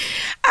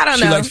 I don't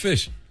know. She likes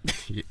fish.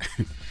 You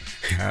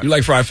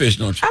like fried fish,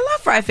 don't you? I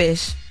love fried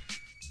fish.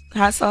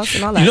 Hot sauce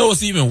and all that. You know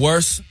what's even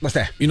worse? What's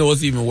that? You know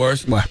what's even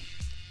worse? What?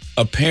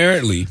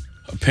 Apparently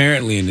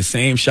in the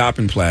same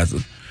shopping plaza,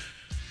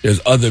 there's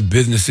other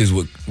businesses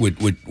with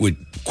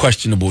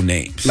questionable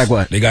names. Like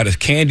what? They got a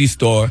candy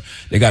store.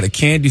 They got a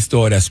candy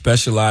store that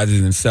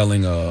specializes in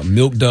selling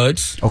Milk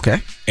Duds.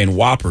 Okay. And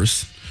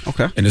Whoppers.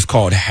 Okay. And it's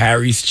called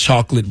Harry's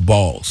Chocolate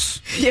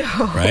Balls. Yo.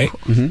 Right?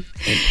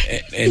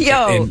 Mm-hmm.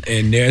 Yo.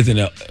 And there's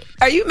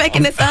Are you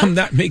making this up? I'm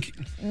not making.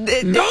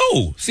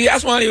 No. See,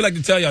 that's why I don't even like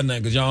to tell y'all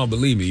nothing because y'all don't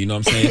believe me. You know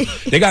what I'm saying?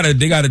 They got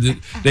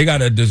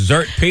a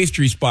dessert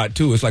pastry spot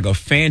too. It's like a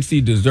fancy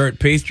dessert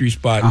pastry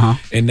spot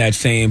in that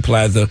same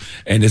plaza,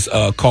 and it's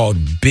called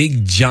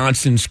Big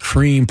Johnson's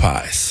Cream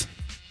Pies.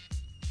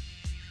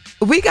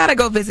 We gotta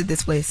go visit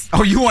this place.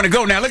 Oh, you want to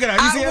go now? Look at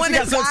her. You see her? She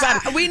got so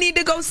excited. We need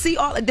to go see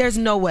all. There's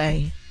no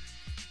way.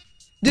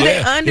 Do they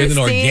understand? There's an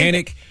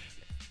organic.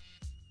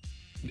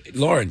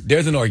 Loren,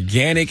 there's an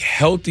organic,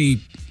 healthy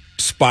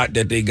spot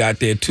that they got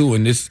there too,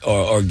 and this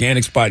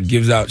organic spot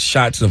gives out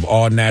shots of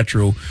all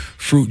natural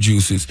fruit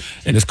juices,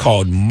 and it's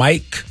called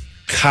Mike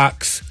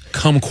Cox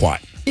Kumquat.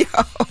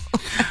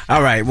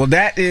 All right, well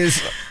that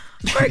is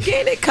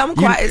organic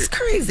kumquat is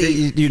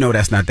crazy. You know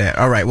that's not that.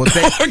 All right, well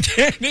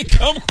organic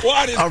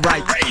kumquat is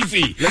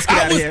crazy. Let's get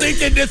out of here. I was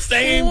thinking the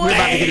same thing. We're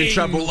about to get in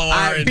trouble.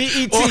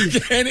 BET.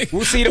 Organic.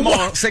 We'll see you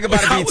tomorrow. Say goodbye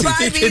to BET.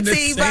 Bye,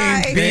 BET.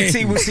 Bye.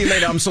 BET. We'll see you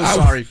later. I'm so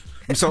sorry.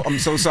 I'm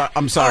so sorry.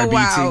 I'm sorry,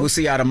 wow. BT. We'll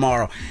see y'all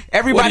tomorrow.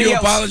 Everybody what are you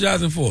else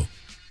apologizing for?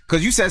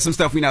 Because you said some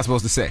stuff we're not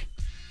supposed to say.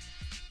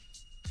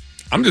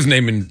 I'm just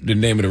naming the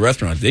name of the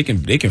restaurants. They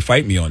can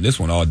fight me on this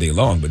one all day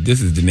long, but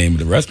this is the name of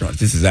the restaurants.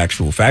 This is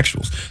actual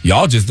factuals.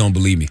 Y'all just don't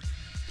believe me.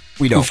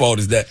 We don't. Whose fault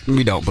is that?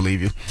 We don't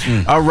believe you.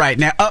 All right.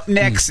 Now, up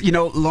next,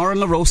 Loren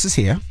LoRosa is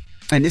here.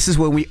 And this is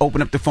when we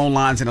open up the phone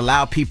lines and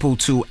allow people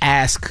to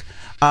ask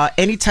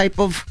any type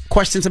of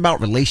questions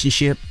about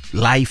relationship,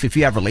 life. If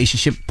you have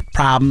relationship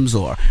problems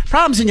or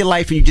problems in your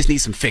life and you just need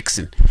some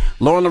fixing,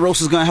 Loren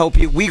LoRosa is going to help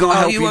you. We going to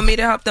help you. You want me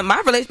to help them?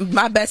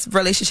 My best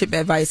relationship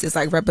advice is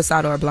like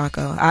reposado or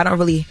blanco. I don't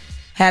really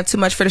have too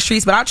much for the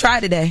streets, but I'll try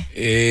today.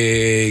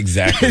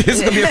 Exactly. This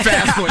is going to be a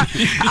fast one.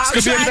 It's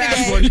going to be a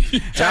fast one.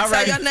 All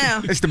right. Y'all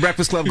now. It's the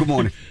Breakfast Club. Good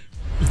morning.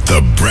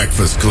 The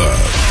Breakfast Club.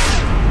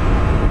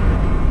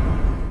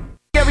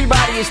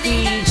 Everybody, it's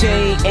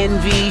DJ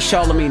NV,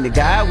 Charlamagne the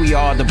Guy. We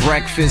are the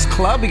Breakfast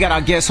Club. We got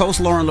our guest host,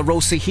 Loren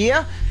LoRosa,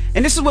 here.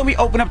 And this is when we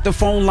open up the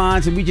phone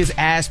lines and we just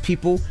ask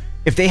people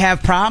if they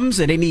have problems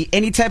or they need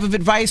any type of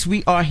advice.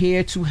 We are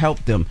here to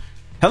help them.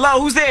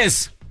 Hello, who's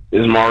this?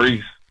 It's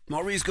Maurice.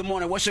 Maurice, good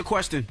morning. What's your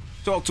question?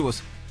 Talk to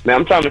us. Man,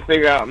 I'm trying to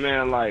figure out,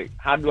 man, like,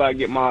 how do I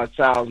get my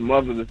child's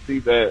mother to see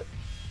that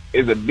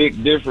it's a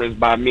big difference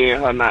by me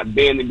and her not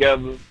being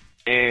together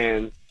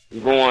and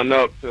growing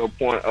up to a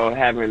point of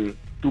having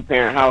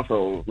two-parent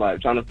households, like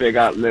trying to figure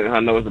out, letting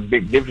her know it's a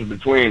big difference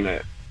between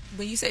that.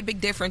 When you say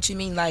big difference, you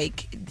mean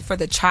like for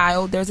the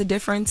child there's a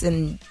difference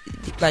and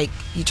like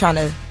you trying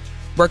to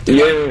work through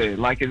that? Yeah,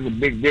 like it's a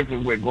big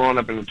difference with growing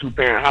up in a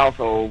two-parent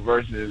household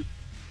versus,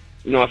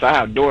 so I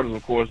have daughters,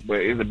 of course,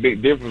 but it's a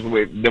big difference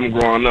with them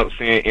growing up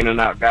seeing in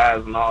and out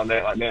guys and all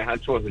that. Like that, her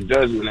choice of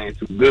judgment ain't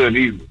too good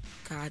either.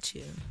 Got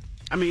you.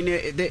 I mean,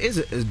 there is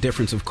a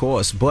difference, of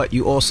course, but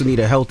you also need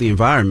a healthy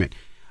environment.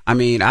 I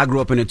mean, I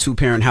grew up in a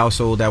two-parent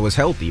household that was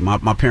healthy.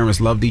 My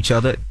parents loved each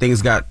other.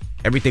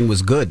 Everything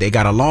was good. They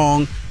got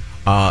along,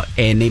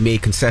 and they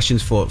made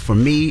concessions for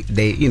me.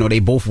 They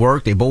both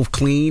worked. They both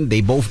cleaned.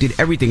 They both did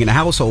everything in the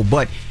household.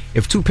 But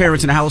if two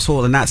parents in the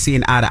household are not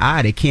seeing eye to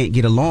eye, they can't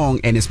get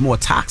along, and it's more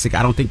toxic.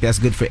 I don't think that's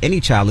good for any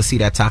child to see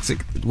that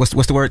toxic. What's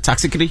the word?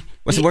 Toxicity?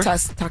 What's the word?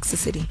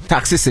 Toxicity.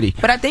 Toxicity.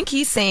 But I think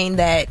he's saying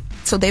that,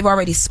 so they've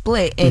already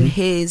split, and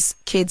his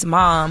kid's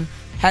mom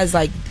has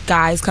like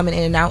guys coming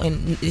in and out,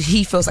 and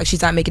he feels like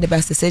she's not making the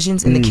best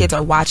decisions, and the kids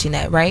are watching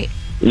that, right?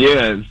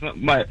 Yeah,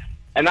 but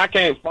and I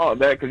can't fault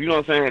that because, you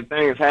know what I'm saying,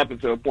 things happen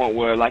to a point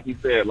where, like you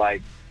said,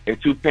 like if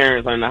two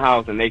parents are in the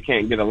house and they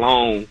can't get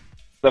along,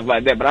 stuff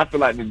like that. But I feel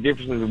like the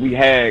differences we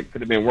had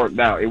could have been worked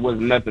out. It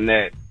wasn't nothing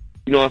that,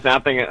 you know what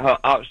I'm saying, I think her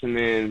option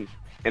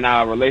in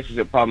our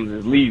relationship problems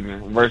is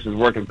leaving versus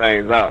working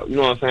things out. You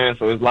know what I'm saying?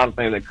 So there's a lot of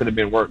things that could have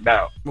been worked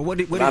out. Well, what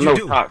did you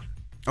do?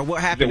 Or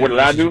what happened? What did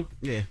I do?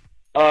 Yeah.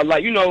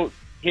 Like,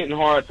 hitting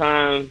hard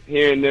times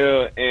here and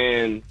there,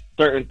 and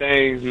certain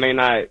things may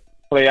not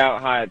play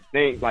out how I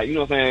think. Like, you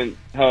know what I'm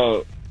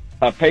saying?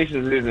 Her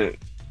patience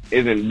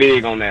isn't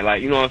big on that.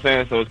 Like, you know what I'm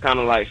saying? So it's kind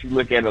of like she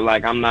look at it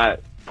like I'm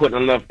not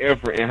putting enough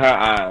effort in her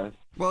eyes.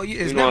 Well,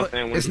 it's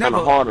kind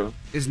of harder.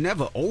 It's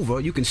never over.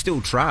 You can still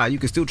try. You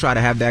can still try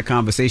to have that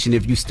conversation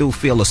if you still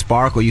feel a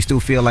spark or you still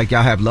feel like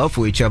y'all have love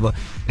for each other.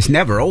 It's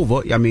never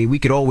over. I mean, we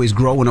could always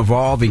grow and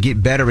evolve and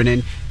get better and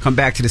then come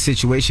back to the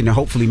situation and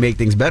hopefully make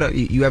things better.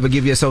 You ever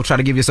try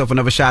to give yourself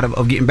another shot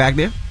of getting back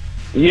there?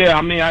 Yeah,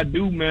 I mean, I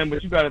do, man.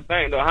 But you got to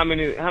think, though, how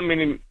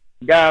many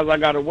guys I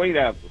got to wait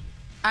after?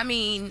 I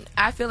mean,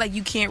 I feel like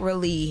you can't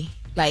really,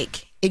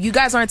 like, if you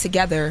guys aren't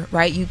together,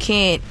 right, you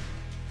can't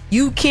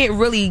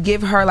really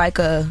give her like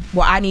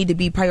I need to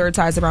be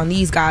prioritized around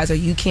these guys, or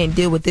you can't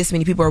deal with this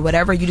many people or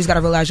whatever. You just got to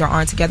realize y'all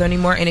aren't together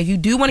anymore. And if you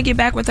do want to get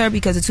back with her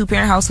because the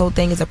two-parent household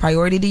thing is a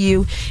priority to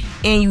you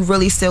and you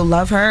really still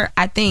love her,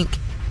 I think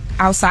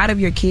outside of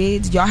your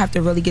kids, y'all have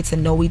to really get to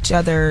know each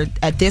other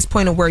at this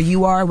point of where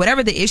you are.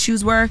 Whatever the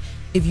issues were,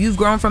 if you've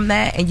grown from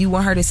that and you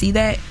want her to see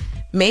that,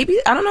 maybe,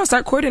 I don't know,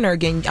 start courting her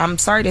again. I'm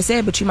sorry to say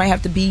it, but you might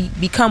have to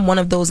become one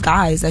of those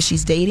guys that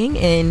she's dating,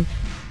 and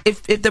if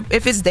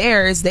it's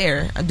there, it's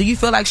there. Do you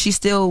feel like she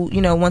still,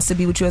 wants to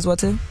be with you as well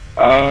too?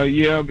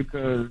 Yeah,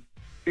 because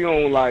she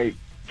don't like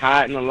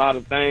hiding a lot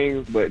of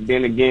things, but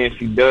then again,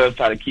 she does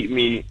try to keep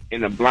me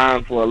in the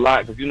blind for a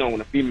lot. Because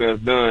when a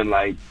female's done,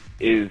 like,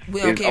 it's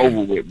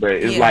over with. But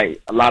it's like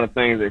a lot of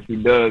things that she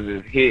does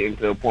is hidden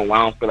to a point where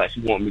I don't feel like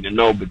she wants me to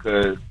know,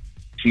 because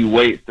she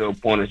waits to a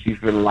point that she's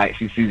feeling like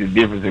she sees a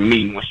difference in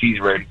me when she's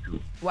ready to.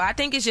 Well, I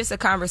think it's just a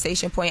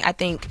conversation point. I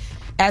think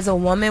as a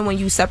woman, when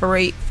you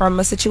separate from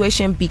a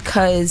situation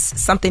because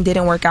something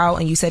didn't work out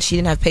and you said she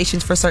didn't have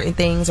patience for certain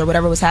things or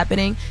whatever was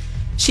happening,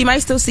 she might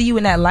still see you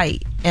in that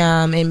light.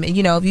 And,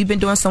 if you've been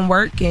doing some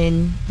work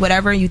and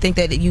whatever, and you think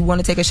that you want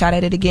to take a shot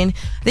at it again,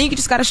 then you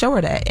just got to show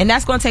her that. And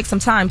that's going to take some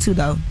time too,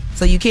 though.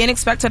 So you can't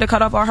expect her to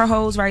cut off all her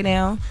hoes right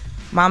now.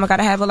 Mama got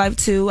to have a life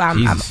too.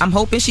 I'm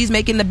hoping she's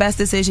making the best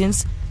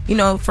decisions,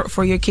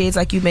 for your kids,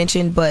 like you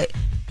mentioned, but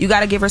you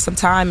got to give her some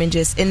time, and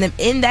just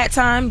in that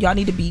time, y'all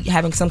need to be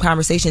having some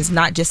conversations,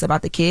 not just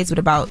about the kids, but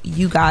about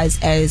you guys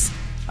as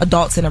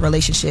adults in a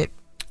relationship.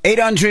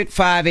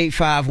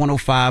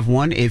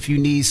 800-585-1051. If you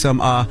need some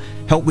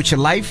help with your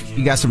life,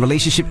 you got some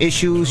relationship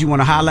issues, you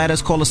want to holler at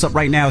us, call us up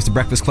right now. It's The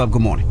Breakfast Club.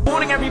 Good morning.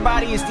 Morning,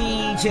 everybody. It's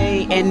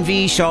DJ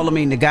NV,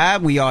 Charlamagne the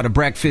God. We are The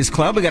Breakfast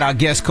Club. We got our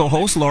guest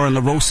co-host, Loren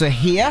LoRosa,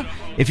 here.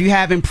 If you're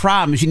having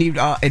problems, you need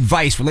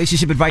advice,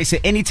 relationship advice, or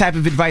any type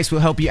of advice will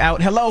help you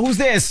out. Hello, who's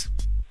this?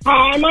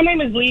 Hi, my name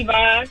is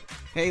Levi.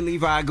 Hey,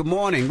 Levi. Good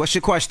morning. What's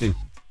your question?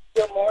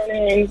 Good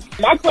morning.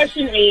 My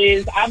question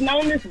is, I've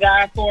known this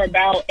guy for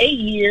about 8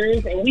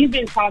 years, and we've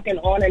been talking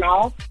on and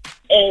off.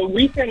 And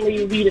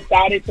recently, we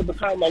decided to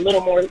become a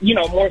little more,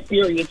 more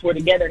serious. We're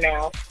together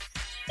now.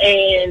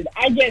 And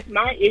I guess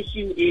my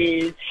issue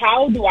is,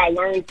 how do I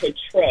learn to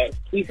trust?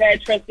 We've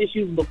had trust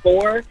issues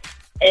before,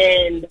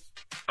 and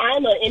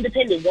I'm an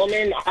independent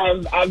woman.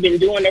 I've been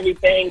doing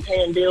everything,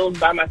 paying bills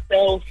by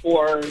myself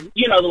for,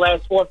 the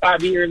last 4 or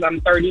 5 years. I'm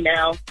 30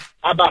 now.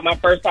 I bought my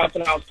first house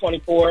when I was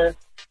 24.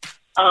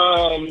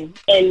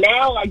 And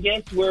now I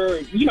guess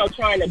we're,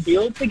 trying to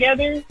build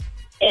together.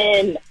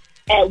 And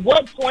at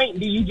what point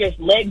do you just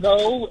let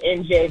go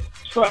and just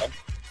trust?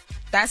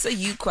 That's a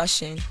you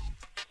question.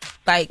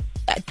 Like,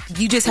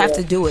 you just have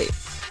to do it.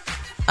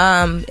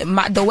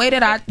 The way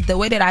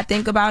that I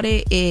think about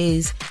it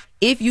is,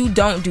 if you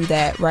don't do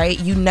that, right,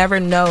 you never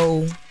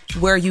know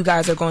where you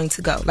guys are going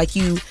to go. Like,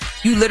 you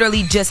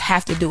literally just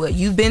have to do it.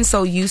 You've been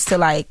so used to,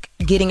 like,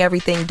 getting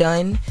everything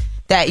done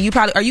that you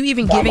probably, are you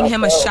even giving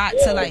him a shot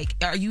to, like,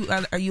 are you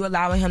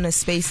allowing him the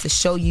space to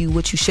show you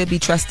what you should be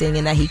trusting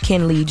and that he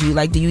can lead you?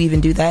 Like, do you even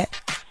do that?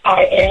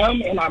 I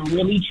am, and I'm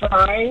really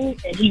trying,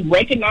 and he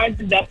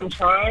recognizes that I'm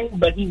trying,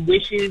 but he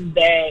wishes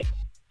that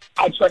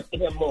I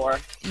trusted him more.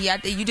 Yeah,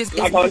 you just...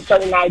 Like, on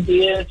certain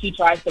ideas, he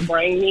tries to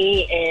bring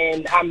me,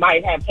 and I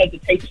might have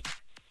hesitation,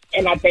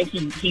 and I think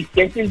he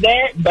senses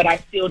that, but I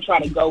still try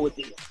to go with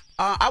it.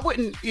 I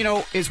wouldn't,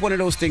 it's one of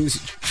those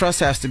things, trust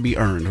has to be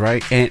earned,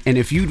 right? And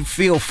if you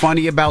feel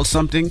funny about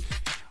something,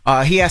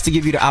 he has to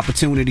give you the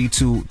opportunity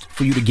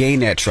for you to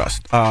gain that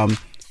trust.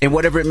 And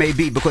whatever it may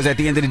be, because at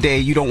the end of the day,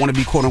 you don't want to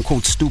be quote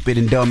unquote stupid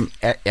and dumb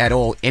at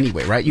all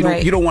anyway, right? You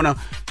don't want to,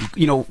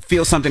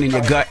 feel something in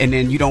your gut and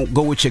then you don't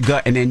go with your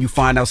gut and then you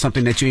find out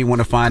something that you didn't want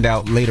to find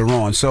out later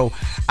on. So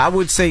I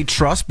would say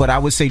trust, but I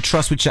would say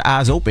trust with your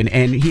eyes open,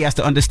 and he has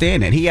to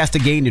understand that. He has to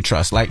gain the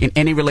trust. Like in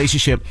any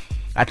relationship,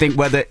 I think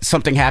whether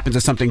something happens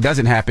or something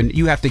doesn't happen,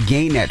 you have to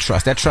gain that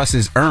trust. That trust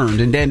is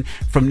earned, and then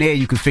from there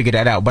you can figure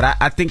that out. But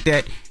I think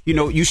that,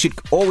 you should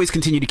always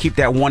continue to keep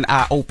that one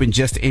eye open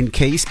just in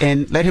case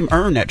and let him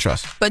earn that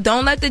trust. But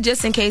don't let the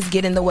just in case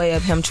get in the way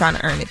of him trying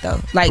to earn it, though.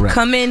 Like,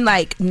 come in,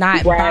 like,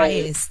 not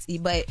biased.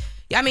 But,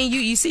 I mean,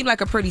 you seem like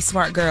a pretty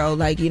smart girl.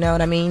 Like, you know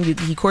what I mean?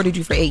 He courted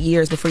you for 8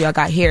 years before y'all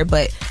got here.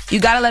 But you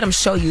got to let him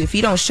show you. If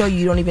he don't show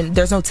you,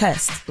 there's no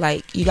test.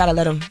 Like, you got to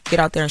let him get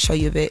out there and show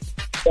you a bit.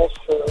 That's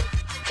true.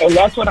 And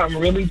that's what I'm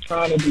really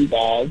trying to do,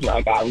 guys.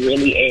 Like, I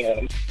really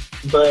am.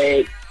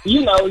 But,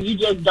 you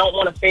just don't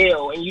want to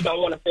fail, and you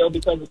don't want to fail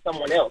because of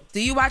someone else. Do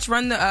you watch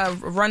Run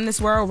the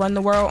World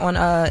on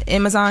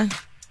Amazon?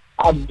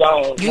 I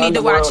don't. You need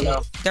to watch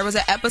it. There was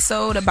an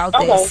episode about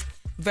this.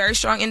 Very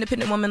strong,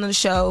 independent woman on the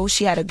show.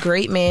 She had a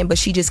great man, but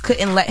she just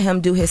couldn't let him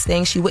do his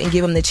thing. She wouldn't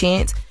give him the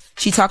chance.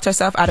 She talked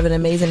herself out of an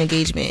amazing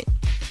engagement.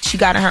 She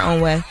got in her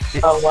own way.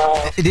 Oh,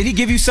 wow. Did he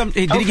give you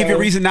Did he give you a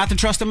reason not to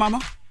trust him, Mama?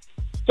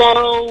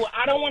 So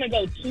I don't want to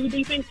go too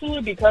deep into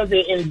it because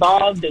it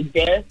involved the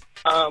death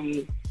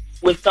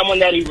with someone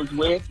that he was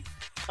with.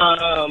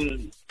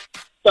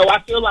 So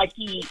I feel like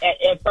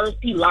at first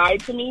he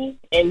lied to me,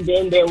 and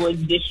then there was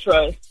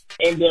distrust,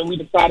 and then we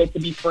decided to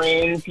be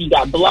friends. He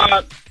got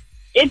blocked.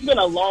 It's been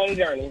a long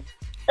journey.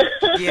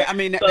 Yeah, I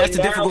mean, that's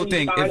the difficult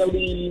thing.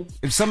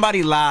 If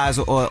somebody lies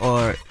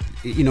or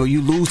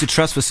you lose the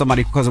trust for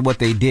somebody because of what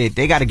they did,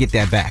 they got to get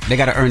that back. They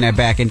got to earn that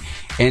back. And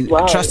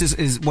trust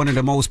is one of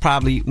the most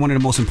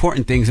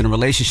important things in a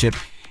relationship.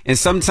 And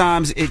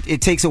sometimes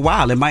it takes a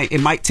while. It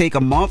might take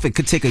a month. It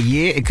could take a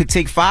year. It could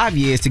take 5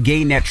 years to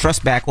gain that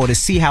trust back or to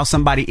see how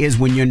somebody is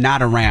when you're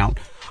not around.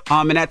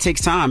 And that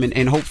takes time.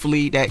 And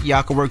hopefully that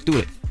y'all can work through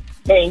it.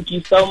 Thank you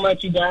so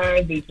much, you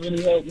guys. It's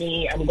really helped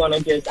me. I'm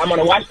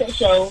gonna watch that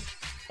show,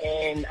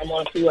 and I'm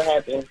gonna see what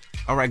happens.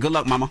 All right. Good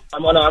luck, Mama.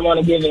 I'm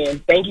gonna give in.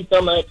 Thank you so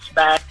much.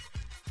 Bye.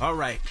 All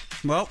right.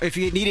 Well, if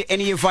you needed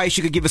any advice,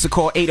 you could give us a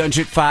call,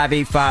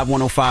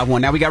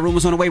 800-585-1051. Now we got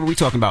rumors on the way. What are we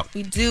talking about?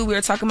 We do. We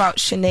were talking about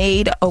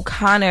Sinead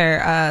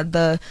O'Connor,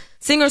 the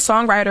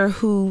singer-songwriter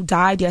who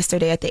died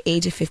yesterday at the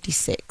age of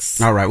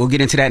 56. All right. We'll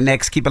get into that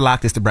next. Keep it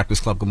locked. It's The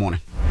Breakfast Club. Good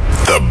morning.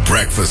 The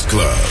Breakfast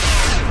Club.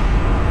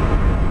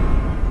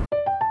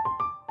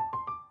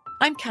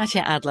 I'm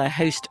Katya Adler,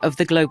 host of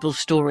The Global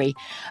Story.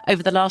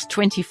 Over the last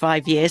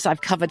 25 years, I've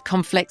covered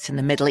conflicts in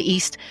the Middle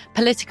East,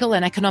 political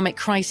and economic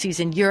crises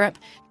in Europe,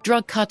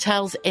 drug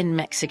cartels in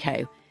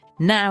Mexico.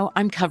 Now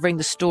I'm covering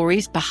the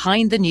stories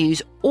behind the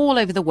news all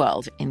over the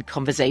world in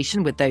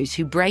conversation with those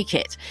who break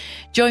it.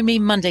 Join me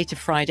Monday to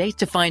Friday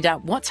to find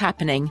out what's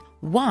happening,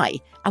 why,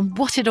 and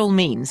what it all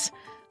means.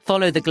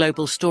 Follow The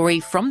Global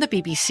Story from the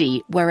BBC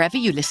wherever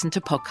you listen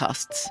to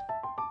podcasts.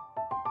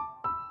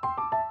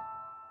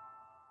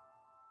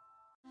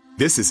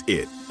 This is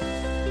it.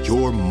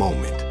 Your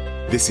moment.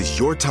 This is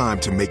your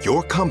time to make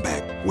your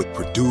comeback with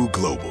Purdue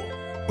Global.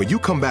 When you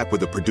come back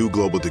with a Purdue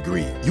Global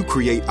degree, you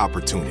create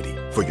opportunity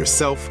for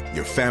yourself,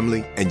 your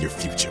family, and your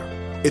future.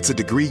 It's a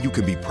degree you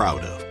can be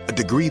proud of, a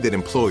degree that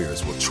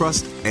employers will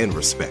trust and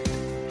respect.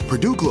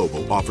 Purdue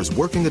Global offers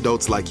working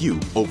adults like you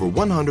over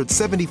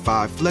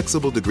 175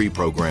 flexible degree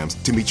programs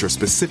to meet your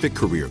specific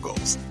career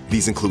goals.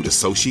 These include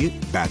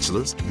associate,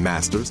 bachelor's,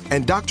 master's,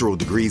 and doctoral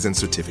degrees and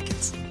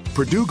certificates.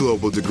 Purdue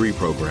Global degree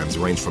programs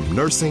range from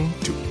nursing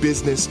to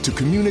business to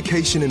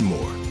communication and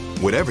more.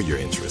 Whatever your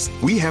interest,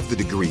 we have the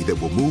degree that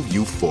will move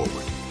you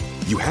forward.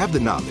 You have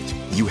the knowledge,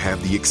 you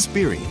have the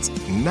experience.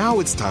 Now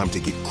it's time to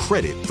get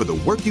credit for the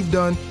work you've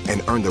done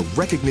and earn the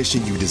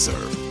recognition you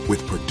deserve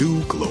with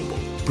Purdue Global,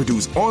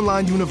 Purdue's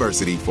online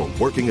university for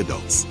working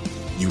adults.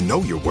 You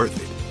know you're worth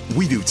it.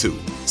 We do too.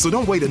 So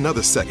don't wait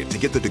another second to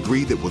get the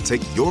degree that will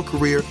take your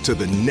career to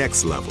the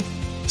next level.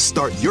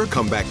 Start your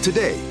comeback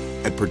today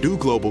at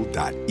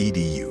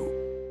purdueglobal.edu.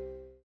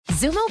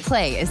 Zumo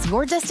Play is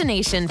your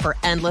destination for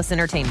endless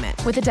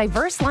entertainment. With a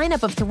diverse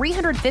lineup of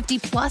 350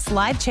 plus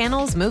live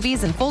channels,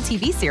 movies, and full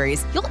TV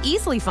series, you'll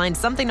easily find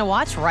something to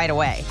watch right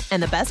away.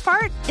 And the best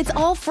part? It's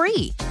all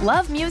free.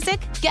 Love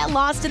music? Get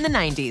lost in the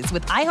 90s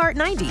with iHeart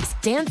 90s,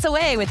 dance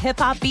away with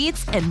hip-hop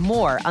beats, and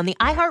more on the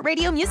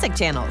iHeartRadio music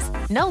channels.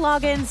 No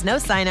logins, no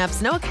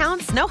signups, no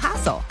accounts, no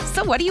hassle.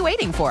 So what are you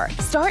waiting for?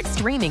 Start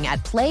streaming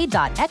at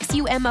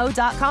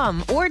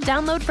play.xumo.com or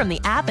download from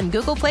the app and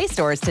Google Play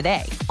stores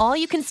today. All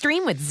you can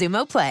stream with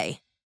Zumo Play.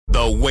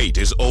 The wait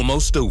is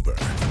almost over.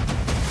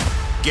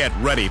 Get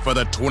ready for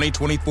the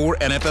 2024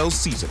 NFL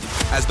season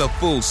as the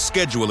full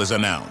schedule is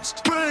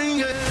announced.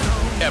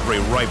 Every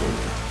rivalry,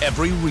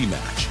 every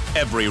rematch,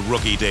 every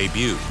rookie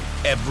debut,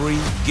 every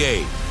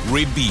game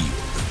revealed.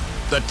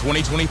 The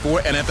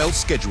 2024 NFL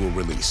schedule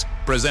release,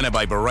 presented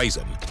by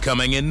Verizon,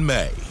 coming in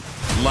May.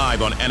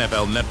 Live on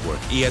NFL Network,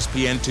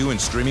 ESPN2, and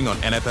streaming on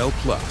NFL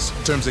Plus.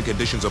 Terms and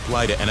conditions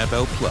apply to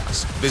NFL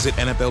Plus. Visit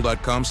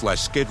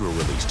NFL.com/schedule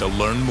release to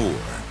learn more.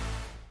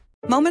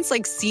 Moments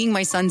like seeing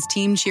my son's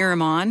team cheer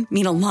him on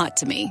mean a lot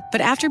to me.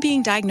 But after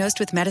being diagnosed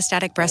with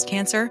metastatic breast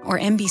cancer, or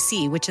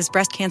MBC, which is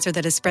breast cancer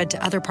that has spread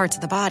to other parts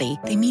of the body,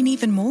 they mean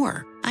even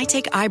more. I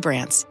take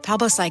Ibrance,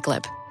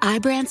 palbociclib.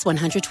 Ibrance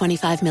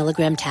 125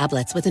 milligram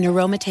tablets with an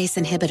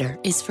aromatase inhibitor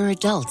is for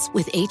adults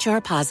with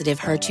HR-positive,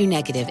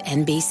 HER2-negative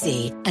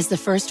NBC as the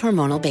first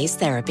hormonal-based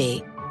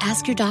therapy.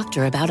 Ask your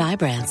doctor about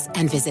Ibrance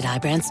and visit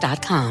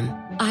Ibrance.com.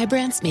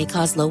 Ibrance may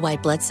cause low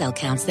white blood cell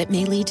counts that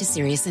may lead to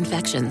serious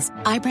infections.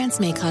 Ibrance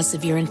may cause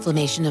severe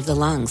inflammation of the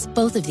lungs.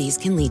 Both of these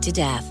can lead to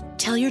death.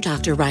 Tell your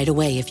doctor right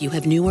away if you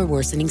have new or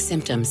worsening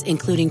symptoms,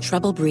 including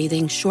trouble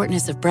breathing,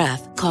 shortness of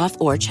breath, cough,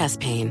 or chest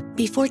pain.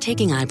 Before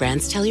taking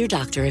Ibrance, tell your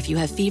doctor if you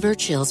have fever,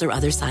 chills, or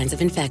other signs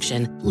of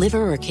infection,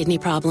 liver or kidney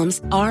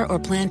problems, are or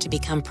plan to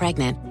become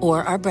pregnant,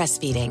 or are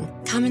breastfeeding.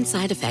 Common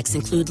side effects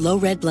include low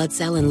red blood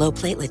cell and low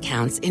platelet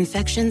counts,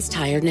 infections,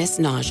 tiredness,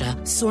 nausea,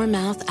 sore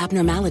mouth,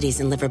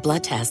 abnormalities in liver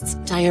blood tests,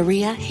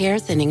 diarrhea, hair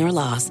thinning or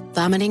loss,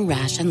 vomiting,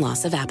 rash, and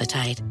loss of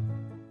appetite.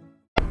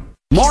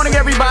 Morning,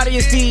 everybody.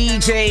 It's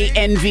DJ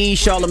NV,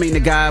 Charlamagne the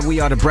God. We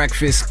are the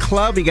Breakfast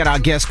Club. We got our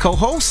guest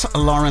co-host,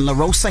 Loren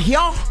LoRosa here.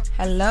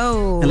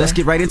 Hello. And let's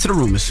get right into the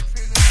rumors.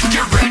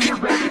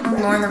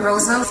 Loren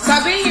LoRosa. So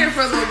I've been here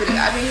for a little bit.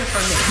 I've been here for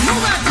a minute.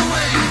 Move out the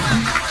way.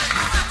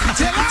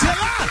 Tell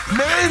her.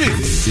 Made it.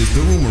 This is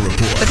the Rumor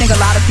Report. I think a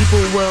lot of people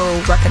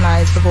will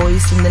recognize the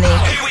voice and the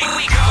name.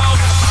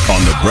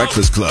 On the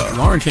Breakfast Club.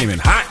 Loren came in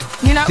hot.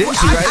 You know, Didn't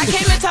she, right? I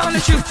came in telling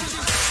the truth.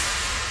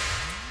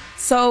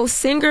 So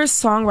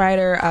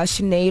singer-songwriter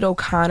Sinead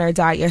O'Connor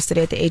died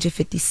yesterday at the age of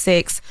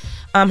 56.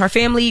 Her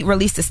family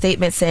released a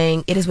statement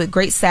saying, "It is with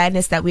great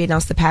sadness that we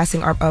announce the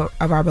passing of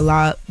our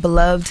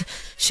beloved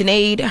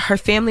Sinead. Her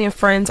family and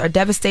friends are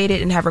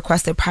devastated and have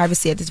requested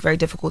privacy at this very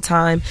difficult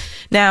time."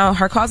 Now,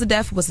 her cause of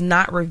death was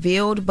not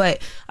revealed,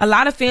 but a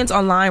lot of fans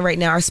online right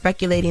now are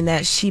speculating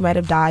that she might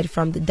have died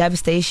from the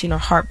devastation or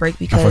heartbreak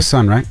because... Of her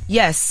son, right?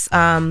 Yes.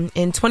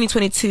 In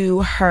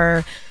 2022,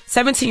 her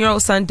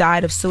 17-year-old son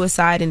died of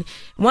suicide, and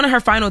one of her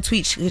final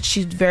tweets,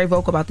 she's very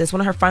vocal about this, one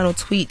of her final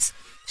tweets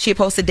she had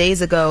posted days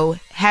ago,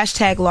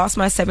 hashtag lost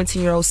my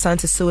 17-year-old son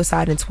to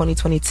suicide in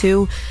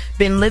 2022,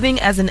 been living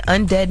as an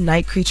undead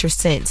night creature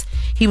since.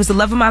 He was the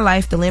love of my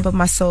life, the lamp of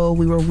my soul.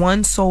 We were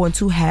one soul in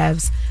two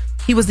halves.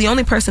 He was the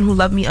only person who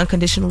loved me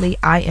unconditionally.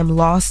 I am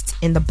lost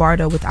in the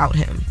bardo without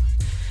him.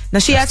 Now,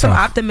 she had some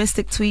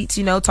optimistic tweets,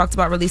 you know, talked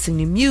about releasing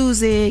new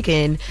music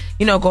and,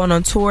 you know, going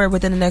on tour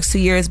within the next 2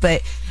 years,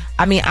 but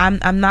I mean,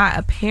 I'm not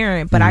a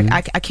parent, but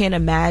I can't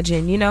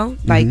imagine, you know,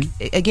 like,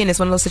 again, it's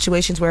one of those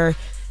situations where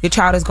your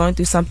child is going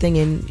through something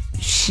and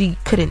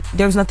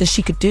there was nothing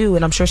she could do.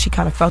 And I'm sure she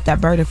kind of felt that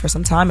burden for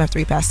some time after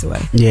he passed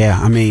away. Yeah.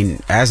 I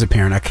mean, as a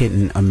parent, I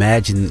couldn't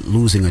imagine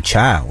losing a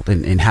child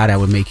and how that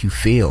would make you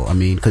feel. I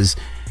mean, because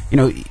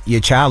your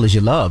child is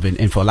your love,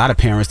 and for a lot of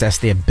parents, that's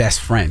their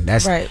best friend.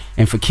 That's right.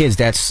 And for kids,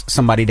 that's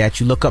somebody that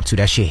you look up to.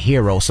 That's your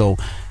hero. So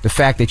the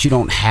fact that you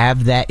don't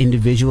have that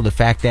individual, the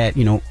fact that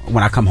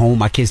when I come home,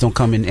 my kids don't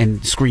come in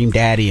and scream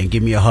 "daddy" and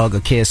give me a hug,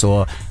 a kiss,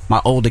 or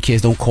my older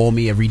kids don't call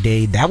me every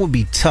day, that would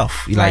be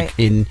tough. Right.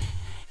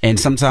 And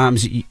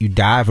sometimes you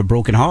die of a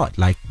broken heart,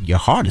 like your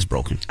heart is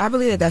broken. I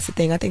believe that's the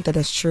thing. I think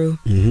that's true.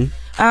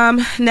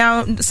 Mm-hmm.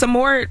 Now, some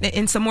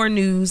more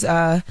news.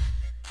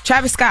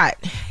 Travis Scott,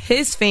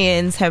 his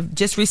fans have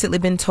just recently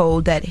been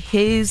told that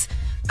his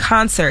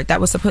concert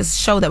that was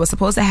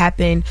supposed to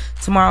happen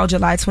tomorrow,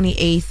 July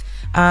 28th,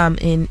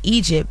 in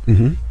Egypt,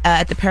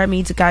 at the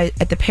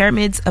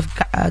pyramids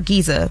of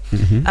Giza,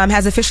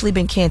 has officially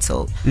been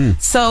canceled.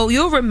 So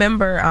you'll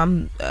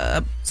remember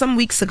some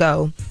weeks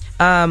ago,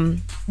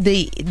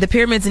 the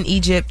pyramids in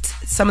Egypt,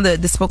 some of the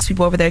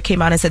spokespeople over there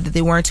came out and said that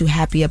they weren't too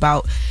happy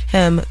about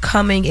him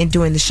coming and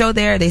doing the show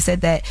there. They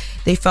said that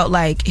they felt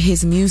like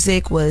his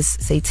music was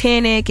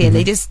satanic, and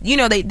they just,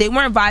 they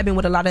weren't vibing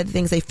with a lot of the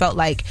things they felt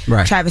like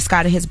Travis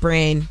Scott and his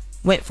brand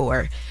went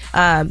for.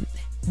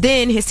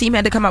 Then his team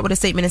had to come out with a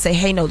statement and say,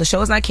 hey, no, the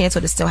show is not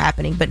canceled, it's still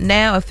happening. But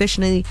now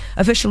officially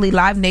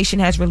Live Nation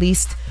has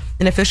released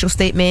an official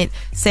statement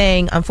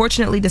saying,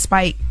 unfortunately,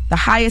 despite the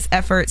highest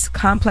efforts,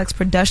 complex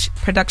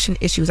production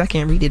issues, I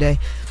can't read today,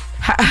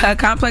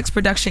 complex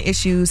production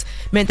issues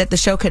meant that the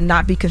show could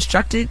not be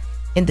constructed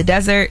in the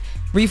desert.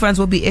 Refunds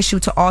will be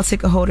issued to all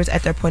ticket holders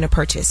at their point of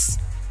purchase.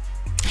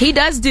 He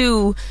does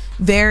do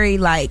very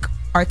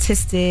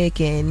artistic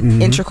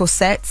and integral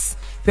sets.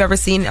 If you've ever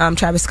seen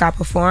Travis Scott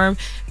perform,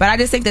 but I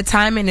just think the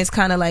timing is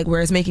kind of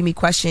where it's making me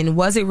question,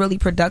 was it really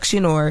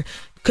production, or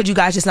could you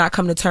guys just not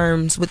come to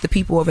terms with the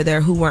people over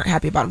there who weren't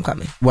happy about him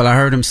coming? Well, I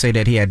heard him say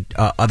that he had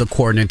other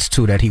coordinates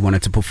too that he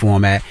wanted to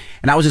perform at,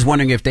 and I was just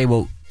wondering if they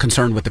were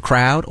concerned with the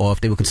crowd or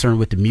if they were concerned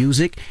with the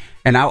music.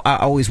 And I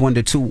always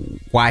wondered too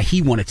why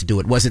he wanted to do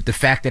it. Was it the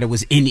fact that it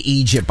was in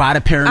Egypt by the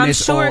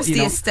pyramids? I'm sure it's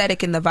the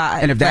aesthetic and the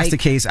vibe. And if that's the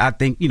case, I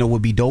think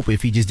would be dope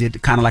if he just did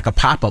kind of like a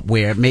pop-up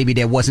where maybe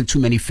there wasn't too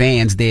many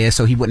fans there,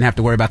 so he wouldn't have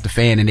to worry about the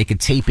fan, and they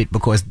could tape it,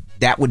 because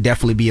that would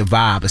definitely be a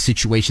vibe, a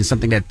situation,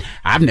 something that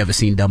I've never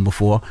seen done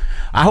before.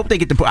 I hope they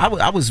get the.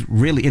 I was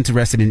really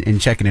interested in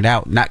checking it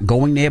out, not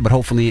going there, but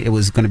hopefully it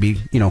was going to be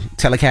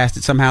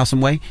telecasted somehow, some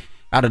way.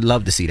 I'd have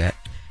loved to see that.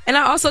 And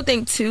I also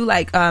think too,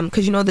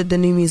 because the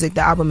new music,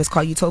 the album is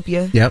called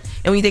Utopia. Yep.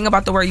 And when you think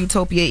about the word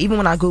Utopia, even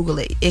when I Google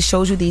it, it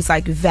shows you these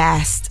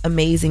vast,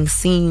 amazing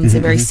scenes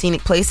and very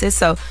scenic places.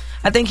 So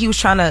I think he was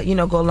trying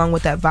to, go along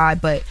with that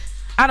vibe. But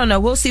I don't know.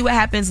 We'll see what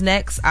happens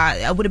next.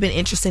 It would have been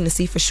interesting to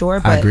see for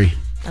sure. But I agree.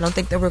 I don't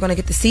think that we're going to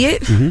get to see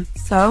it.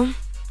 So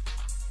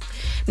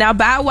now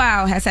Bow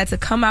Wow has had to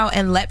come out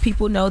and let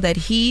people know that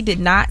he did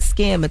not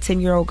scam a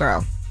 10-year-old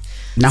girl.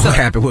 Now what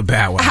happened with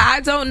Bow Wow?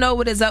 I don't know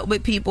what is up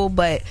with people,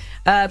 but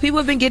people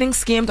have been getting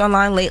scammed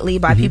online lately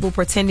by people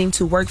pretending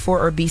to work for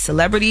or be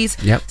celebrities.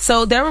 Yep.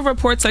 So there were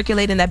reports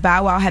circulating that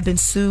Bow Wow had been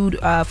sued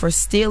for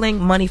stealing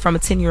money from a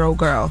 10-year-old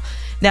girl.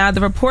 Now,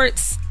 the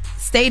reports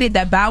stated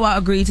that Bow Wow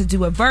agreed to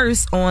do a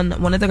verse on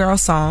one of the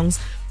girl's songs,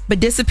 but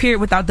disappeared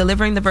without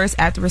delivering the verse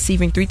after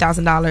receiving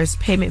 $3,000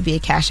 payment via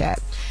Cash App.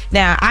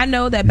 Now, I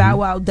know that Bow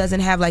Wow doesn't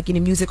have any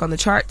music on the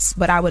charts,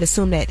 but I would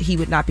assume that he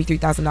would not be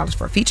 $3,000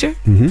 for a feature.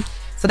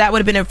 So that would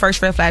have been a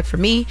first red flag for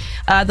me.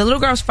 The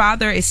little girl's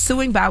father is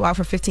suing Bow Wow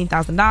for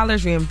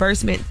 $15,000,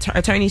 reimbursement,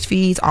 attorney's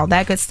fees, all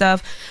that good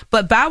stuff.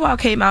 But Bow Wow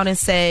came out and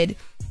said,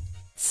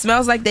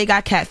 smells like they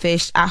got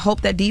catfished. I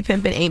hope that D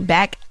Pimpin' ain't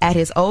back at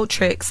his old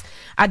tricks.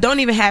 I don't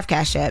even have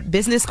Cash App.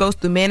 Business goes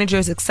through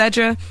managers,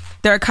 etc.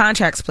 There are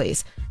contracts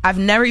placed. I've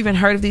never even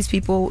heard of these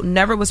people.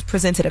 Never was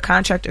presented a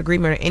contract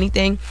agreement or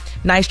anything.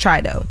 Nice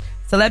try though.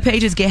 Celeb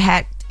pages get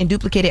hacked and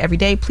duplicated every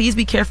day. Please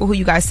be careful who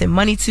you guys send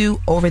money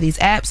to over these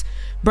apps.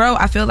 Bro,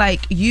 I feel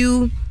like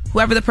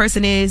whoever the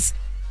person is,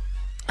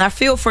 I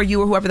feel for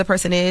you or whoever the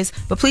person is,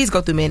 but please go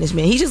through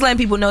management. He's just letting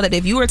people know that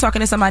if you are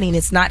talking to somebody and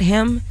it's not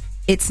him,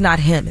 it's not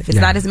him. If it's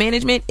not his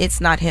management, it's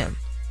not him.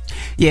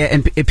 Yeah,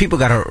 and people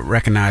got to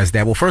recognize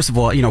that. Well, first of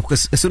all,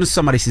 because as soon as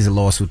somebody sees a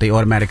lawsuit, they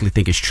automatically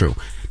think it's true.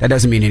 That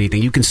doesn't mean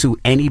anything. You can sue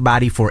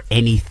anybody for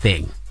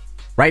anything.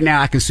 Right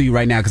now, I can sue you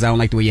right now because I don't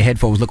like the way your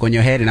headphones look on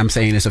your head, and I'm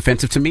saying it's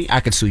offensive to me.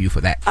 I could sue you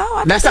for that.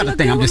 Oh, that's not the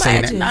thing. I'm just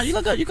saying that. No, you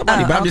look good. You can but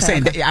I'm just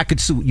saying that I could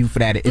sue you for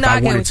that if I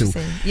wanted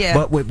to. Yeah.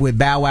 But with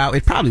Bow Wow,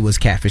 it probably was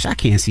catfish. I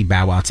can't see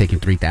Bow Wow taking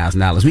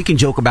 $3,000. We can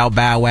joke about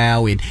Bow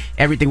Wow and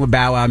everything with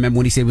Bow Wow. I remember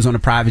when he said he was on a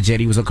private jet,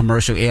 he was on a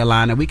commercial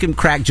airline, and we can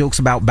crack jokes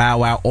about Bow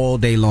Wow all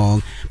day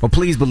long. But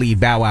please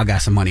believe Bow Wow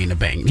got some money in the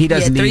bank. He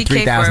doesn't need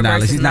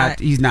 $3,000.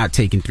 He's not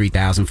taking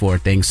 $3,000 for a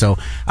thing. So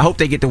I hope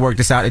they get to work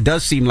this out. It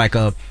does seem like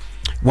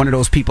one of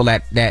those people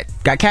that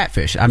got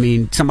catfish. I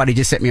mean, somebody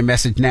just sent me a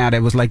message now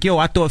that was like, yo,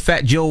 I thought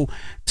Fat Joe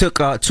took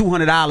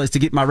 $200 to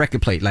get my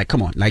record plate. Like,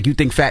 come on. Like, you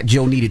think Fat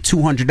Joe needed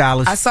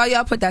 $200? I saw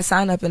y'all put that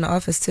sign up in the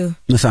office, too.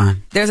 The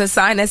sign? There's a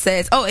sign that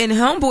says, and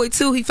Homeboy,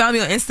 too, he found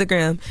me on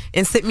Instagram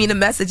and sent me the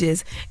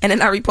messages. And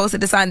then I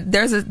reposted the sign.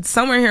 There's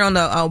somewhere here on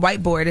the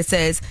whiteboard, it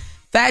says,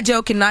 Fat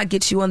Joe cannot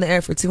get you on the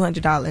air for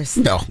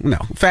 $200. No.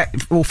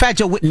 Fat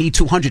Joe wouldn't need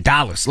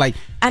 $200. Like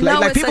I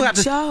know, like it's people a have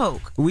to,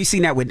 joke. We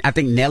seen that with, I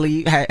think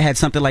Nelly had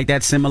something like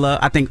that similar.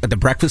 I think the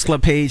Breakfast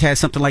Club page has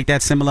something like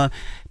that similar.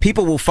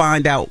 People will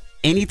find out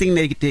anything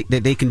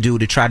that they can do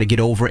to try to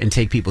get over and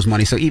take people's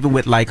money. So even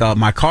with like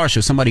my car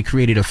show, somebody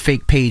created a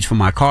fake page for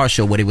my car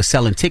show where they were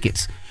selling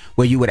tickets,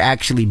 where you would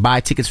actually buy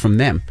tickets from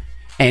them.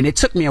 And it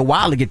took me a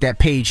while to get that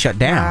page shut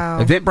down.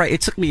 Wow. Eventbrite,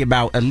 it took me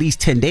about at least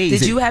 10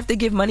 days. Did you have to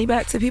give money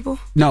back to people?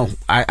 No,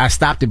 I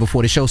stopped it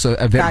before the show, so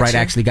Eventbrite Gotcha.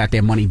 actually got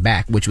their money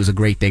back, which was a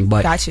great thing.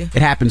 But Gotcha.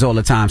 it happens all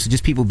the time, so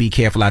just people be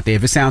careful out there.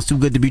 If it sounds too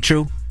good to be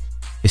true,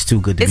 it's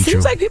too good to be true. It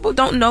seems like people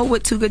don't know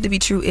what too good to be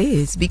true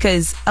is,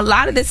 because a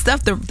lot of this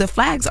stuff, the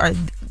flags are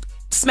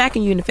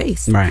smacking you in the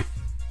face. Right.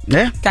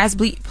 Yeah. Guys,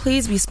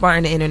 please be smart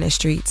in the internet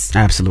streets.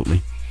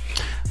 Absolutely.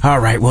 All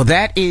right, well,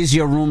 that is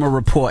your rumor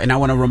report, and I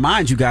want to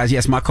remind you guys,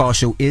 yes, my car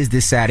show is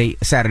this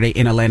Saturday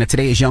in Atlanta.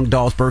 Today is Young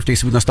Dolph's birthday,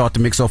 so we're going to start the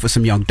mix off with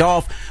some Young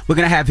Dolph. We're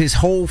going to have his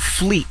whole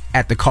fleet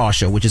at the car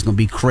show, which is going to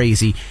be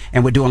crazy,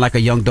 and we're doing like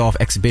a Young Dolph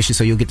exhibition,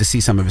 so you'll get to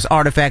see some of his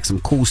artifacts, some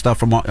cool stuff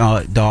from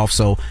Dolph,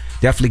 so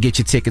definitely get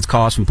your tickets,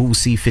 cars from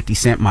Boosie, 50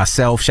 Cent,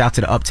 myself. Shout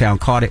to the Uptown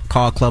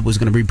Car Club, who's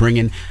going to be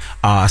bringing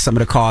some of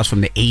the cars from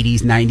the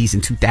 80s, 90s,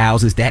 and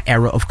 2000s, that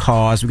era of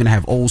cars. We're going to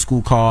have old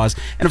school cars,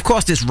 and of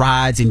course, there's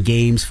rides and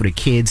games for the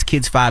kids.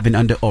 Kids 5 and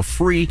under are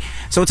free.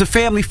 So it's a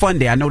family fun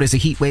day. I know there's a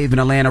heat wave in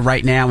Atlanta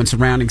right now and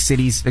surrounding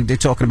cities. They're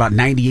talking about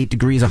 98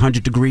 degrees,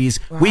 100 degrees.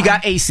 Wow. We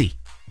got AC.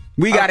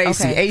 AC.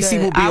 Okay, AC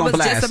good. will be on blast. I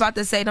was just about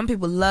to say, them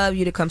people love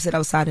you to come sit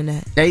outside in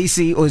that.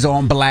 AC is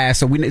on blast.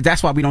 So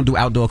that's why we don't do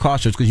outdoor car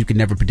shows, because you can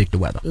never predict the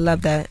weather.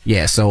 Love that.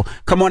 Yeah, so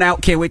come on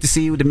out. Can't wait to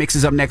see you. The mix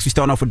is up next. We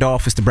start off with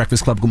Dolph. It's The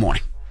Breakfast Club. Good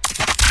morning.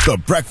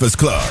 The Breakfast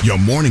Club. Your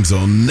mornings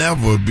will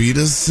never be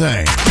the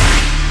same.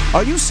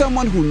 Are you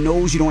someone who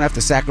knows you don't have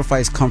to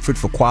sacrifice comfort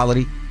for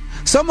quality?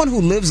 Someone who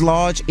lives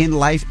large in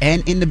life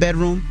and in the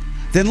bedroom?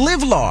 Then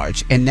live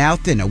large and now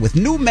thinner with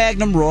new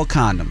Magnum Raw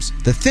condoms,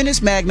 the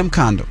thinnest Magnum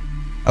condom.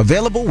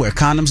 Available where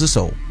condoms are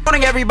sold.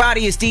 Morning,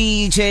 everybody. It's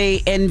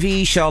DJ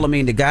NV,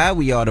 Charlamagne the Guy.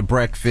 We are The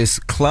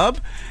Breakfast Club.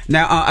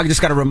 Now, I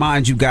just got to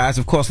remind you guys,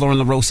 of course, Loren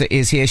LoRosa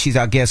is here. She's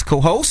our guest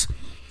co-host.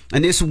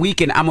 And this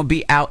weekend, I'm going to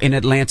be out in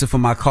Atlanta for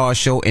my car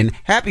show. And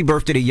happy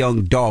birthday to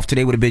Young Dolph.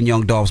 Today would have been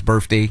Young Dolph's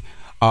birthday.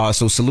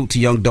 So salute to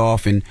Young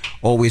Dolph, and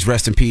always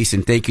rest in peace.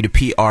 And thank you to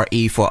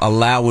PRE for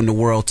allowing the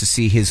world to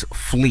see his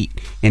fleet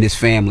and his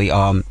family.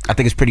 I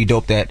think it's pretty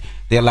dope that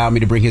they allow me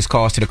to bring his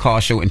cars to the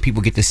car show, and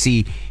people get to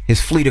see his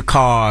fleet of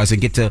cars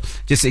and get to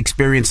just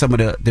experience some of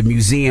the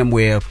museum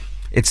where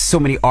it's so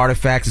many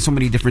artifacts and so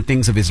many different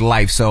things of his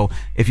life. So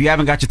if you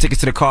haven't got your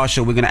tickets to the car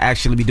show, we're going to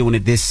actually be doing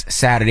it this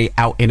Saturday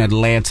out in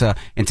Atlanta.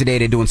 And today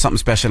they're doing something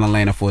special in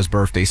Atlanta for his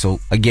birthday.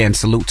 So again,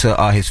 salute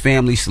to his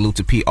family, salute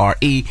to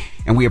PRE.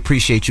 And we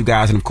appreciate you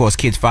guys. And of course,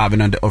 kids 5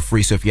 and under are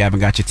free. So if you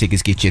haven't got your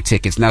tickets, get your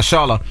tickets. Now,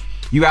 Charla,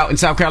 you out in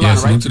South Carolina,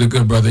 right? Salute to the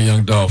good brother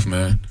Young Dolph,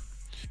 man.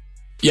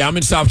 Yeah, I'm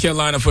in South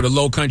Carolina for the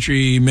Low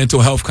Country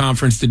Mental Health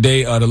Conference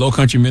today. The Low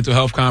Country Mental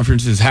Health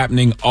Conference is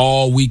happening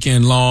all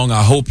weekend long.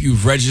 I hope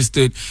you've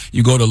registered.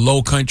 You go to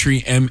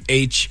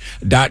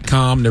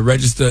lowcountrymh.com to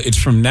register. It's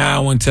from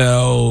now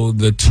until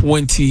the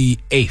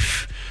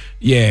 28th.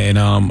 Yeah, and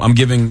I'm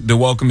giving the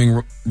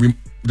welcoming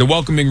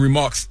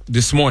remarks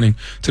this morning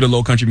to the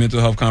Low Country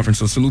Mental Health Conference.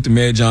 So salute to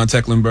Mayor John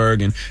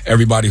Tecklenburg and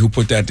everybody who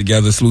put that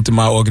together. Salute to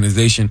my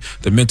organization,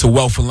 the Mental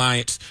Wealth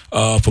Alliance,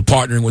 for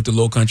partnering with the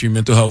Low Country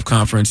Mental Health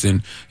Conference.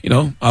 And,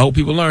 I hope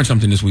people learn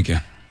something this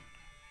weekend.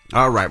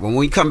 All right. When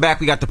we come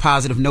back, we got the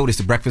positive notice.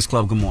 The Breakfast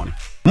Club. Good morning.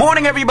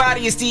 Morning,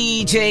 everybody. It's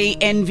DJ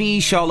NV,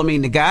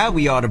 Charlamagne the Guy.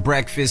 We are The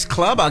Breakfast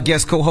Club. Our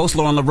guest co-host,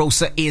 Loren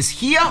LoRosa, is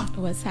here.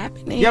 What's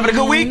happening? You having a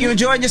good week? You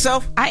enjoying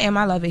yourself? I am.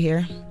 I love it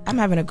here. I'm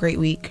having a great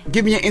week.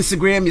 Give me your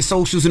Instagram, your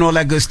socials, and all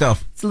that good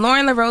stuff. It's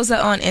Loren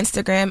LoRosa on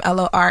Instagram,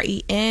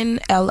 LOREN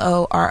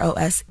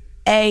LOROSA.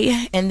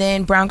 And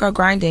then Brown Girl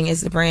Grinding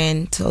is the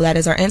brand. So that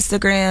is our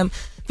Instagram.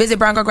 Visit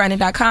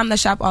browngirlgrinding.com to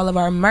shop all of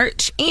our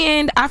merch.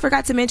 And I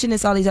forgot to mention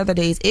this all these other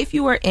days. If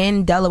you are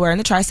in Delaware, in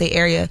the tri-state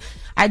area,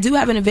 I do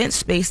have an event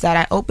space that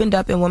I opened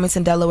up in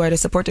Wilmington, Delaware to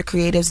support the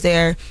creatives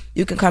there.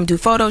 You can come do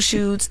photo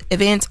shoots,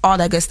 events, all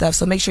that good stuff.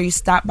 So make sure you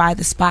stop by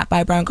the spot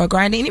by Brown Girl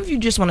Grinding. And if you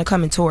just want to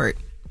come and tour it,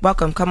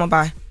 welcome. Come on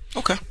by.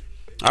 Okay.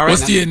 All right.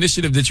 What's the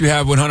initiative that you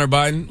have with Hunter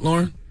Biden,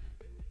 Loren?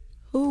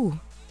 Who?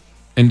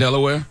 In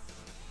Delaware?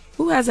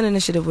 Who has an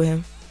initiative with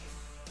him?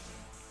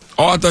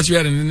 Oh, I thought you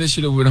had an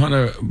initiative with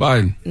Hunter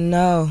Biden.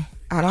 No,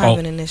 I don't have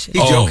an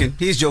initiative. He's joking.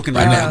 He's joking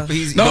right now.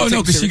 No,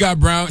 because she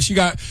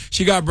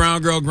got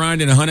brown girl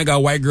grinding and Hunter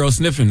got white girl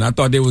sniffing. I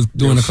thought they was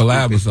doing a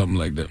collab or something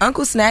like that.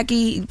 Uncle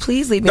Snacky,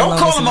 please leave me alone. Don't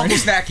call him Uncle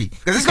Snacky,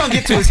 because it's gonna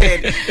get to his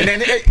head, and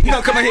then he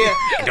gonna come in here.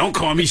 Don't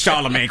call me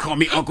Charlamagne. Call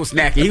me Uncle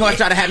Snacky. He gonna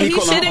try to have me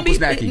call him Uncle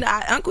Snacky.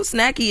 Uncle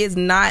Snacky is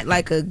not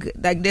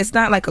it's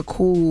not like a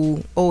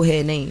cool old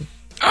head name.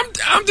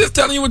 I'm just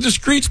telling you what the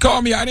streets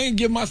call me. I didn't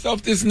give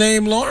myself this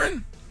name,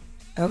 Loren.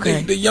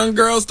 Okay. The young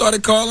girls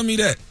started calling me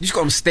that. You should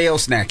call him Stale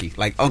Snacky,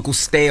 like Uncle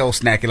Stale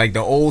Snacky, like the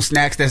old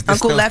snacks. That's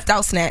Uncle Left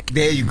Out Snack.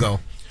 There you go.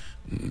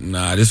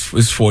 Nah, this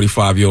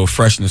 45-year-old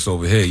freshness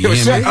over here. You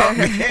hear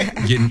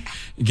me?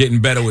 Getting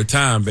better with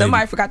time, baby.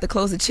 Somebody forgot to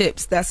close the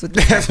chips. That's what.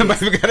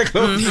 Somebody forgot to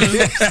close the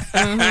chips.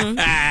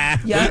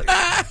 Yep.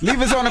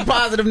 Leave us on a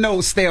positive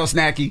note, Stale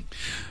Snacky.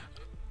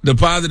 The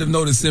positive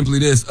note is simply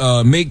this.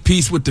 Make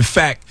peace with the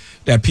fact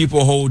that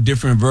people hold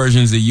different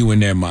versions of you in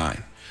their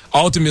mind.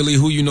 Ultimately,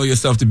 who you know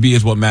yourself to be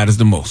is what matters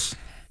the most.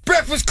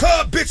 Breakfast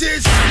Club,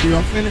 bitches!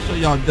 Y'all finished or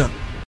y'all done?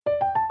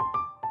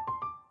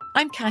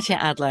 I'm Katya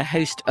Adler,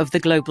 host of The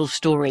Global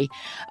Story.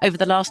 Over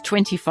the last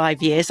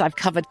 25 years, I've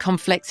covered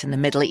conflicts in the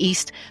Middle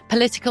East,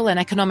 political and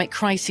economic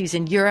crises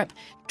in Europe,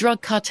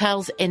 drug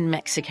cartels in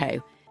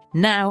Mexico.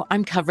 Now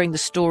I'm covering the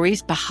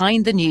stories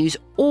behind the news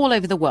all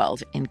over the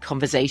world in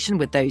conversation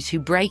with those who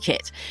break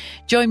it.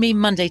 Join me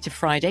Monday to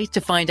Friday to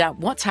find out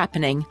what's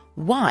happening,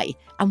 why,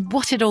 and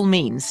what it all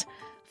means.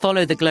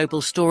 Follow The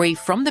Global Story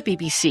from the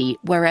BBC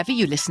wherever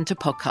you listen to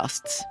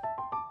podcasts.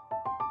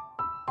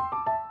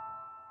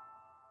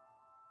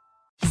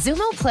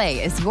 Zumo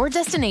Play is your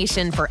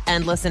destination for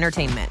endless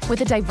entertainment. With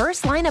a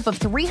diverse lineup of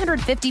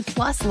 350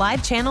 plus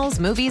live channels,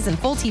 movies, and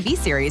full TV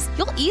series,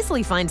 you'll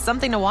easily find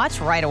something to watch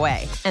right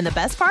away. And the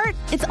best part?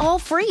 It's all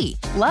free.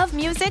 Love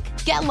music?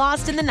 Get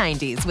lost in the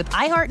 90s with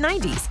iHeart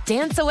 90s,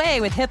 dance away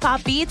with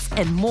hip-hop beats,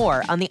 and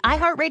more on the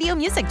iHeartRadio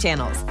music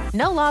channels.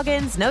 No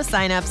logins, no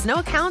signups, no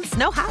accounts,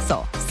 no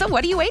hassle. So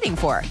what are you waiting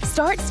for?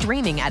 Start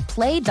streaming at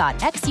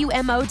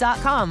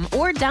play.xumo.com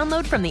or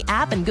download from the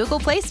app and Google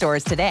Play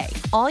stores today.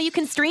 All you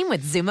can stream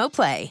with Zumo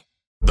Play.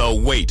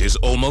 The wait is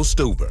almost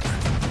over.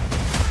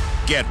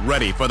 Get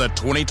ready for the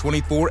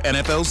 2024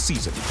 NFL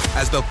season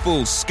as the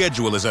full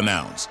schedule is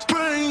announced.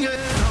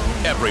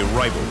 Every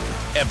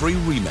rivalry, every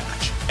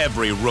rematch,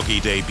 every rookie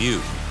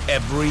debut,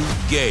 every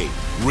game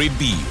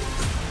revealed.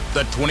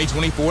 The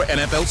 2024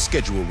 NFL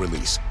schedule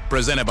release,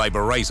 presented by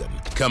Verizon,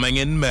 coming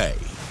in May.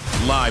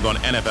 Live on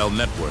NFL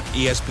Network,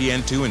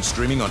 ESPN2, and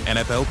streaming on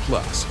NFL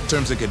Plus.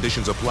 Terms and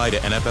conditions apply to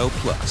NFL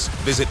Plus.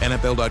 Visit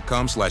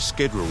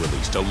NFL.com/schedule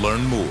release to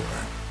learn more.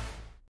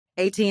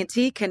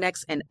 AT&T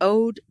connects an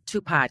ode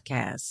to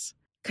podcasts.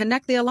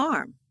 Connect the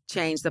alarm.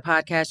 Change the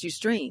podcast you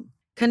stream.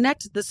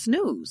 Connect the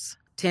snooze.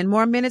 10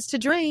 more minutes to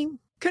dream.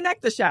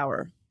 Connect the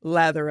shower.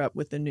 Lather up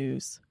with the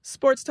news.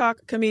 Sports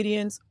talk,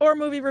 comedians, or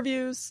movie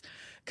reviews.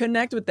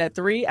 Connect with that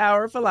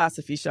 3-hour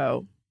philosophy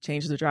show.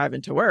 Change the drive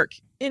into work.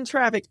 In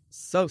traffic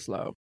so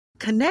slow.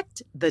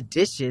 Connect the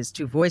dishes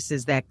to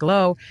voices that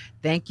glow.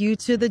 Thank you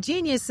to the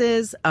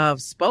geniuses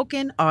of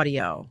spoken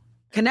audio.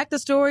 Connect the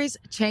stories,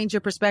 change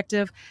your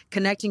perspective.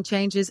 Connecting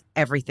changes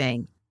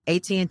everything.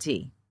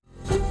 AT&T.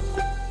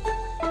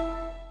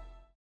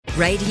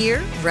 Right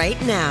here,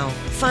 right now.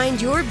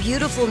 Find your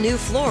beautiful new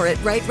floor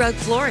at Right Rug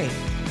Flooring.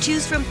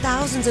 Choose from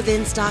thousands of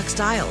in-stock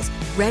styles,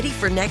 ready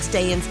for next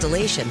day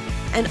installation,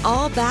 and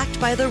all backed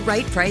by the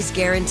right price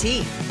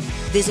guarantee.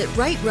 Visit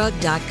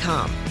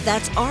rightrug.com.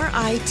 That's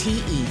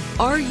RITERUG.com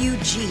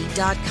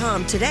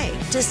today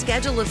to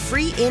schedule a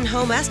free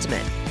in-home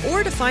estimate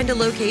or to find a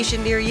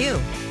location near you.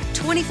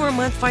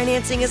 24-month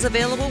financing is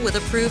available with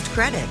approved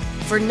credit.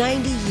 For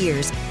 90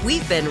 years,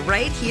 we've been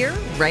right here,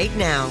 right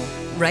now.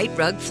 Right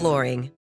Rug Flooring.